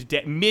and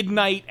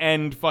midnight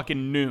and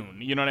fucking noon.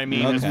 You know what I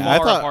mean? As Okay.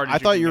 far apart as I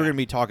thought can you were get. going to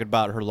be talking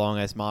about her long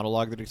ass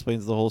monologue that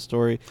explains the whole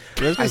story.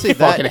 But I was I going to say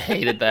fucking that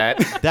hated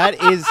that.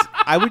 that is,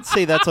 I would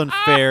say that's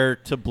unfair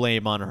to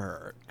blame on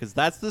her because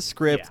that's the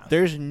script. Yeah.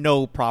 There's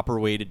no proper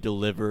way to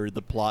deliver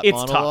the plot It's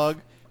tough. monologue.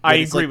 I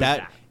It's agree like with that.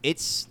 that.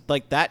 It's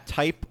like that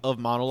type of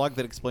monologue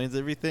that explains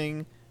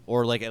everything,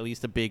 or like at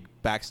least a big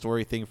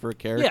backstory thing for a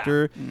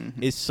character,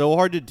 is so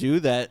hard to do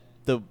that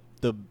the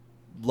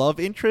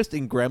love interest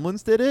in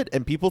Gremlins did it,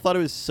 and people thought it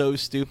was so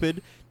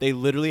stupid. They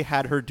literally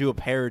had her do a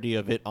parody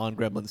of it on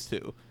Gremlins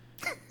 2.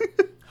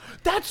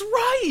 That's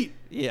right.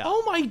 Yeah.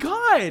 Oh my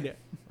god.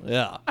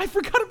 Yeah. I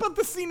forgot about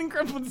the scene in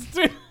Gremlins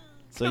 2.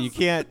 So you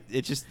can't.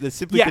 It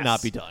simply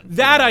cannot be done.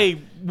 That I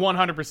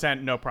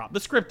 100% no problem. The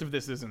script of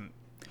this isn't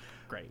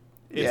great.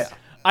 Yeah.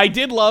 I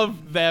did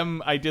love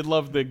them. I did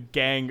love the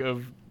gang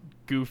of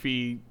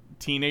goofy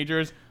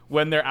teenagers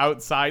when they're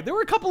outside. There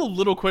were a couple of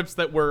little quips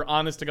that were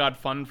honest to God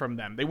fun from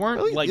them. They weren't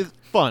Really? like It's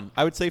fun.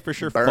 I would say for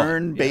sure. Burn,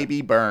 fun.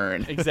 baby,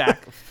 burn.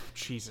 exactly.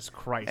 Jesus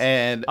Christ.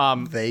 And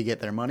Um, they get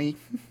their money.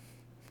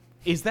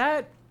 Is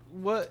that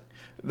what?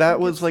 That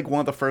was like one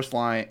of the first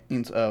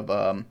lines of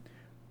I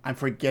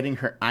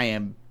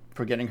am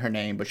forgetting her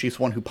name, but she's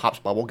the one who pops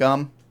bubble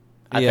gum.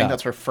 I Yeah. think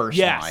that's her first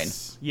line.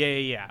 Yes.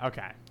 Yeah.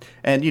 Okay.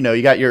 And you know,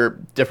 you got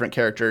your different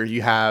characters.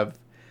 You have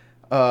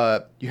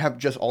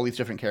just all these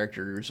different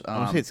characters. I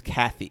want to say it's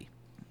Kathy.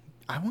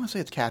 I want to say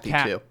it's Kathy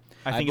Cat. too.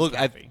 I think look, it's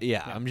Kathy.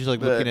 yeah, I'm just like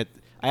But- looking at.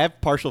 I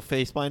have partial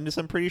face blindness.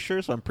 I'm pretty sure,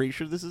 so I'm pretty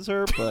sure this is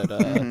her. But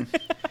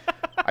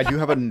I do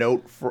have a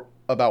note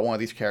about one of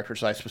these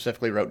characters that I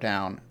specifically wrote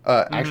down.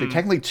 Actually,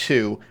 technically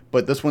two,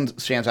 but this one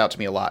stands out to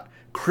me a lot.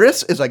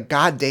 Chris is a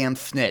goddamn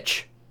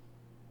snitch.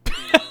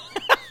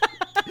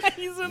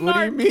 He's a What do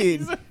you narc. mean?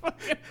 He's a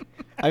fucking-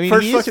 I mean,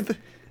 First he's,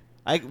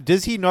 fucking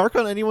does he narc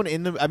on anyone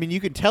in the? I mean, you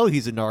can tell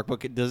he's a narc,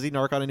 but does he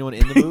narc on anyone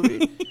in the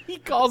movie? he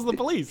calls the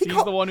police. He's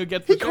call- the one who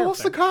gets he the sheriff calls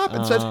the thing. cop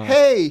and says,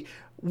 "Hey,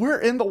 we're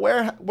in the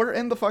we're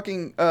in the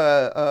fucking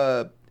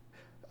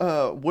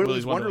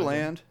Willy's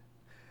Wonderland."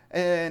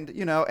 And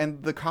you know,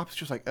 and the cop's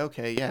just like,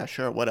 "Okay, yeah,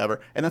 sure,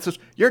 whatever." And then says,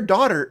 "Your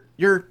daughter,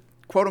 your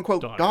quote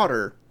unquote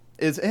daughter,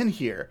 is in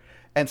here,"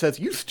 and says,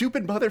 "You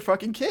stupid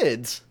motherfucking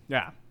kids."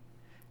 Yeah.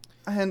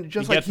 And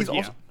just He like gets he's the-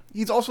 also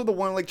he's also the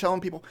one like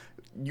telling people,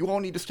 "You all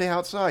need to stay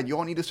outside. You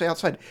all need to stay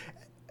outside,"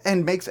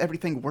 and makes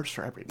everything worse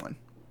for everyone.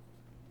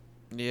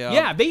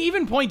 Yeah. They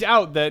even point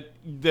out that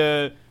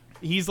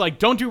he's like,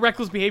 "Don't do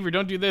reckless behavior.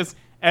 Don't do this."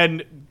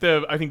 And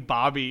I think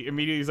Bobby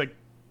immediately is like,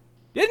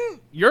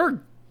 "Didn't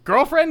your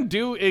girlfriend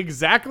do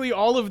exactly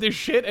all of this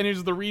shit and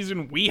is the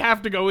reason we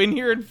have to go in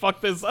here and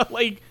fuck this up?"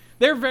 Like,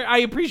 I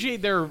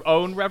appreciate their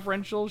own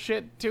referential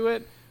shit to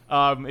it.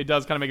 It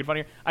does kind of make it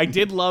funnier. I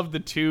did love the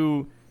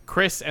two,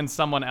 Chris and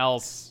someone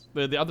else,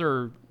 the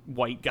other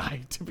white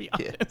guy, to be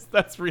honest.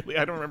 That's really,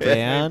 I don't remember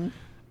Dan? his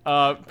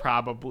name.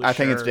 Probably. I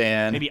think it's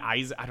Dan. Maybe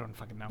Isaac. I don't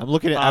fucking know. I'm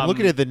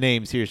looking at the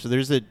names here. So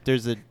there's a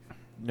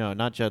no,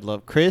 not Judd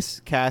Love. Chris,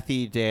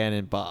 Kathy, Dan,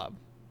 and Bob.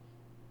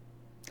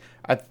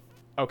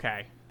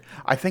 Okay.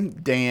 I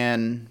think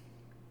Dan's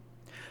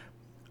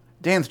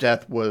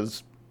death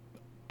was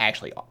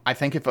actually. I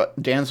think if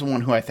Dan's the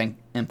one who I think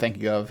am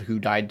thinking of who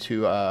died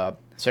to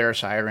Sarah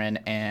Siren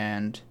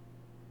and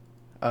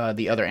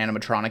the other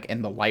animatronic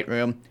in the light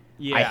room.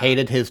 Yeah. I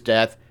hated his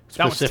death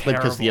specifically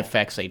because the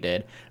effects they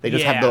did. They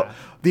just have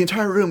the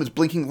entire room is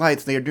blinking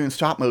lights. They are doing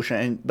stop motion,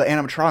 and the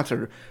animatronics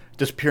are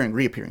disappearing,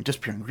 reappearing,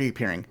 disappearing,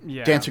 reappearing,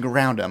 dancing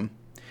around him.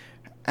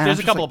 And there's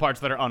a couple of parts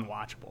that are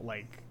unwatchable.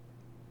 Like,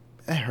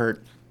 it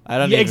hurt. I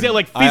don't. Exactly.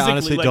 Like physically, I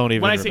honestly like, don't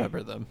even when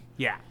remember them.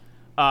 Yeah.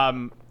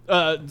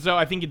 So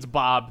I think it's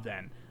Bob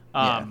then.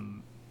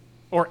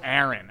 Or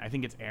Aaron. I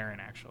think it's Aaron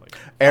actually.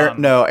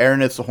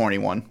 Aaron is the horny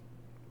one.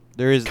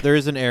 There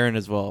is an Aaron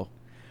as well.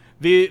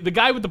 The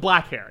guy with the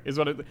black hair is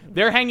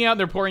they're hanging out and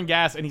they're pouring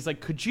gas, and he's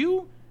like, could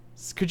you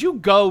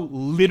go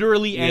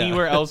literally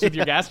anywhere else with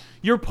your gas?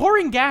 You're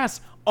pouring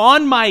gas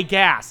on my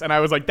gas. And I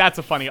was like, that's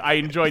I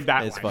enjoyed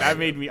that one. Funny. That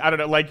made me, I don't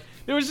know, like,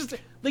 there was just,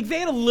 like, they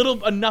had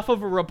enough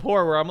of a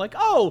rapport where I'm like,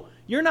 oh,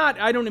 you're not,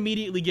 I don't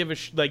immediately give a,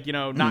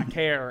 not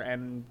care,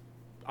 and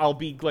I'll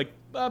be, like,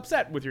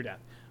 upset with your death.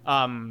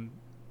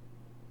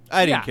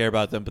 I didn't care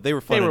about them, but they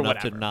were fun enough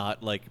whatever. to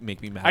not, like, make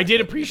me mad. I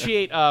did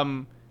appreciate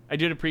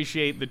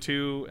the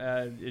two,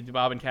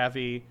 Bob and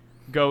Kathy,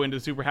 go into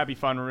the super happy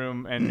fun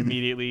room and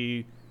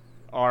immediately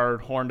are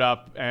horned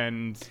up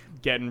and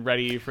getting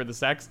ready for the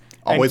sex.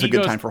 Always a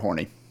good time for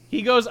horny.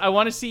 He goes, "I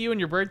want to see you in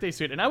your birthday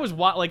suit." And I was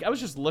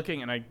just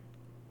looking, and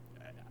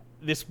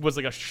this was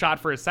like a shot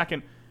for a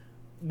second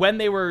when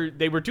they were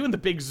doing the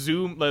big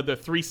zoom, the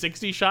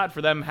 360 shot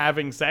for them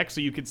having sex,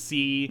 so you could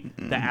see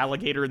the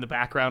alligator in the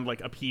background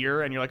like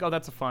appear, and you're like, "Oh,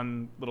 that's a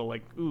fun little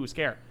like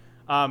scare."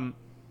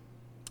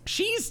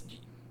 She's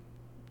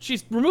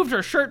removed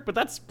her shirt, but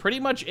that's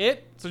pretty much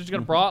it. So she's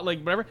gonna bra like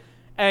whatever.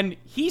 And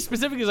he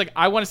specifically is like,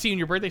 "I want to see you in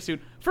your birthday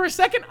suit." For a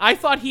second, I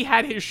thought he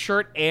had his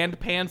shirt and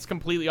pants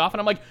completely off,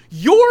 and I'm like,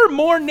 "You're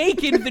more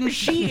naked than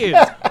she is.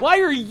 Why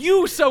are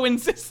you so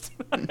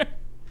insistent on it?"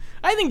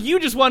 I think you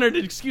just wanted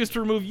an excuse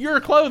to remove your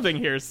clothing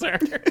here, sir.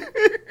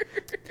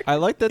 I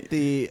like that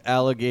the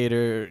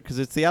alligator, because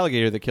it's the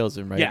alligator that kills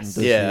him, right? Yes.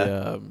 And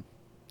does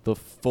the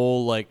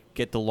full like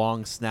get the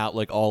long snout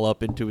like all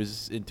up into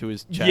his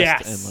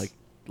chest and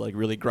like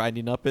really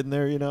grinding up in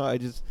there.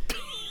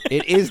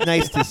 It is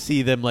nice to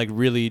see them like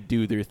really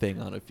do their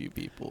thing on a few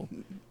people,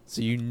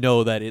 so you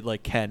know that it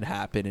like can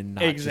happen and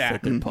not just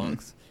that they're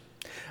punks.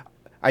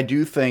 I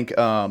do think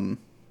it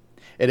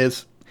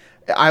is.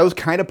 I was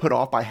kind of put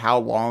off by how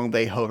long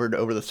they hovered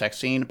over the sex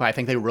scene, but I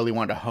think they really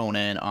wanted to hone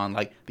in on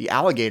like the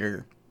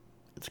alligator.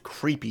 It's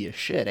creepy as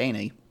shit, ain't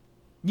he?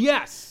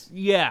 Yes,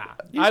 yeah.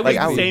 I was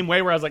the same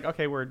way where I was like,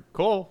 okay, we're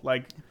cool.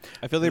 Like,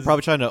 I feel they're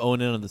probably trying to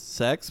own in on the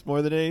sex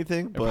more than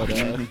anything, but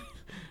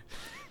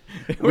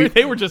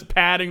they were just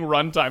padding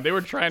runtime. They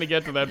were trying to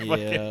get to that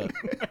fucking.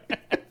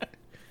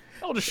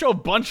 I'll just show a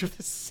bunch of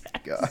this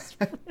sex.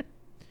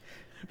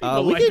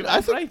 Are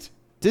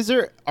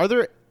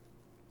there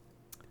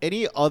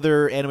any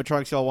other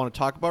animatronics y'all want to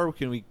talk about, or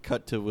can we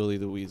cut to Willy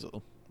the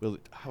Weasel? Why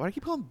do I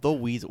keep calling him the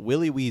Weasel?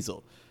 Willy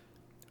Weasel.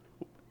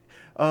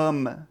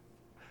 I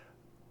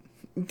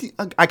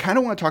kind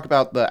of want to talk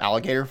about the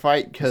alligator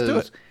fight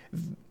because,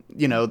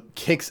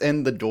 kicks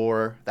in the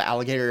door. The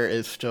alligator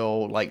is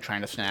still like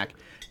trying to snack,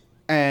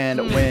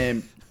 and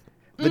when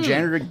the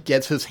janitor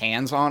gets his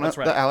hands on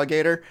the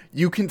alligator,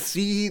 you can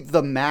see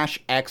the MASH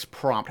X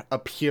prompt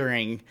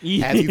appearing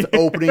as he's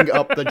opening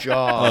up the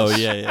jaws. Oh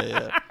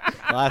yeah.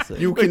 Classic.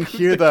 You can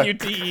hear the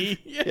QTE.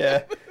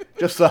 Yeah,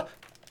 just the.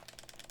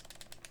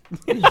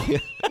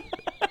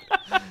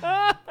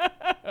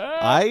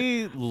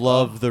 I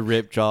love the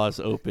rip jaws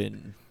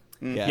open.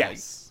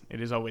 Yes,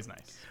 it is always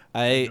nice.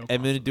 I'm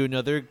going to do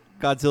another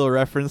Godzilla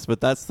reference, but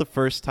that's the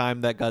first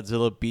time that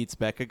Godzilla beats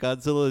Mecha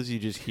Godzilla, is you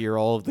just hear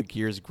all of the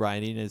gears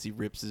grinding as he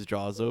rips his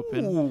jaws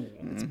open. Ooh.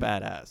 It's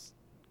badass.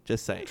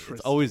 Just saying.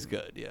 It's always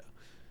good, yeah.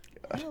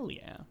 Hell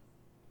yeah.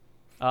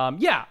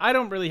 I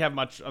don't really have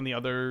much on the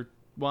other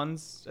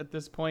ones at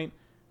this point.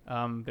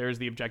 There's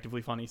the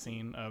objectively funny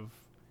scene of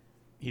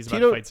he's about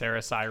to fight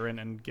Sarah Siren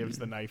and gives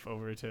the knife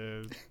over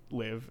to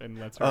Liv and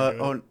lets her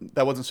do it.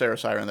 That wasn't Sarah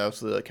Siren. That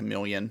was the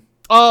chameleon.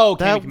 Oh,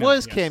 That Cammy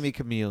was Chameleon, yes. Cammy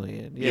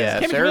Chameleon. Yeah.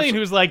 Cammy Sarah's- Chameleon,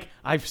 who's like,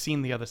 I've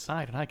seen the other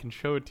side and I can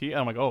show it to you. And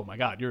I'm like, oh my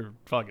god, you're a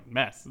fucking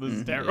mess. This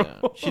is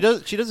terrible. Yeah.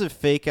 She does a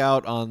fake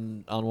out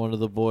on one of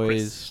the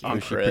boys On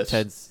where she Chris.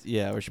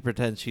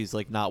 pretends she's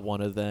like not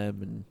one of them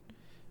and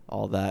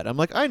all that. I'm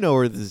like, I know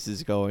where this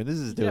is going. This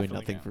is doing Definitely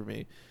nothing not. for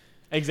me.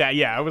 Exactly.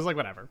 Yeah, I was like,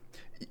 whatever.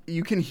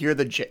 You can hear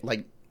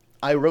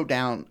I wrote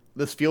down,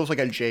 this feels like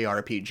a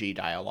JRPG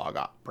dialogue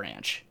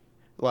branch.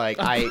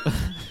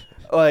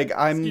 Like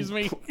I'm Excuse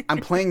me. I'm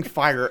playing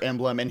Fire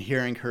Emblem and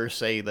hearing her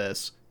say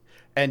this,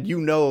 and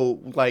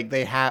like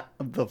they have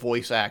the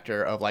voice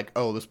actor of like,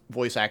 oh, this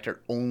voice actor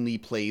only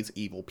plays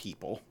evil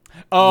people.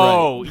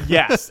 Oh,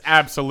 yes,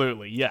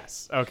 absolutely.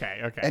 Yes. Okay.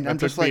 And That I'm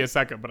took just me like- a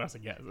second, but I was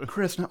like, yes.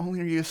 Chris, not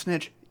only are you a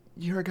snitch,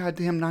 you're a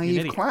goddamn You're an naive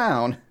idiot.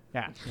 clown.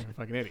 Yeah, you're a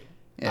fucking idiot.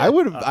 Yeah.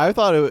 I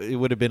thought it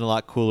would have been a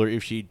lot cooler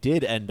if she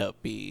did end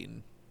up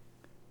being,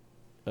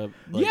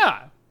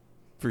 Yeah.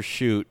 for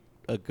shoot,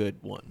 a good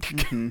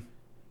one.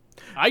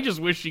 I just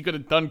wish she could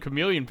have done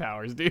chameleon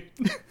powers, dude.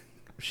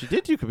 She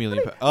did do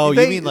chameleon powers. Oh,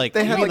 They- you mean like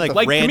they you had, mean like,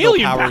 like the- Randall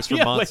chameleon powers pow- from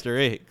yeah, like- Monster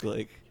Inc.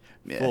 Like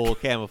Yeah. full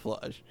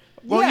camouflage.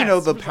 Well,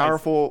 Yes, the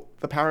precisely.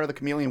 the power of the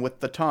chameleon with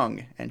the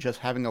tongue and just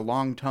having a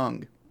long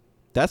tongue.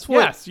 That's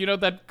what. Yes,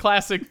 that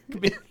classic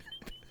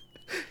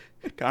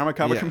Karma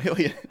Yeah.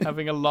 chameleon.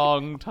 having a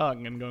long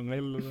tongue and going.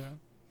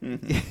 When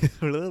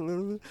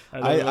you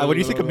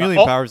say chameleon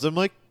Oh. powers, I'm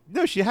like,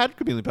 no, she had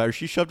chameleon powers.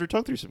 She shoved her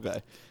tongue through some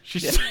guy.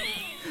 She's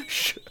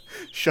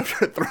Shove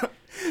her throat.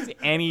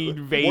 any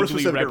More vaguely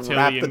specific, wrap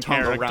reptilian the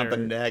tongue character. around the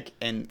neck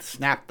and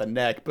snap the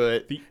neck,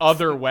 but The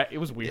other way, it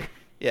was weird.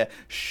 yeah,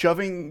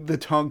 shoving the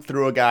tongue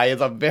through a guy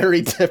is a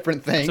very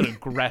different It's an thing.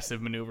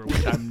 aggressive maneuver,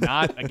 which I'm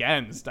not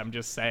against. I'm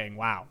just saying,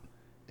 wow.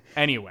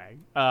 Anyway,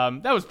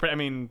 that was pretty. I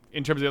mean,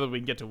 in terms of the other, we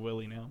can get to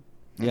Willy now.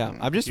 Yeah,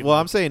 Mm-hmm.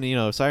 I'm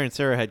saying, Siren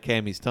Sarah had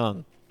Cammy's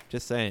tongue.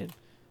 Just saying.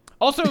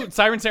 Also,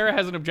 Siren Sarah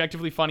has an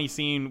objectively funny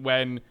scene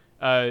when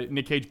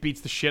Nick Cage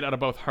beats the shit out of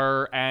both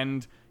her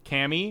and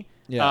Cammy.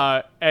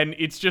 Yeah. And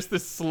it's just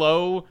this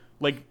slow,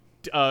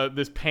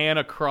 this pan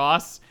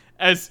across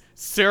as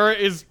Sarah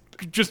is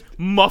just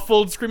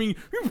muffled, screaming,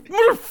 "You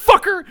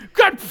motherfucker!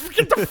 God,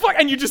 get the fuck!"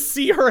 And you just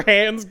see her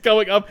hands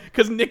going up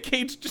because Nick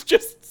Cage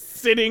just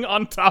sitting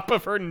on top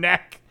of her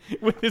neck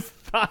with his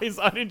thighs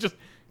on it, just,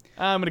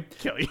 I'm gonna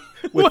kill you.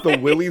 With the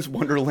Willy's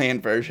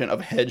Wonderland version of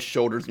head,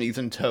 shoulders, knees,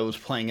 and toes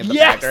playing in the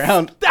Yes!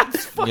 background.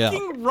 That's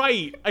fucking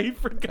right. I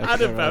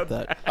forgot about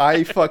that.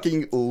 I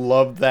fucking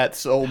loved that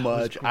so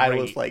much. I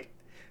was great. like,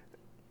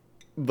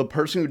 the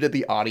person who did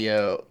the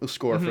audio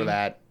score Mm-hmm. for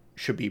that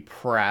should be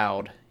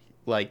proud.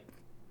 Like,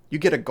 you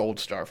get a gold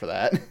star for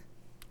that.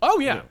 Oh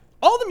yeah.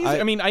 All the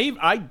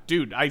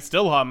music. I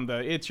still hum the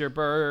 "It's Your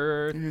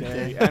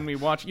Birthday" and we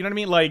watch. You know what I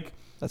mean? Like,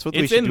 That's what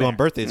it's we should in do on there.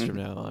 birthdays from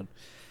now on.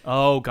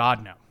 Oh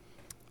God, no.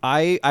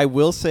 I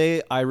will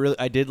say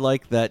I did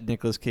like that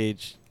Nicolas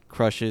Cage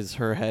crushes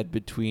her head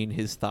between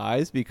his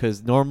thighs,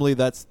 because normally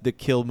that's the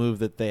kill move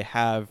that they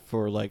have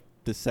for like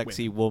the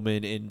sexy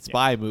woman in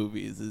spy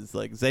movies. Is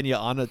like Xenia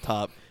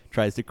Onatopp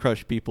tries to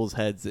crush people's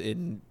heads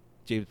in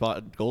James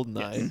Bond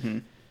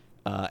GoldenEye.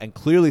 And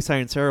clearly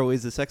Siren Sarah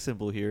is the sex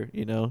symbol here.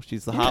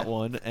 She's the hot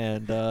one,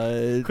 and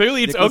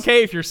Clearly, it's Nicolas-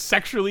 okay if you're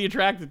sexually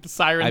attracted to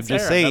Siren I'm Sarah.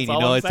 just saying, That's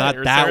all I'm it's saying. not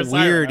Or that Sarah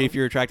Siren. weird if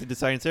you're attracted to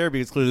Siren Sarah,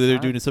 because clearly they're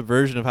doing a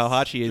subversion of how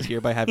hot she is here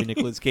by having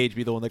Nicolas Cage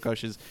be the one that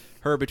crushes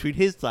her between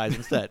his thighs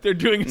instead. They're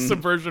doing a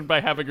subversion by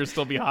having her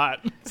still be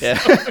hot. Yeah.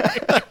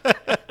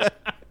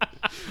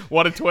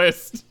 What a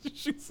twist.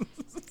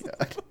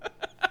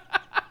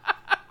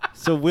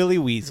 So Willy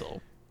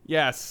Weasel.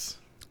 Yes.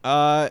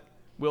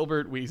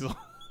 Wilbert Weasel.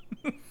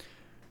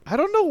 I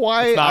don't know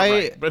why Not I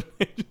right, but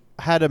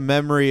had a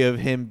memory of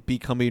him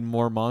becoming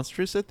more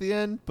monstrous at the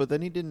end, but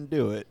then he didn't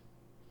do it.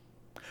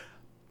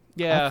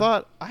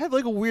 yeah. I had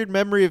like a weird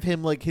memory of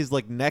him, like his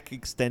like neck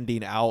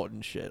extending out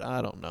and shit.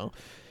 I don't know.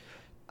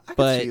 I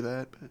But- can see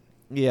that. But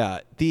Yeah,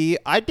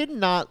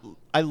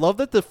 I love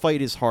that the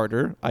fight is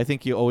harder. I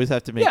think you always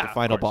have to make Yeah, the of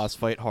final course. boss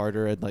fight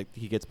harder, and like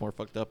he gets more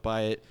fucked up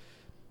by it.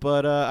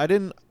 But I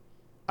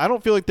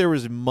don't feel like there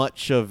was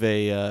much of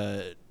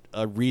a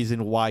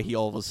reason why he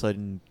all of a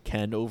sudden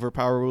can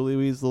overpower Willy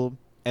Weasel,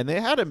 and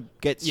they had him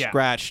get Yeah.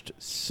 scratched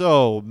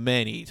so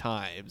many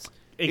times.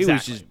 It was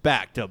Exactly. just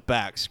back to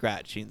back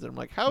scratchings, and I'm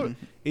like, how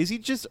is he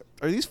just?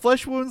 Are these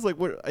flesh wounds? Like,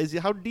 what is he?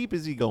 How deep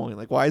is he going?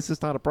 Like, why is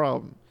this not a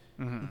problem?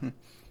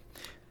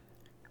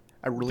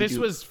 I really This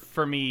do. was,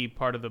 for me,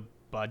 part of the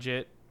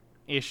budget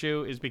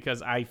issue, is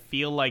because I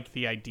feel like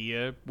the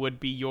idea would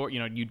be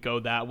you'd go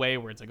that way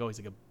where it's like, oh,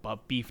 he's like a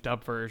beefed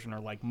up version or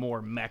like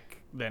more mech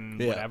than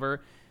Yeah.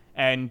 whatever.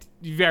 And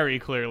very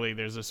clearly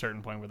there's a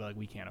certain point where they're like,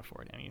 we can't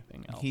afford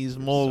anything else. He's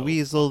more So-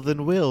 Weasel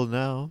than Will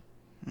now.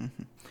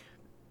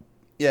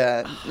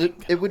 Yeah,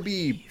 it would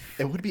be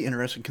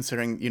interesting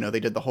considering they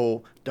did the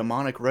whole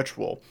demonic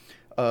ritual.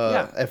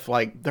 If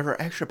like there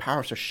are extra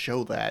powers to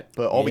show that,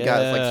 but all we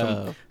got is like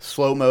Yeah. some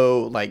slow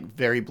mo, like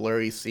very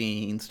blurry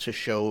scenes to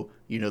show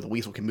the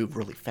weasel can move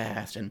really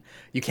fast, and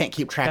you can't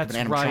keep track of That's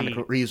an animatronic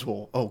right.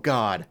 weasel. Oh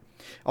God!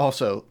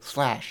 Also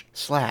slash.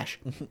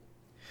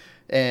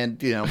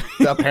 And,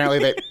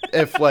 apparently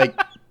if,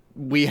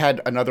 we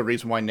had another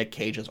reason why Nick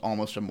Cage is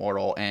almost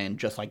immortal and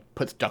just,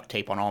 puts duct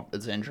tape on all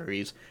his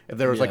injuries, if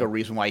there was, a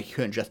reason why he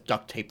couldn't just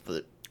duct tape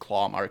the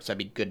claw marks, that'd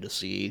be good to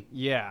see.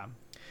 Yeah.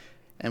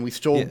 And we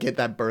still get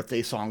that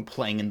birthday song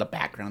playing in the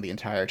background the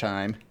entire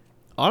time.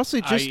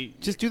 Honestly,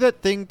 just do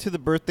that thing to the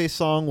birthday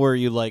song where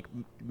you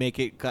make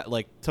it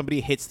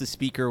somebody hits the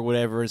speaker or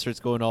whatever and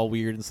starts going all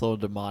weird and slow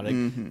and demonic.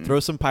 Mm-hmm.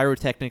 Throw some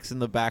pyrotechnics in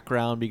the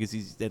background because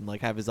he's then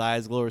have his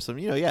eyes glow or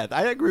something. Yeah,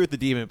 I agree with the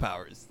demon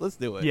powers. Let's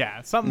do it.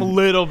 Yeah, something a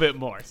little bit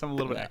more, something a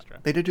little bit extra.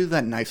 They did do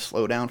that nice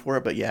slowdown for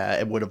it, but yeah,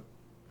 it would have.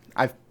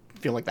 I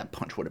feel like that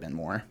punch would have been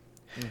more.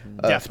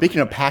 Mm-hmm.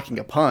 Speaking of packing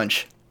a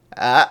punch,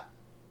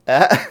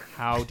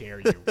 how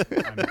dare you?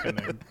 I'm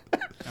gonna...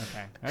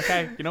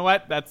 Okay. You know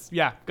what?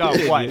 Go.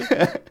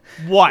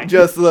 What?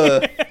 Just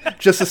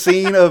the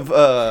scene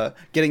of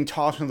getting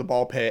tossed into the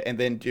ball pit and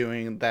then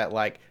doing that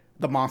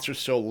the monster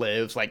still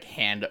lives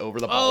hand over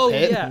the ball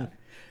pit. Yeah.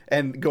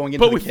 And going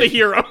into the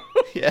hero.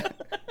 Yeah.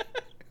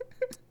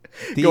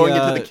 Going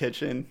into the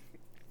kitchen.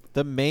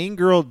 The main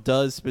girl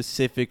does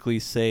specifically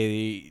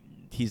say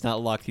he's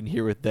not locked in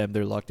here with them;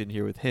 they're locked in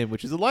here with him,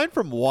 which is a line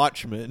from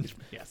Watchmen.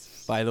 Yes.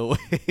 By the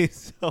way,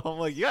 so I'm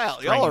like,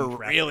 y'all are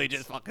really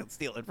just fucking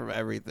stealing from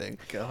everything.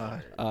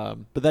 God.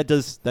 But that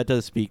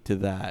does speak to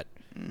that.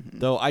 Mm-hmm.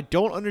 Though I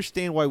don't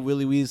understand why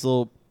Willy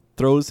Weasel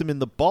throws him in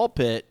the ball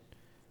pit,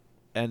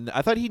 and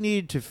I thought he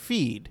needed to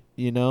feed.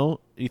 He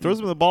throws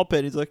him in the ball pit.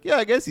 And he's like, yeah,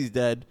 I guess he's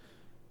dead.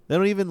 They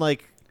don't even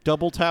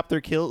double tap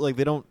their kill.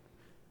 They don't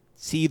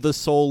see the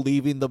soul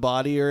leaving the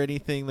body or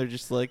anything. They're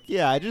just like,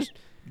 yeah, I just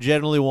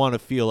generally want to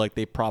feel like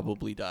they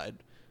probably died.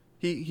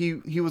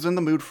 He was in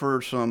the mood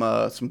for some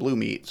blue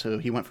meat, so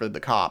he went for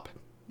the cop.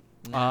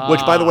 Which,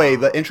 by the way,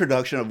 the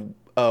introduction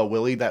of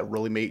Willy that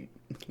really made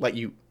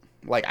you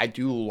I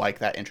do like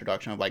that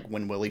introduction of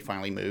when Willy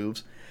finally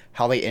moves.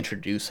 How they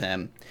introduce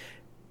him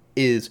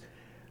is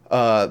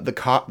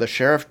the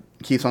sheriff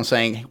keeps on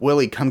saying,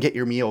 "Willy, come get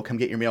your meal,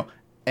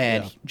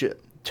 and he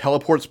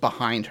teleports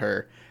behind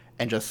her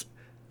and just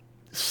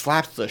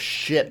slaps the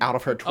shit out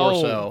of her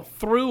torso.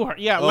 Through her.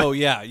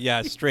 Yeah.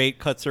 Yeah. Straight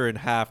cuts her in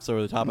half so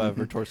the top of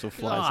her torso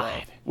flies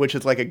off. Which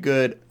is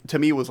to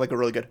me was a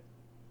really good,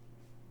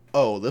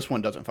 this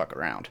one doesn't fuck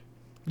around.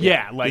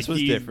 Yeah, this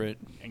was different.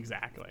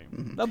 Exactly.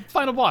 Mm-hmm. The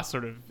final boss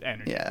sort of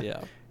energy.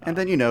 Yeah. And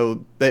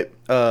then,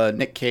 that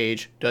Nick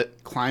Cage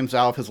climbs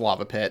out of his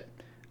lava pit.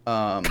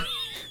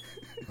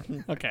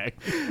 Okay.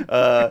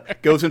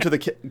 Goes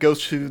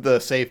to the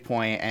save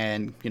point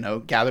and,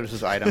 gathers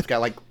his items.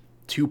 Got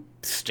 2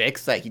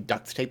 sticks that he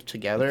duct taped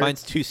together. He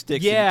finds 2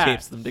 sticks and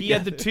tapes them together. He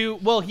had the 2.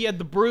 Well, he had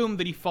the broom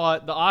that he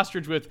fought the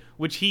ostrich with,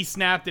 which he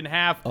snapped in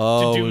half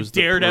to do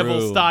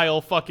Daredevil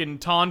style fucking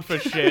Tonfa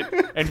shit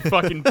and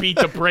fucking beat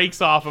the brakes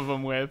off of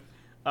him with,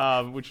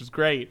 which was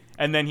great.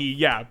 And then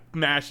he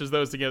mashes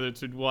those together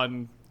to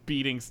one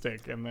beating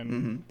stick, and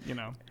then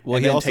Well,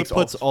 and he then also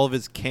puts all of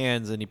his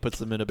cans and he puts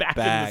them in a Back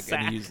in the bag sack.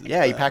 and he uses.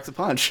 Yeah, he packs a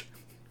punch.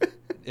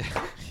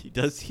 He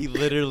does. He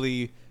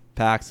literally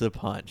packs a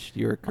punch.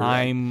 You're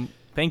correct.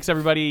 Thanks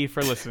everybody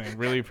for listening.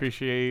 Really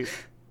appreciate.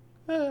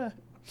 And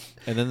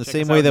then the Check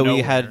same us way out that we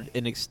nowhere. had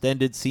an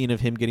extended scene of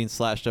him getting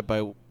slashed up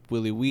by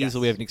Willy Weasel,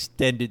 Yes. we have an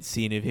extended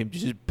scene of him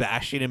just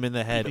bashing him in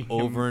the head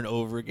over and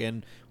over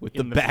again with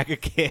the bag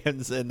of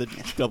cans and the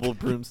double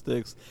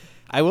broomsticks.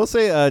 I will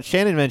say,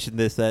 Shannon mentioned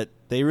this, that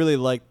they really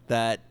liked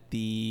that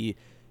the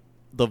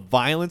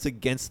violence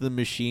against the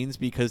machines,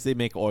 because they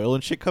make oil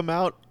and shit come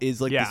out, is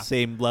the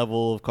same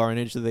level of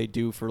carnage that they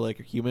do for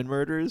human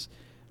murders.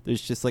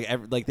 There's just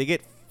they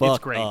get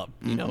fucked up.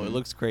 It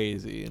looks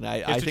crazy, and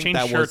I think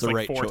that was the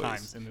right 4 choice.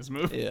 times in this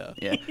movie.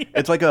 Yeah.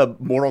 It's like a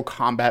Mortal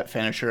Kombat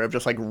finisher of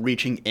just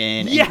reaching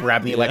in and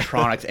grabbing the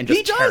electronics and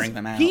just tearing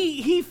them out.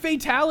 He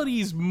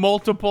fatalities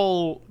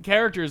multiple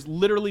characters.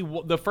 Literally,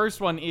 the first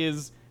one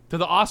is to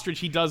the ostrich.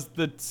 He does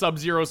the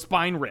Sub-Zero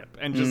spine rip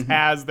and just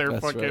has their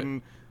That's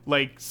fucking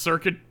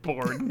circuit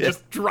board and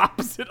just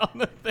drops it on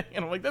the thing.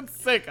 And I'm like, that's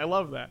sick. I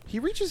love that. He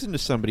reaches into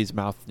somebody's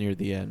mouth near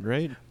the end,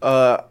 right?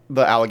 The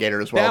alligator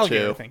as well,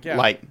 alligator, too.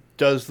 I think,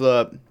 Does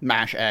the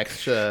mash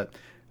X to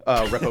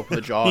rip open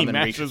the jaw He and then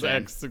mashes reaches in.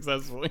 X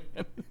successfully.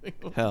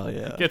 Hell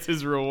yeah. Gets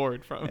his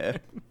reward from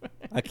it.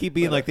 I keep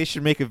being they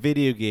should make a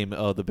video game.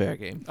 Oh, the bear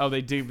game. Oh,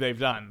 they do. They've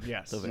done.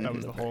 Yes, The that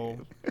was bear the whole.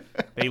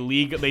 They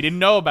didn't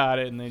know about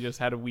it, and they just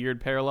had a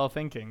weird parallel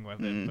thinking with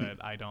it.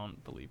 But I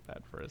don't believe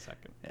that for a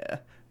second. Yeah,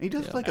 he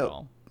does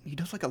he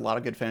does a lot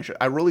of good finishes.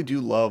 I really do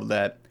love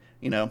that.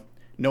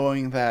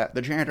 Knowing that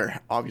the janitor,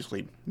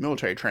 obviously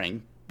military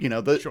training.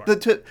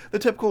 The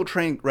typical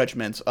training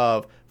regiments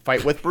of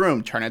fight with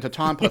broom, turn into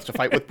tonpas to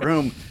fight with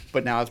broom,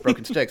 but now it's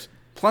broken sticks.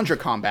 Plunger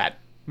combat.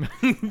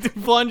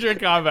 Plunger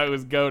combat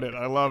was goated.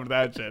 I loved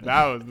that shit.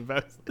 That was the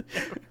best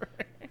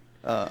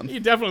ever. You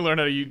definitely learn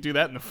how to do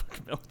that in the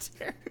fucking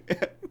military.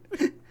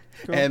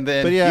 And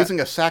then using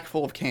a sack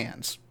full of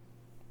cans.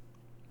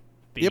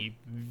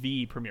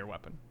 The premier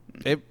weapon.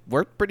 It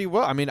worked pretty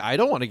well. I mean, I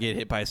don't want to get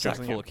hit by a sack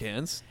full of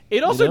cans.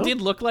 It also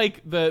did look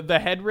like the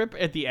head rip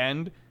at the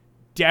end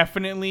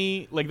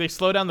definitely, like, they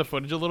slow down the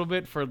footage a little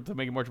bit to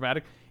make it more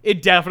dramatic.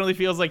 It definitely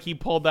feels like he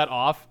pulled that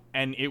off,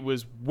 and it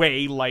was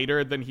way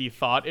lighter than he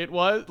thought it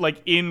was.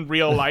 Like, in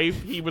real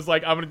life, he was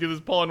like, I'm gonna do this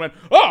pull, and went,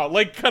 oh,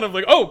 like, kind of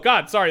like, oh,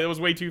 God, sorry, that was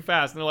way too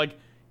fast. And they're like,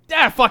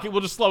 fuck it,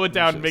 we'll just slow it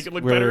down and make it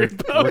look better in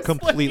post. We're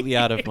completely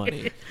out of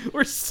money.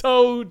 We're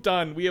so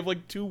done. We have,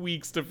 like, 2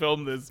 weeks to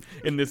film this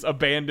in this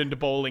abandoned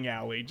bowling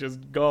alley.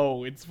 Just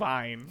go. It's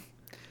fine.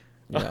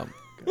 Yeah.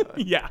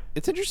 Yeah.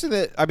 It's interesting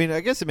that, I mean, I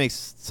guess it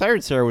makes,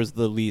 Siren Sarah was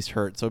the least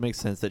hurt, so it makes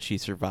sense that she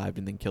survived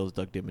and then kills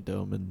Doug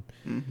Dimmadome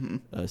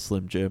and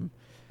Slim Jim.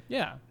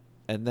 Yeah.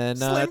 And then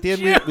Slim at the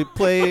end Jim. we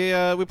play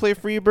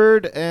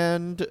Freebird,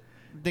 and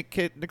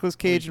Nicolas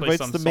Cage play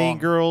invites some the main song.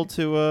 girl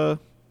to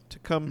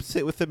come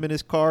sit with him in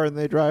his car, and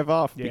they drive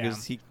off Yeah.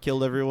 because he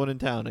killed everyone in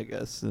town, I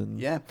guess. And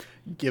Yeah,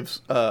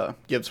 gives her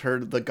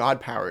the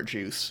god power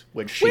juice,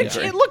 which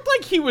it looked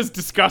like he was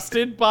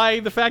disgusted by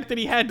the fact that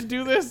he had to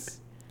do this.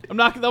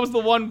 That was the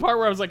one part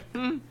where I was like,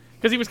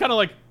 because he was kind of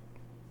like,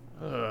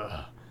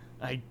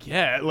 I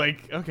get,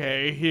 like,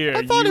 okay, here,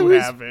 I thought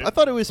have it. I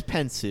thought it was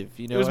pensive,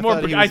 you know. It was more.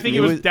 I think it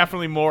was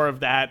definitely more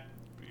of that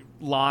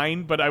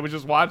line, but I was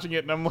just watching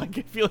it and I'm like,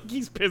 I feel like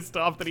he's pissed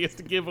off that he has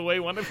to give away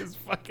one of his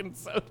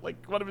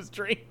one of his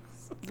drinks.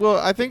 Well,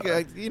 I think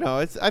I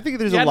think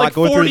there's He a had lot like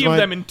going 40 through his of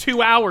mind. them in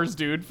 2 hours,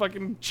 dude.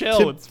 Fucking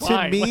chill. It's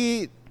fine. To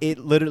me, it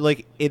literally,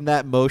 like, in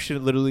that motion,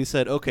 it literally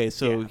said, okay,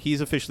 so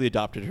he's officially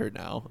adopted her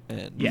now,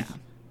 and Yeah.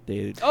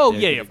 They're Of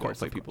gonna course,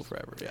 play of people course.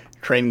 forever. Yeah.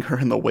 training her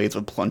in the ways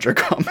of plunger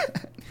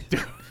combat.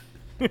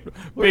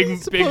 Where do you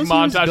big suppose he was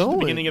montage at the going?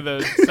 beginning of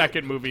the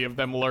second movie of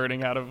them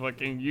learning how to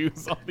fucking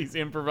use all these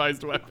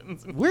improvised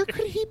weapons. And Where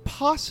could he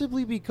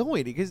possibly be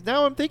going? Because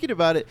now I'm thinking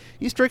about it,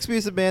 he strikes me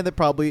as a man that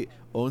probably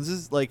owns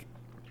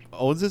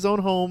his own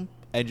home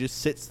and just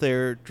sits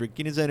there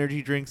drinking his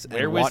energy drinks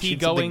Where and was watching he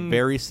going something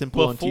very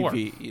simple before? on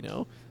TV. You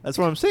know, that's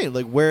what I'm saying.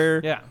 Like,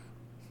 where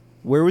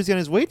was he on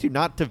his way to?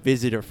 Not to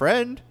visit a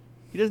friend.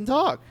 He doesn't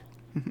talk.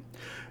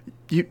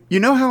 You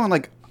know how in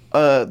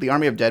the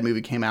Army of Dead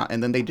movie came out,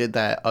 and then they did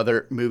that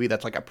other movie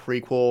that's like a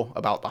prequel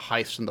about the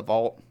heist in the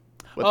vault.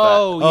 With yeah.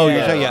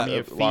 Army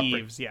of Lockbreak.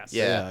 Thieves, yes.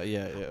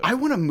 Yeah. I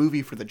want a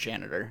movie for the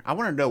janitor. I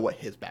want to know what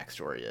his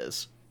backstory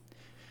is.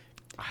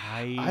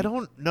 I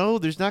don't know.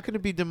 There's not going to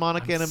be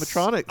demonic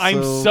animatronics.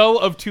 I'm so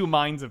of two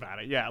minds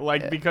about it. Yeah,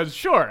 because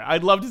sure,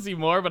 I'd love to see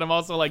more, but I'm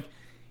also like,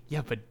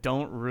 yeah, but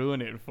don't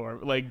ruin it for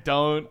me. Like,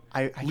 don't.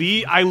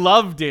 I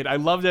loved it. I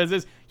loved it as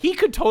is. He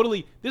could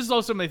totally. This is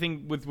also my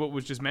thing with what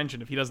was just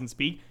mentioned. If he doesn't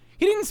speak,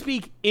 he didn't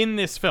speak in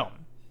this film.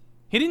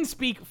 He didn't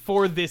speak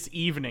for this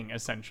evening.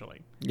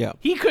 Essentially, Yeah.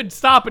 he could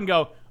stop and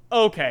go,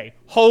 okay,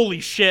 holy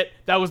shit,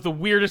 that was the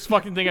weirdest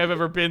fucking thing I've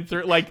ever been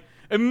through. Like,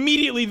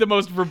 immediately the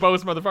most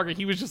verbose motherfucker.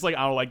 He was just like,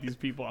 I don't like these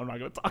people. I'm not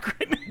going to talk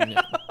right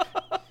now.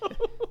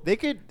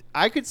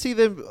 I could see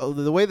them.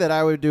 The way that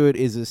I would do it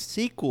is a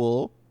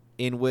sequel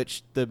in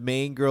which the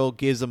main girl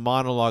gives a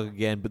monologue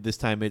again, but this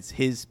time it's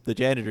the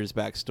janitor's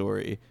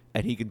backstory,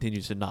 and he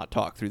continues to not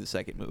talk through the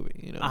second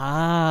movie. You know.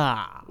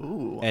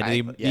 Ooh,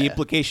 And the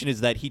implication is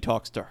that he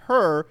talks to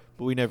her,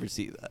 but we never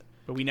see that.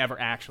 But we never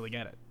actually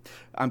get it.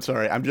 I'm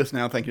sorry. I'm just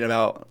now thinking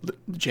about the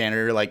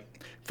janitor,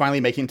 like, finally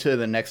making to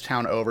the next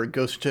town over,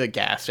 goes to a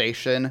gas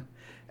station,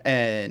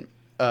 and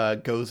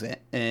goes in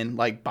and,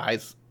 like,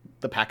 buys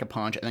the pack of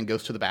punch, and then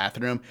goes to the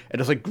bathroom, and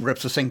just, like,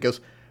 grips this thing and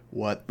goes,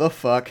 what the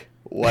fuck?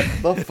 What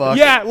the fuck?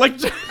 Yeah, like,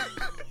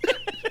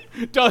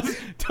 does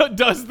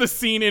the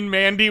scene in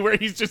Mandy where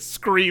he's just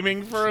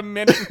screaming for a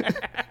minute and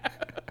a half.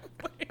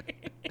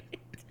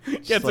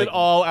 Gets like, it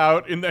all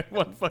out in that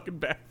one fucking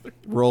bathroom.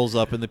 Rolls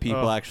up and the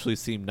people Oh. actually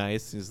seem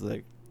nice. He's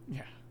like,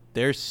 Yeah.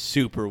 they're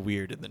super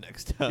weird in the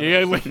next town.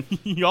 Yeah, like,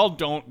 y'all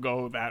don't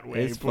go that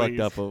way, It's please. fucked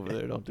up over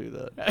there. Don't do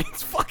that.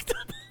 It's fucked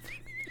up.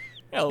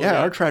 Hell Yeah,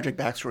 our tragic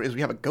backstory is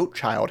we have a goat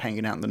child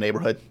hanging out in the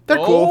neighborhood. They're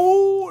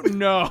cool. Oh,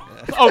 no.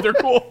 Oh, they're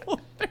cool.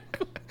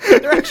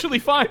 They're actually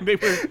fine.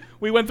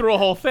 We went through a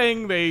whole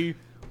thing. We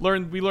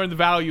learned the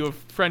value of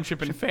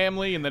friendship and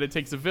family, and that it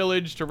takes a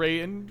village to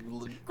raise.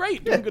 And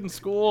great, doing good in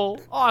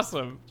school.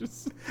 Awesome.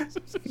 Just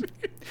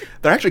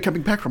They're actually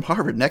coming back from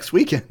Harvard next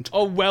weekend.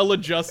 a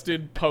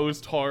well-adjusted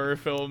post-horror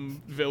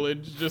film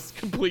village, just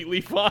completely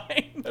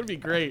fine. That'd be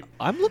great.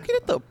 I'm looking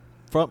at the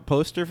front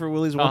poster for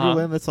Willy's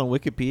Wonderland that's on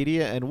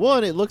Wikipedia, and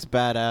one, it looks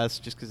badass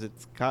just because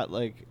it's got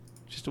like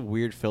just a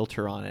weird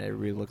filter on it. It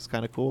really looks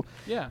kind of cool.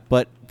 Yeah.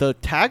 But the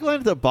tagline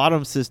at the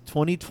bottom says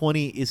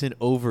 2020 isn't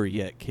over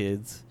yet,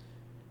 kids.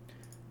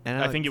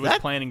 And I think it was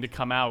planning to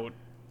come out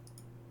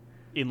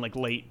in like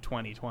late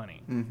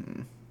 2020.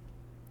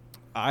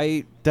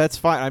 That's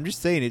fine. I'm just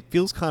saying it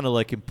feels kind of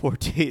like in poor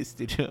taste,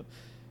 you know.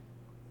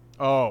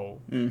 Oh.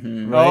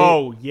 Right?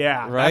 Oh,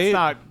 yeah. Right? That's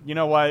not, you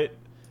know what?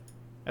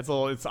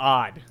 It's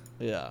odd.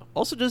 Yeah.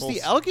 Also, does the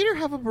Pulse. alligator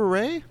have a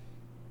beret?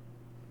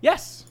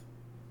 Yes.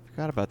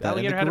 Forgot about The that.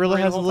 And alligator the had a gorilla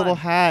beret has the a whole little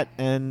time. hat,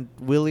 and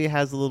Willy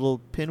has a little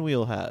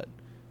pinwheel hat.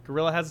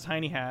 Gorilla has a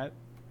tiny hat.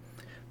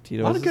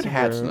 Tito A lot has of good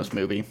hats in sombrero. this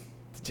movie.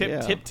 Tip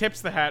Yeah.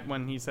 tips the hat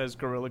when he says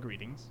gorilla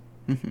greetings.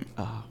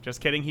 Oh, Just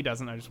kidding, he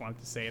doesn't. I just wanted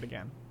to say it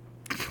again.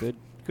 good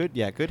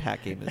good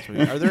hack game this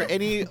week. Are there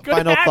any Good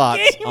final hack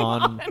thoughts game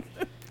on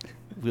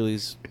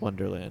Willy's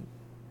Wonderland?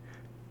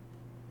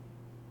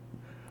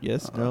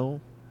 Yes,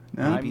 no,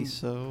 no. maybe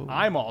so.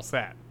 I'm all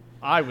set.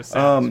 I was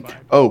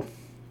satisfied.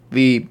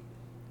 The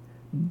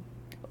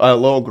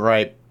little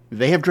gripe.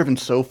 They have driven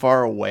so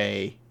far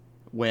away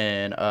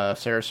when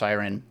Sarah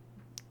Siren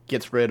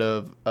gets rid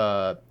of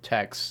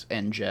Tex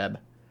and Jeb.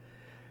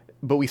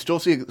 But we still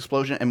see an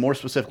explosion, and more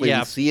specifically,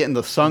 we see it in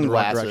the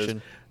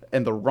sunglasses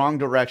in the wrong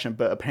direction.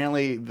 But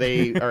apparently,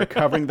 they are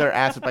covering their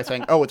asses by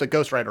saying, "Oh, it's a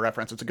Ghost Rider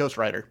reference. It's a Ghost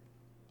Rider."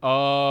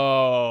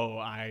 Oh,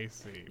 I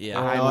see. Yeah,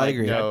 I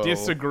agree. I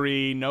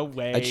disagree. No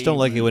way. I just don't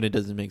like it when it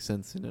doesn't make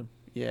sense,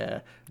 Yeah.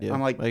 Yeah,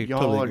 I'm like, I y'all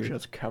totally are agree.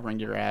 just covering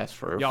your ass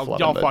for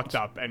y'all fucked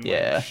up, and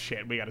yeah.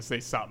 shit, we got to say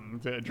something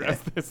to address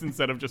this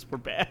instead of just we're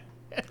bad.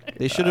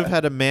 They should have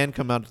had a man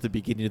come out at the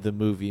beginning of the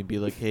movie and be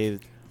like, "Hey,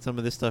 some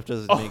of this stuff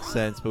doesn't make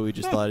sense, but we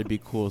just thought it'd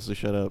be cool, so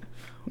shut up."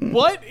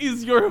 What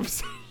is your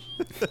obsession?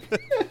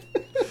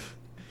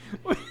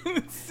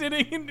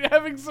 Sitting and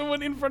having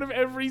someone in front of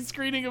every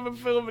screening of a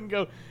film and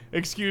go,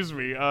 "Excuse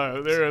me,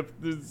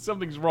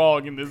 something's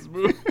wrong in this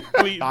movie.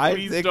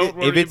 Please don't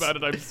worry about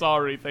it. I'm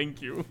sorry.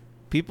 Thank you."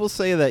 People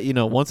say that,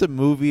 once a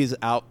movie is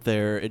out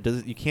there,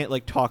 you can't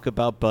like talk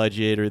about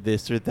budget or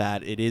this or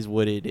that. It is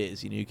what it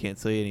is. You can't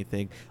say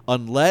anything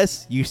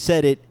unless you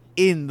said it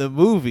in the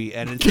movie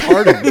and it's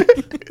part of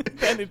it.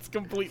 Then it's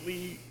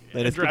completely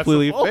Then it's addressable.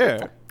 completely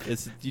fair.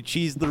 You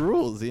cheese the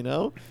rules,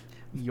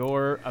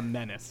 You're a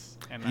menace,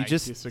 and I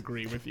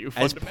disagree with you.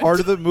 As part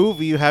of the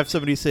movie, you have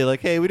somebody say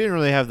like, "Hey, we didn't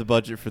really have the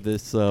budget for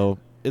this, so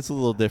it's a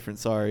little different.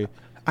 Sorry."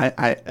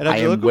 I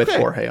am with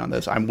Jorge on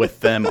this. I'm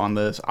with them on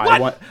this.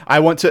 I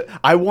want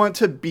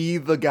to be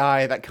the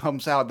guy that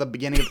comes out at the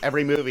beginning of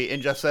every movie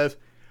and just says,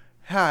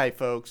 "Hi,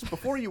 folks.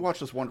 Before you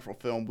watch this wonderful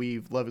film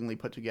we've lovingly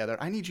put together,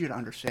 I need you to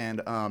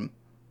understand.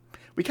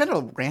 We kind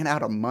of ran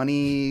out of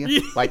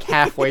money like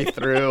halfway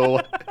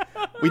through.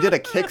 We did a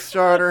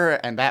Kickstarter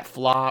and that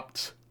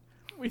flopped.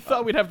 We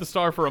thought we'd have the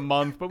star for a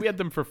month, but we had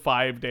them for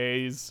 5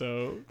 days,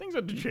 so things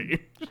had to change."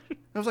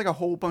 There was like a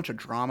whole bunch of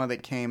drama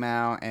that came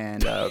out,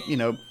 and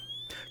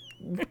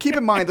keep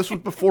in mind this was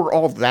before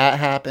all that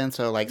happened,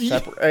 so like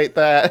separate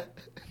that.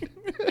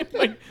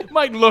 It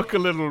might look a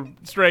little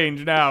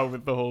strange now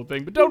with the whole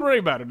thing, but don't worry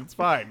about it. It's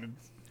fine.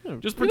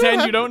 Just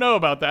pretend you don't know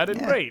about that.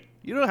 It's great.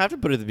 You don't have to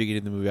put it at the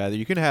beginning of the movie either.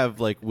 You can have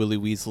like Willy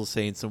Weasel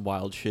saying some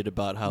wild shit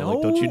about how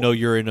like, don't you know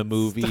you're in a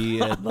movie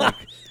and like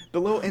the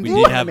little we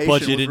didn't have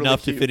budget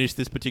enough to finish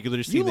this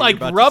particular scene. You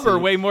liked Rubber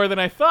way more than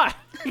I thought.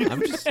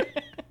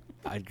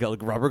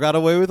 Rubber got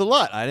away with a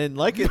lot. I didn't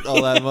like it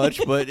all that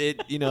much, but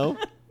it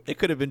it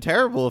could have been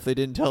terrible if they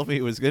didn't tell me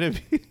it was going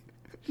to be.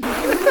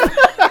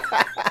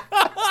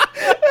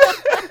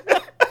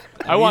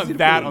 I want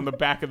that on the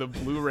back of the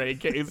Blu-ray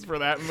case for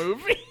that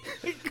movie.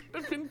 It could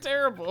have been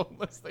terrible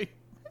if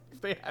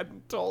they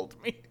hadn't told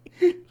me.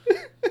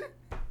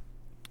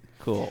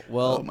 Cool.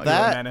 Well,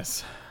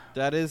 menace.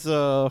 That is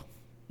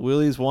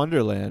Willy's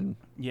Wonderland.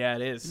 Yeah,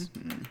 it is.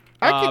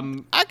 Mm-hmm.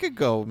 I could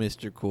go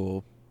Mr.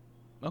 Cool.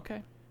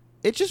 Okay.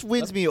 It just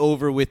wins me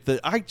over with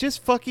I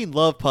just fucking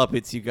love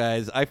puppets, you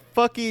guys. I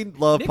fucking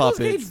love Nicolas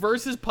puppets. Cage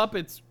versus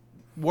puppets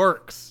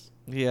works.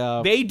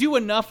 Yeah. They do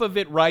enough of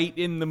it right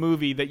in the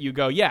movie that you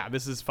go, yeah,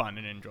 this is fun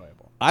and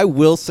enjoyable. I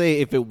will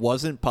say if it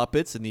wasn't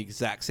puppets and the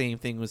exact same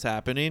thing was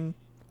happening,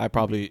 I'd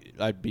be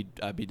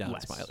down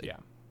with Smiley. Yeah.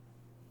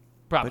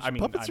 Probably.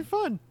 Puppets are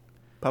fun.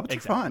 Puppets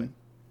are fun.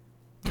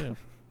 Yeah.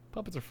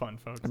 Puppets are fun,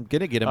 folks. I'm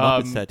gonna get a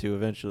Muppets tattoo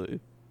eventually.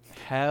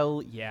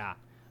 Hell yeah.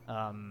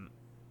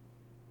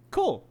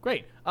 Cool.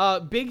 Great.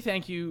 Big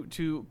thank you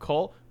to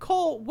Cole.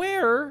 Cole,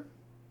 where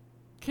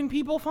can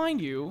people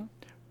find you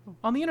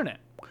on the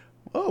internet?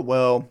 Oh,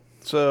 well,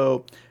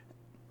 so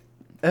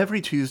every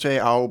Tuesday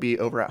I'll be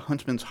over at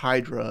Huntsman's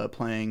Hydra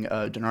playing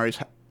Denari's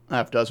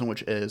Half Dozen,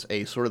 which is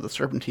a sort of the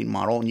Serpentine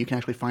model, and you can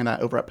actually find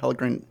that over at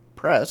Pellegrin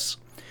Press.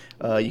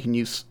 You can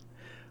use,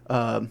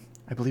 I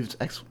believe it's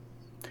X.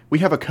 We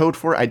have a code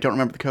for it. I don't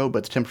remember the code,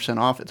 but it's 10%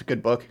 off. It's a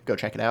good book. Go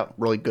check it out.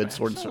 Really good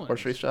sword and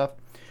sorcery stuff.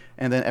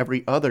 And then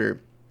every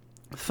other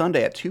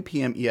Sunday at 2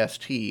 p.m.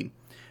 EST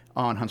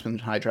on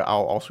Huntsman's Hydra,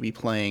 I'll also be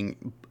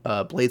playing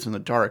Blades in the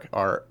Dark,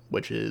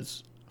 which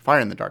is Fire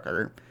in the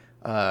Dark,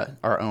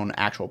 our own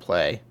actual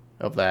play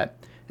of that.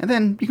 And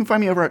then you can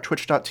find me over at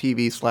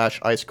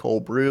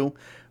twitch.tv/icecoldbrew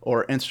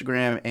or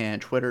Instagram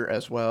and Twitter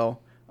as well.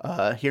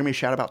 Hear me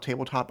shout about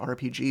tabletop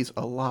RPGs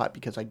a lot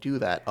because I do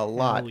that a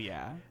lot. Hell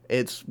yeah.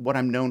 It's what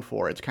I'm known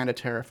for. It's kind of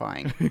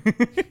terrifying.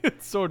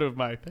 It's sort of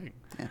my thing.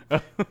 Yeah.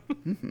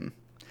 Mm-hmm.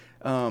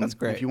 That's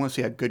great. If you want to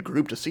see a good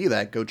group to see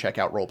that, go check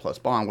out Roll Plus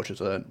Bond, which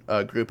is a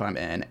group I'm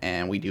in,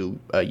 and we do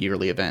a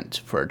yearly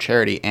event for a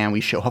charity, and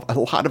we show off a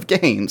lot of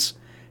games.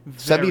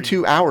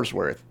 72 hours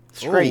worth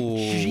straight. Oh.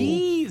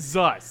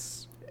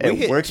 Jesus. We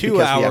hit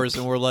 2 hours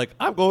and we're like,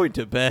 I'm going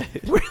to bed.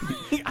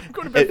 I'm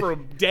going to bed for a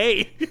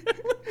day.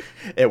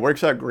 It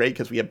works out great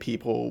because we have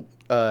people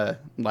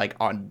like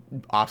on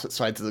opposite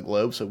sides of the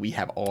globe, so we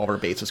have all of our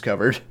bases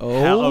covered.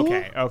 Oh,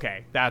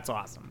 okay. That's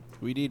awesome.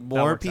 We need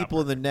more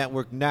people in the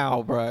network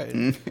now,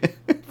 Brian.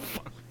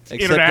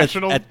 Except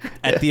international.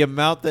 at the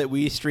amount that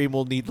we stream,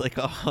 we'll need like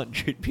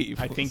 100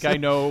 people. I think I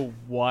know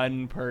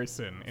one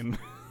person in.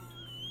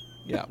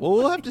 Yeah, well,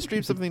 we'll have to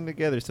stream something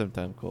together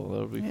sometime, Cole.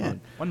 That'll be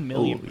fun.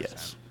 1,000,000%.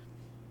 Yes.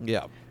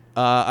 Yeah.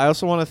 I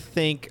also want to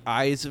thank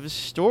Eyes of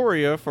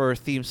Astoria for our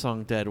theme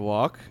song, Dead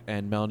Walk,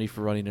 and Melanie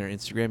for running our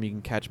Instagram. You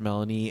can catch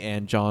Melanie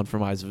and John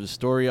from Eyes of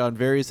Astoria on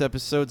various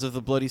episodes of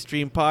the Bloody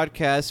Stream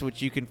podcast,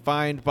 which you can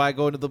find by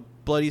going to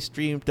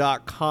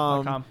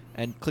thebloodystream.com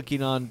and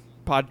clicking on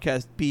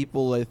podcast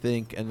people, I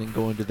think, and then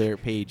going to their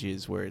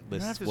pages where it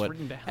lists what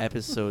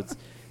episodes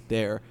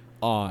they're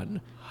on,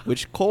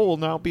 which Cole will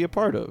now be a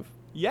part of.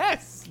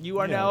 Yes, you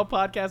are now a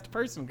podcast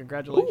person.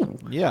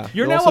 Congratulations. Ooh, yeah.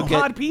 You're now a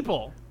pod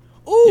people.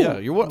 Ooh, yeah,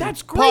 you're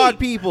that's great. Pod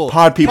people.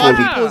 Pod people. Pod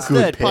people Good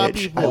instead. Pod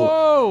pitch. people.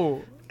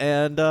 Whoa.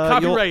 And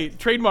copyright,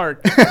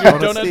 trademark.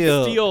 Don't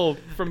steal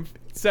from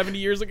 70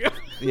 years ago.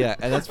 Yeah,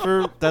 and that's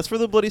for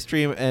the Bloody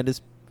Stream, and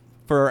is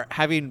for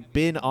having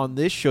been on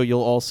this show.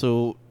 You'll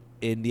also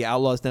in the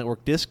Outlaws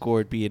Network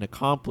Discord be an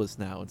accomplice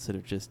now instead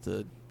of just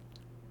a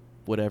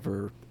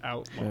whatever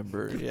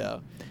member. Yeah.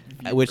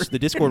 Which the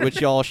Discord,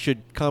 which y'all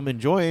should come and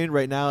join.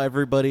 Right now,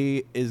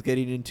 everybody is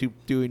getting into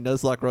doing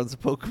Nuzlocke runs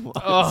of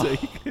Pokemon, so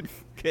you can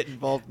get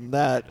involved in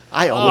that.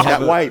 I almost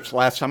got wiped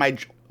last time I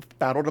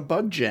battled a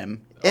bug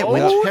gym. It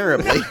went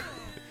terribly.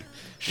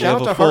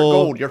 Shout out to Heart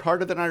Gold. You're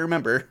harder than I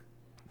remember.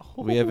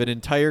 We have an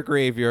entire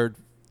graveyard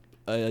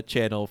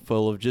channel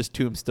full of just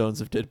tombstones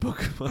of dead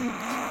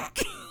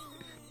Pokemon.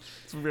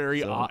 It's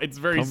very odd. It's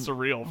very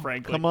surreal,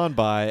 frankly. Come on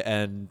by,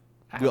 and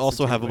we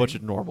also have a bunch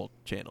of normal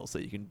channels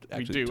that you can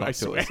actually talk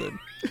to us in.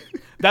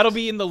 That'll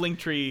be in the link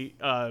tree.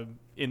 I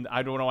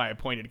don't know why I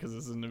pointed because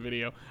this isn't a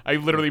video. I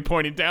literally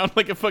pointed down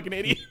like a fucking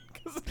idiot.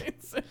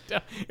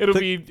 It'll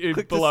be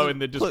below in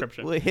the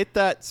description. Hit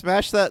that,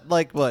 smash that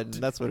like button.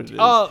 That's what it is.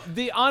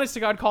 The honest to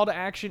God call to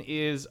action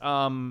is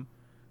you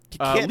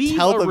can't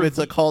tell them it's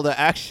a call to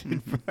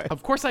action.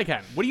 Of course I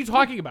can. What are you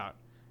talking about?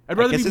 I'd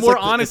rather be more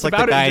honest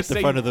about it. It's like the guy and at the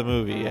front of the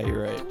movie. Yeah,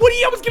 you're right.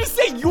 I was gonna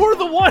say you're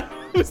the one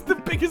who's the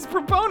biggest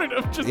proponent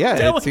of just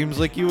it seems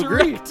like you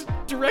agree.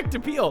 Direct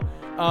appeal.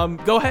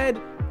 Go ahead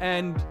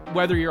and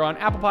whether you're on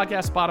Apple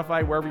Podcasts,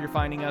 Spotify, wherever you're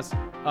finding us,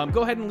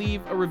 go ahead and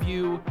leave a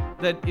review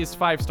that is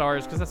 5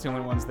 stars because that's the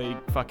only ones they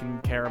fucking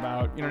care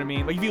about. You know what I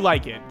mean? Like if you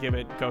like it, give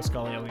it Go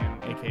Skull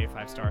Alien, aka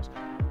 5 stars.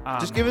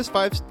 Just give us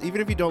 5,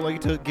 even if you don't like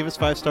it, to give us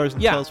 5 stars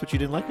and tell us what you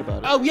didn't like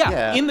about it. Oh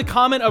yeah. In the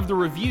comment of the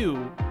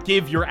review,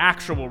 give your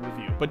actual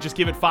review, but just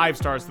give it 5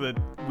 stars so that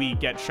we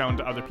get shown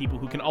to other people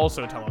who can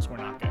also tell us we're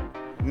not good.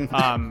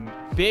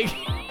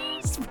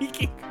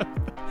 Speaking of.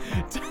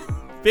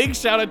 Big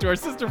shout out to our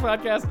sister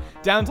podcast,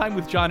 Downtime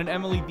with John and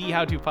Emily, the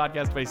how-to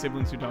podcast by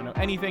siblings who don't know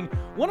anything.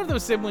 One of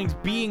those siblings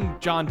being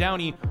John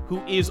Downey,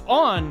 who is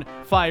on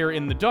Fire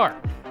in the Dark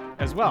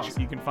as well.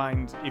 So you can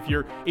find if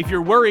you're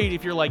worried,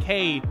 if you're like,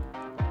 hey,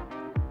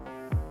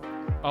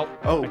 I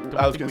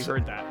was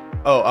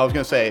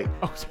gonna say,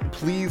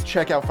 please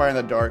check out Fire in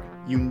the Dark.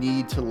 You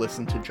need to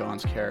listen to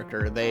John's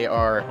character. They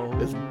are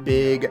this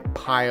big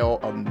pile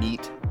of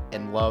meat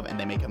and love, and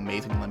they make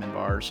amazing lemon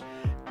bars.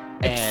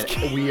 And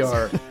we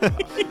are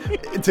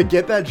to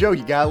get that joke,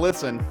 you gotta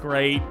listen.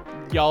 Great,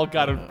 y'all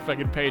gotta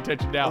fucking pay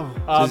attention now.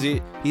 So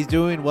he's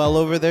doing well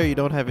over there. You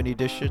don't have any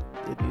dish to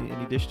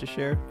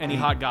share? Any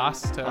hot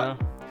goss to?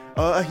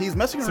 He's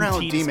messing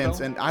around with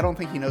demons, and I don't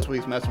think he knows what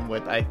he's messing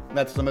with.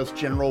 That's the most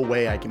general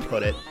way I can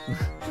put it.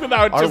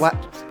 Without our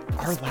last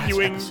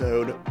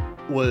episode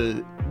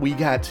was we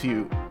got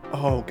to.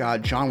 Oh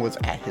God, John was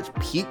at his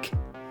peak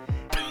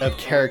of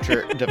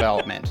character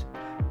development.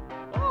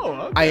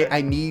 Okay.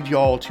 I need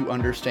y'all to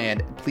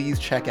understand. Please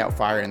check out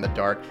Fire in the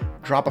Dark.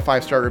 Drop a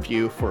 5-star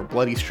review for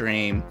Bloody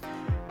Stream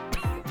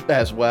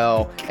as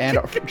well, and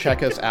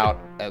check us out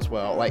as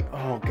well. Like,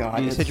 oh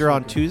God! You said you're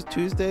on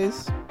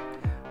Tuesdays.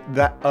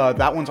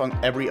 That one's on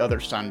every other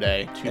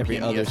Sunday, 2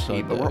 p.m. EST,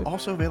 Sunday. but we're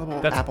also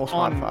available at Apple,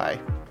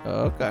 Spotify.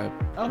 Okay.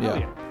 Oh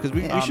yeah.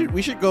 Because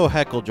we should go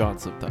heckle John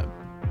sometime.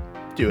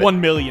 Do it.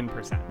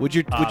 1,000,000%. Would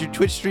your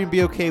Twitch stream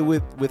be okay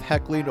with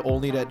heckling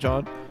only at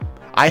John?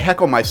 I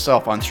heckle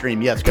myself on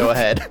stream. Yes, go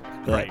ahead.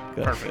 Great.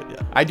 Perfect.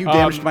 Yeah. I do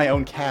damage to my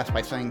own cast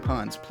by saying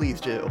puns.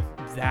 Please do.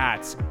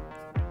 That's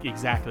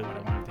exactly what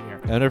I wanted to hear.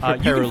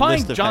 And you can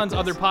find John's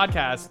other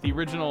podcast, the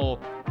original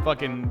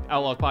fucking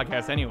Outlaws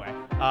podcast anyway,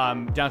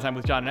 Downtime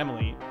with John and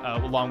Emily,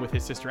 along with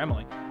his sister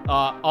Emily,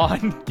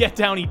 on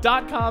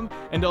getdowney.com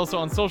and also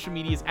on social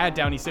medias at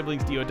Downey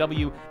Siblings,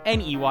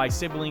 DOWNEY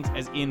Siblings,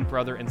 as in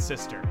brother and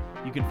sister.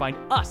 You can find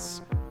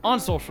us on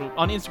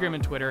Instagram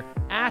and Twitter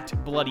at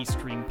Bloody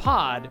Stream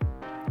Pod,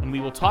 and we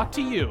will talk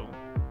to you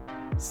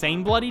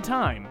same bloody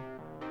time,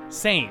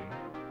 same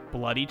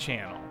bloody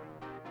channel.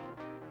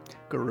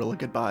 Gorilla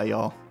goodbye,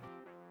 y'all.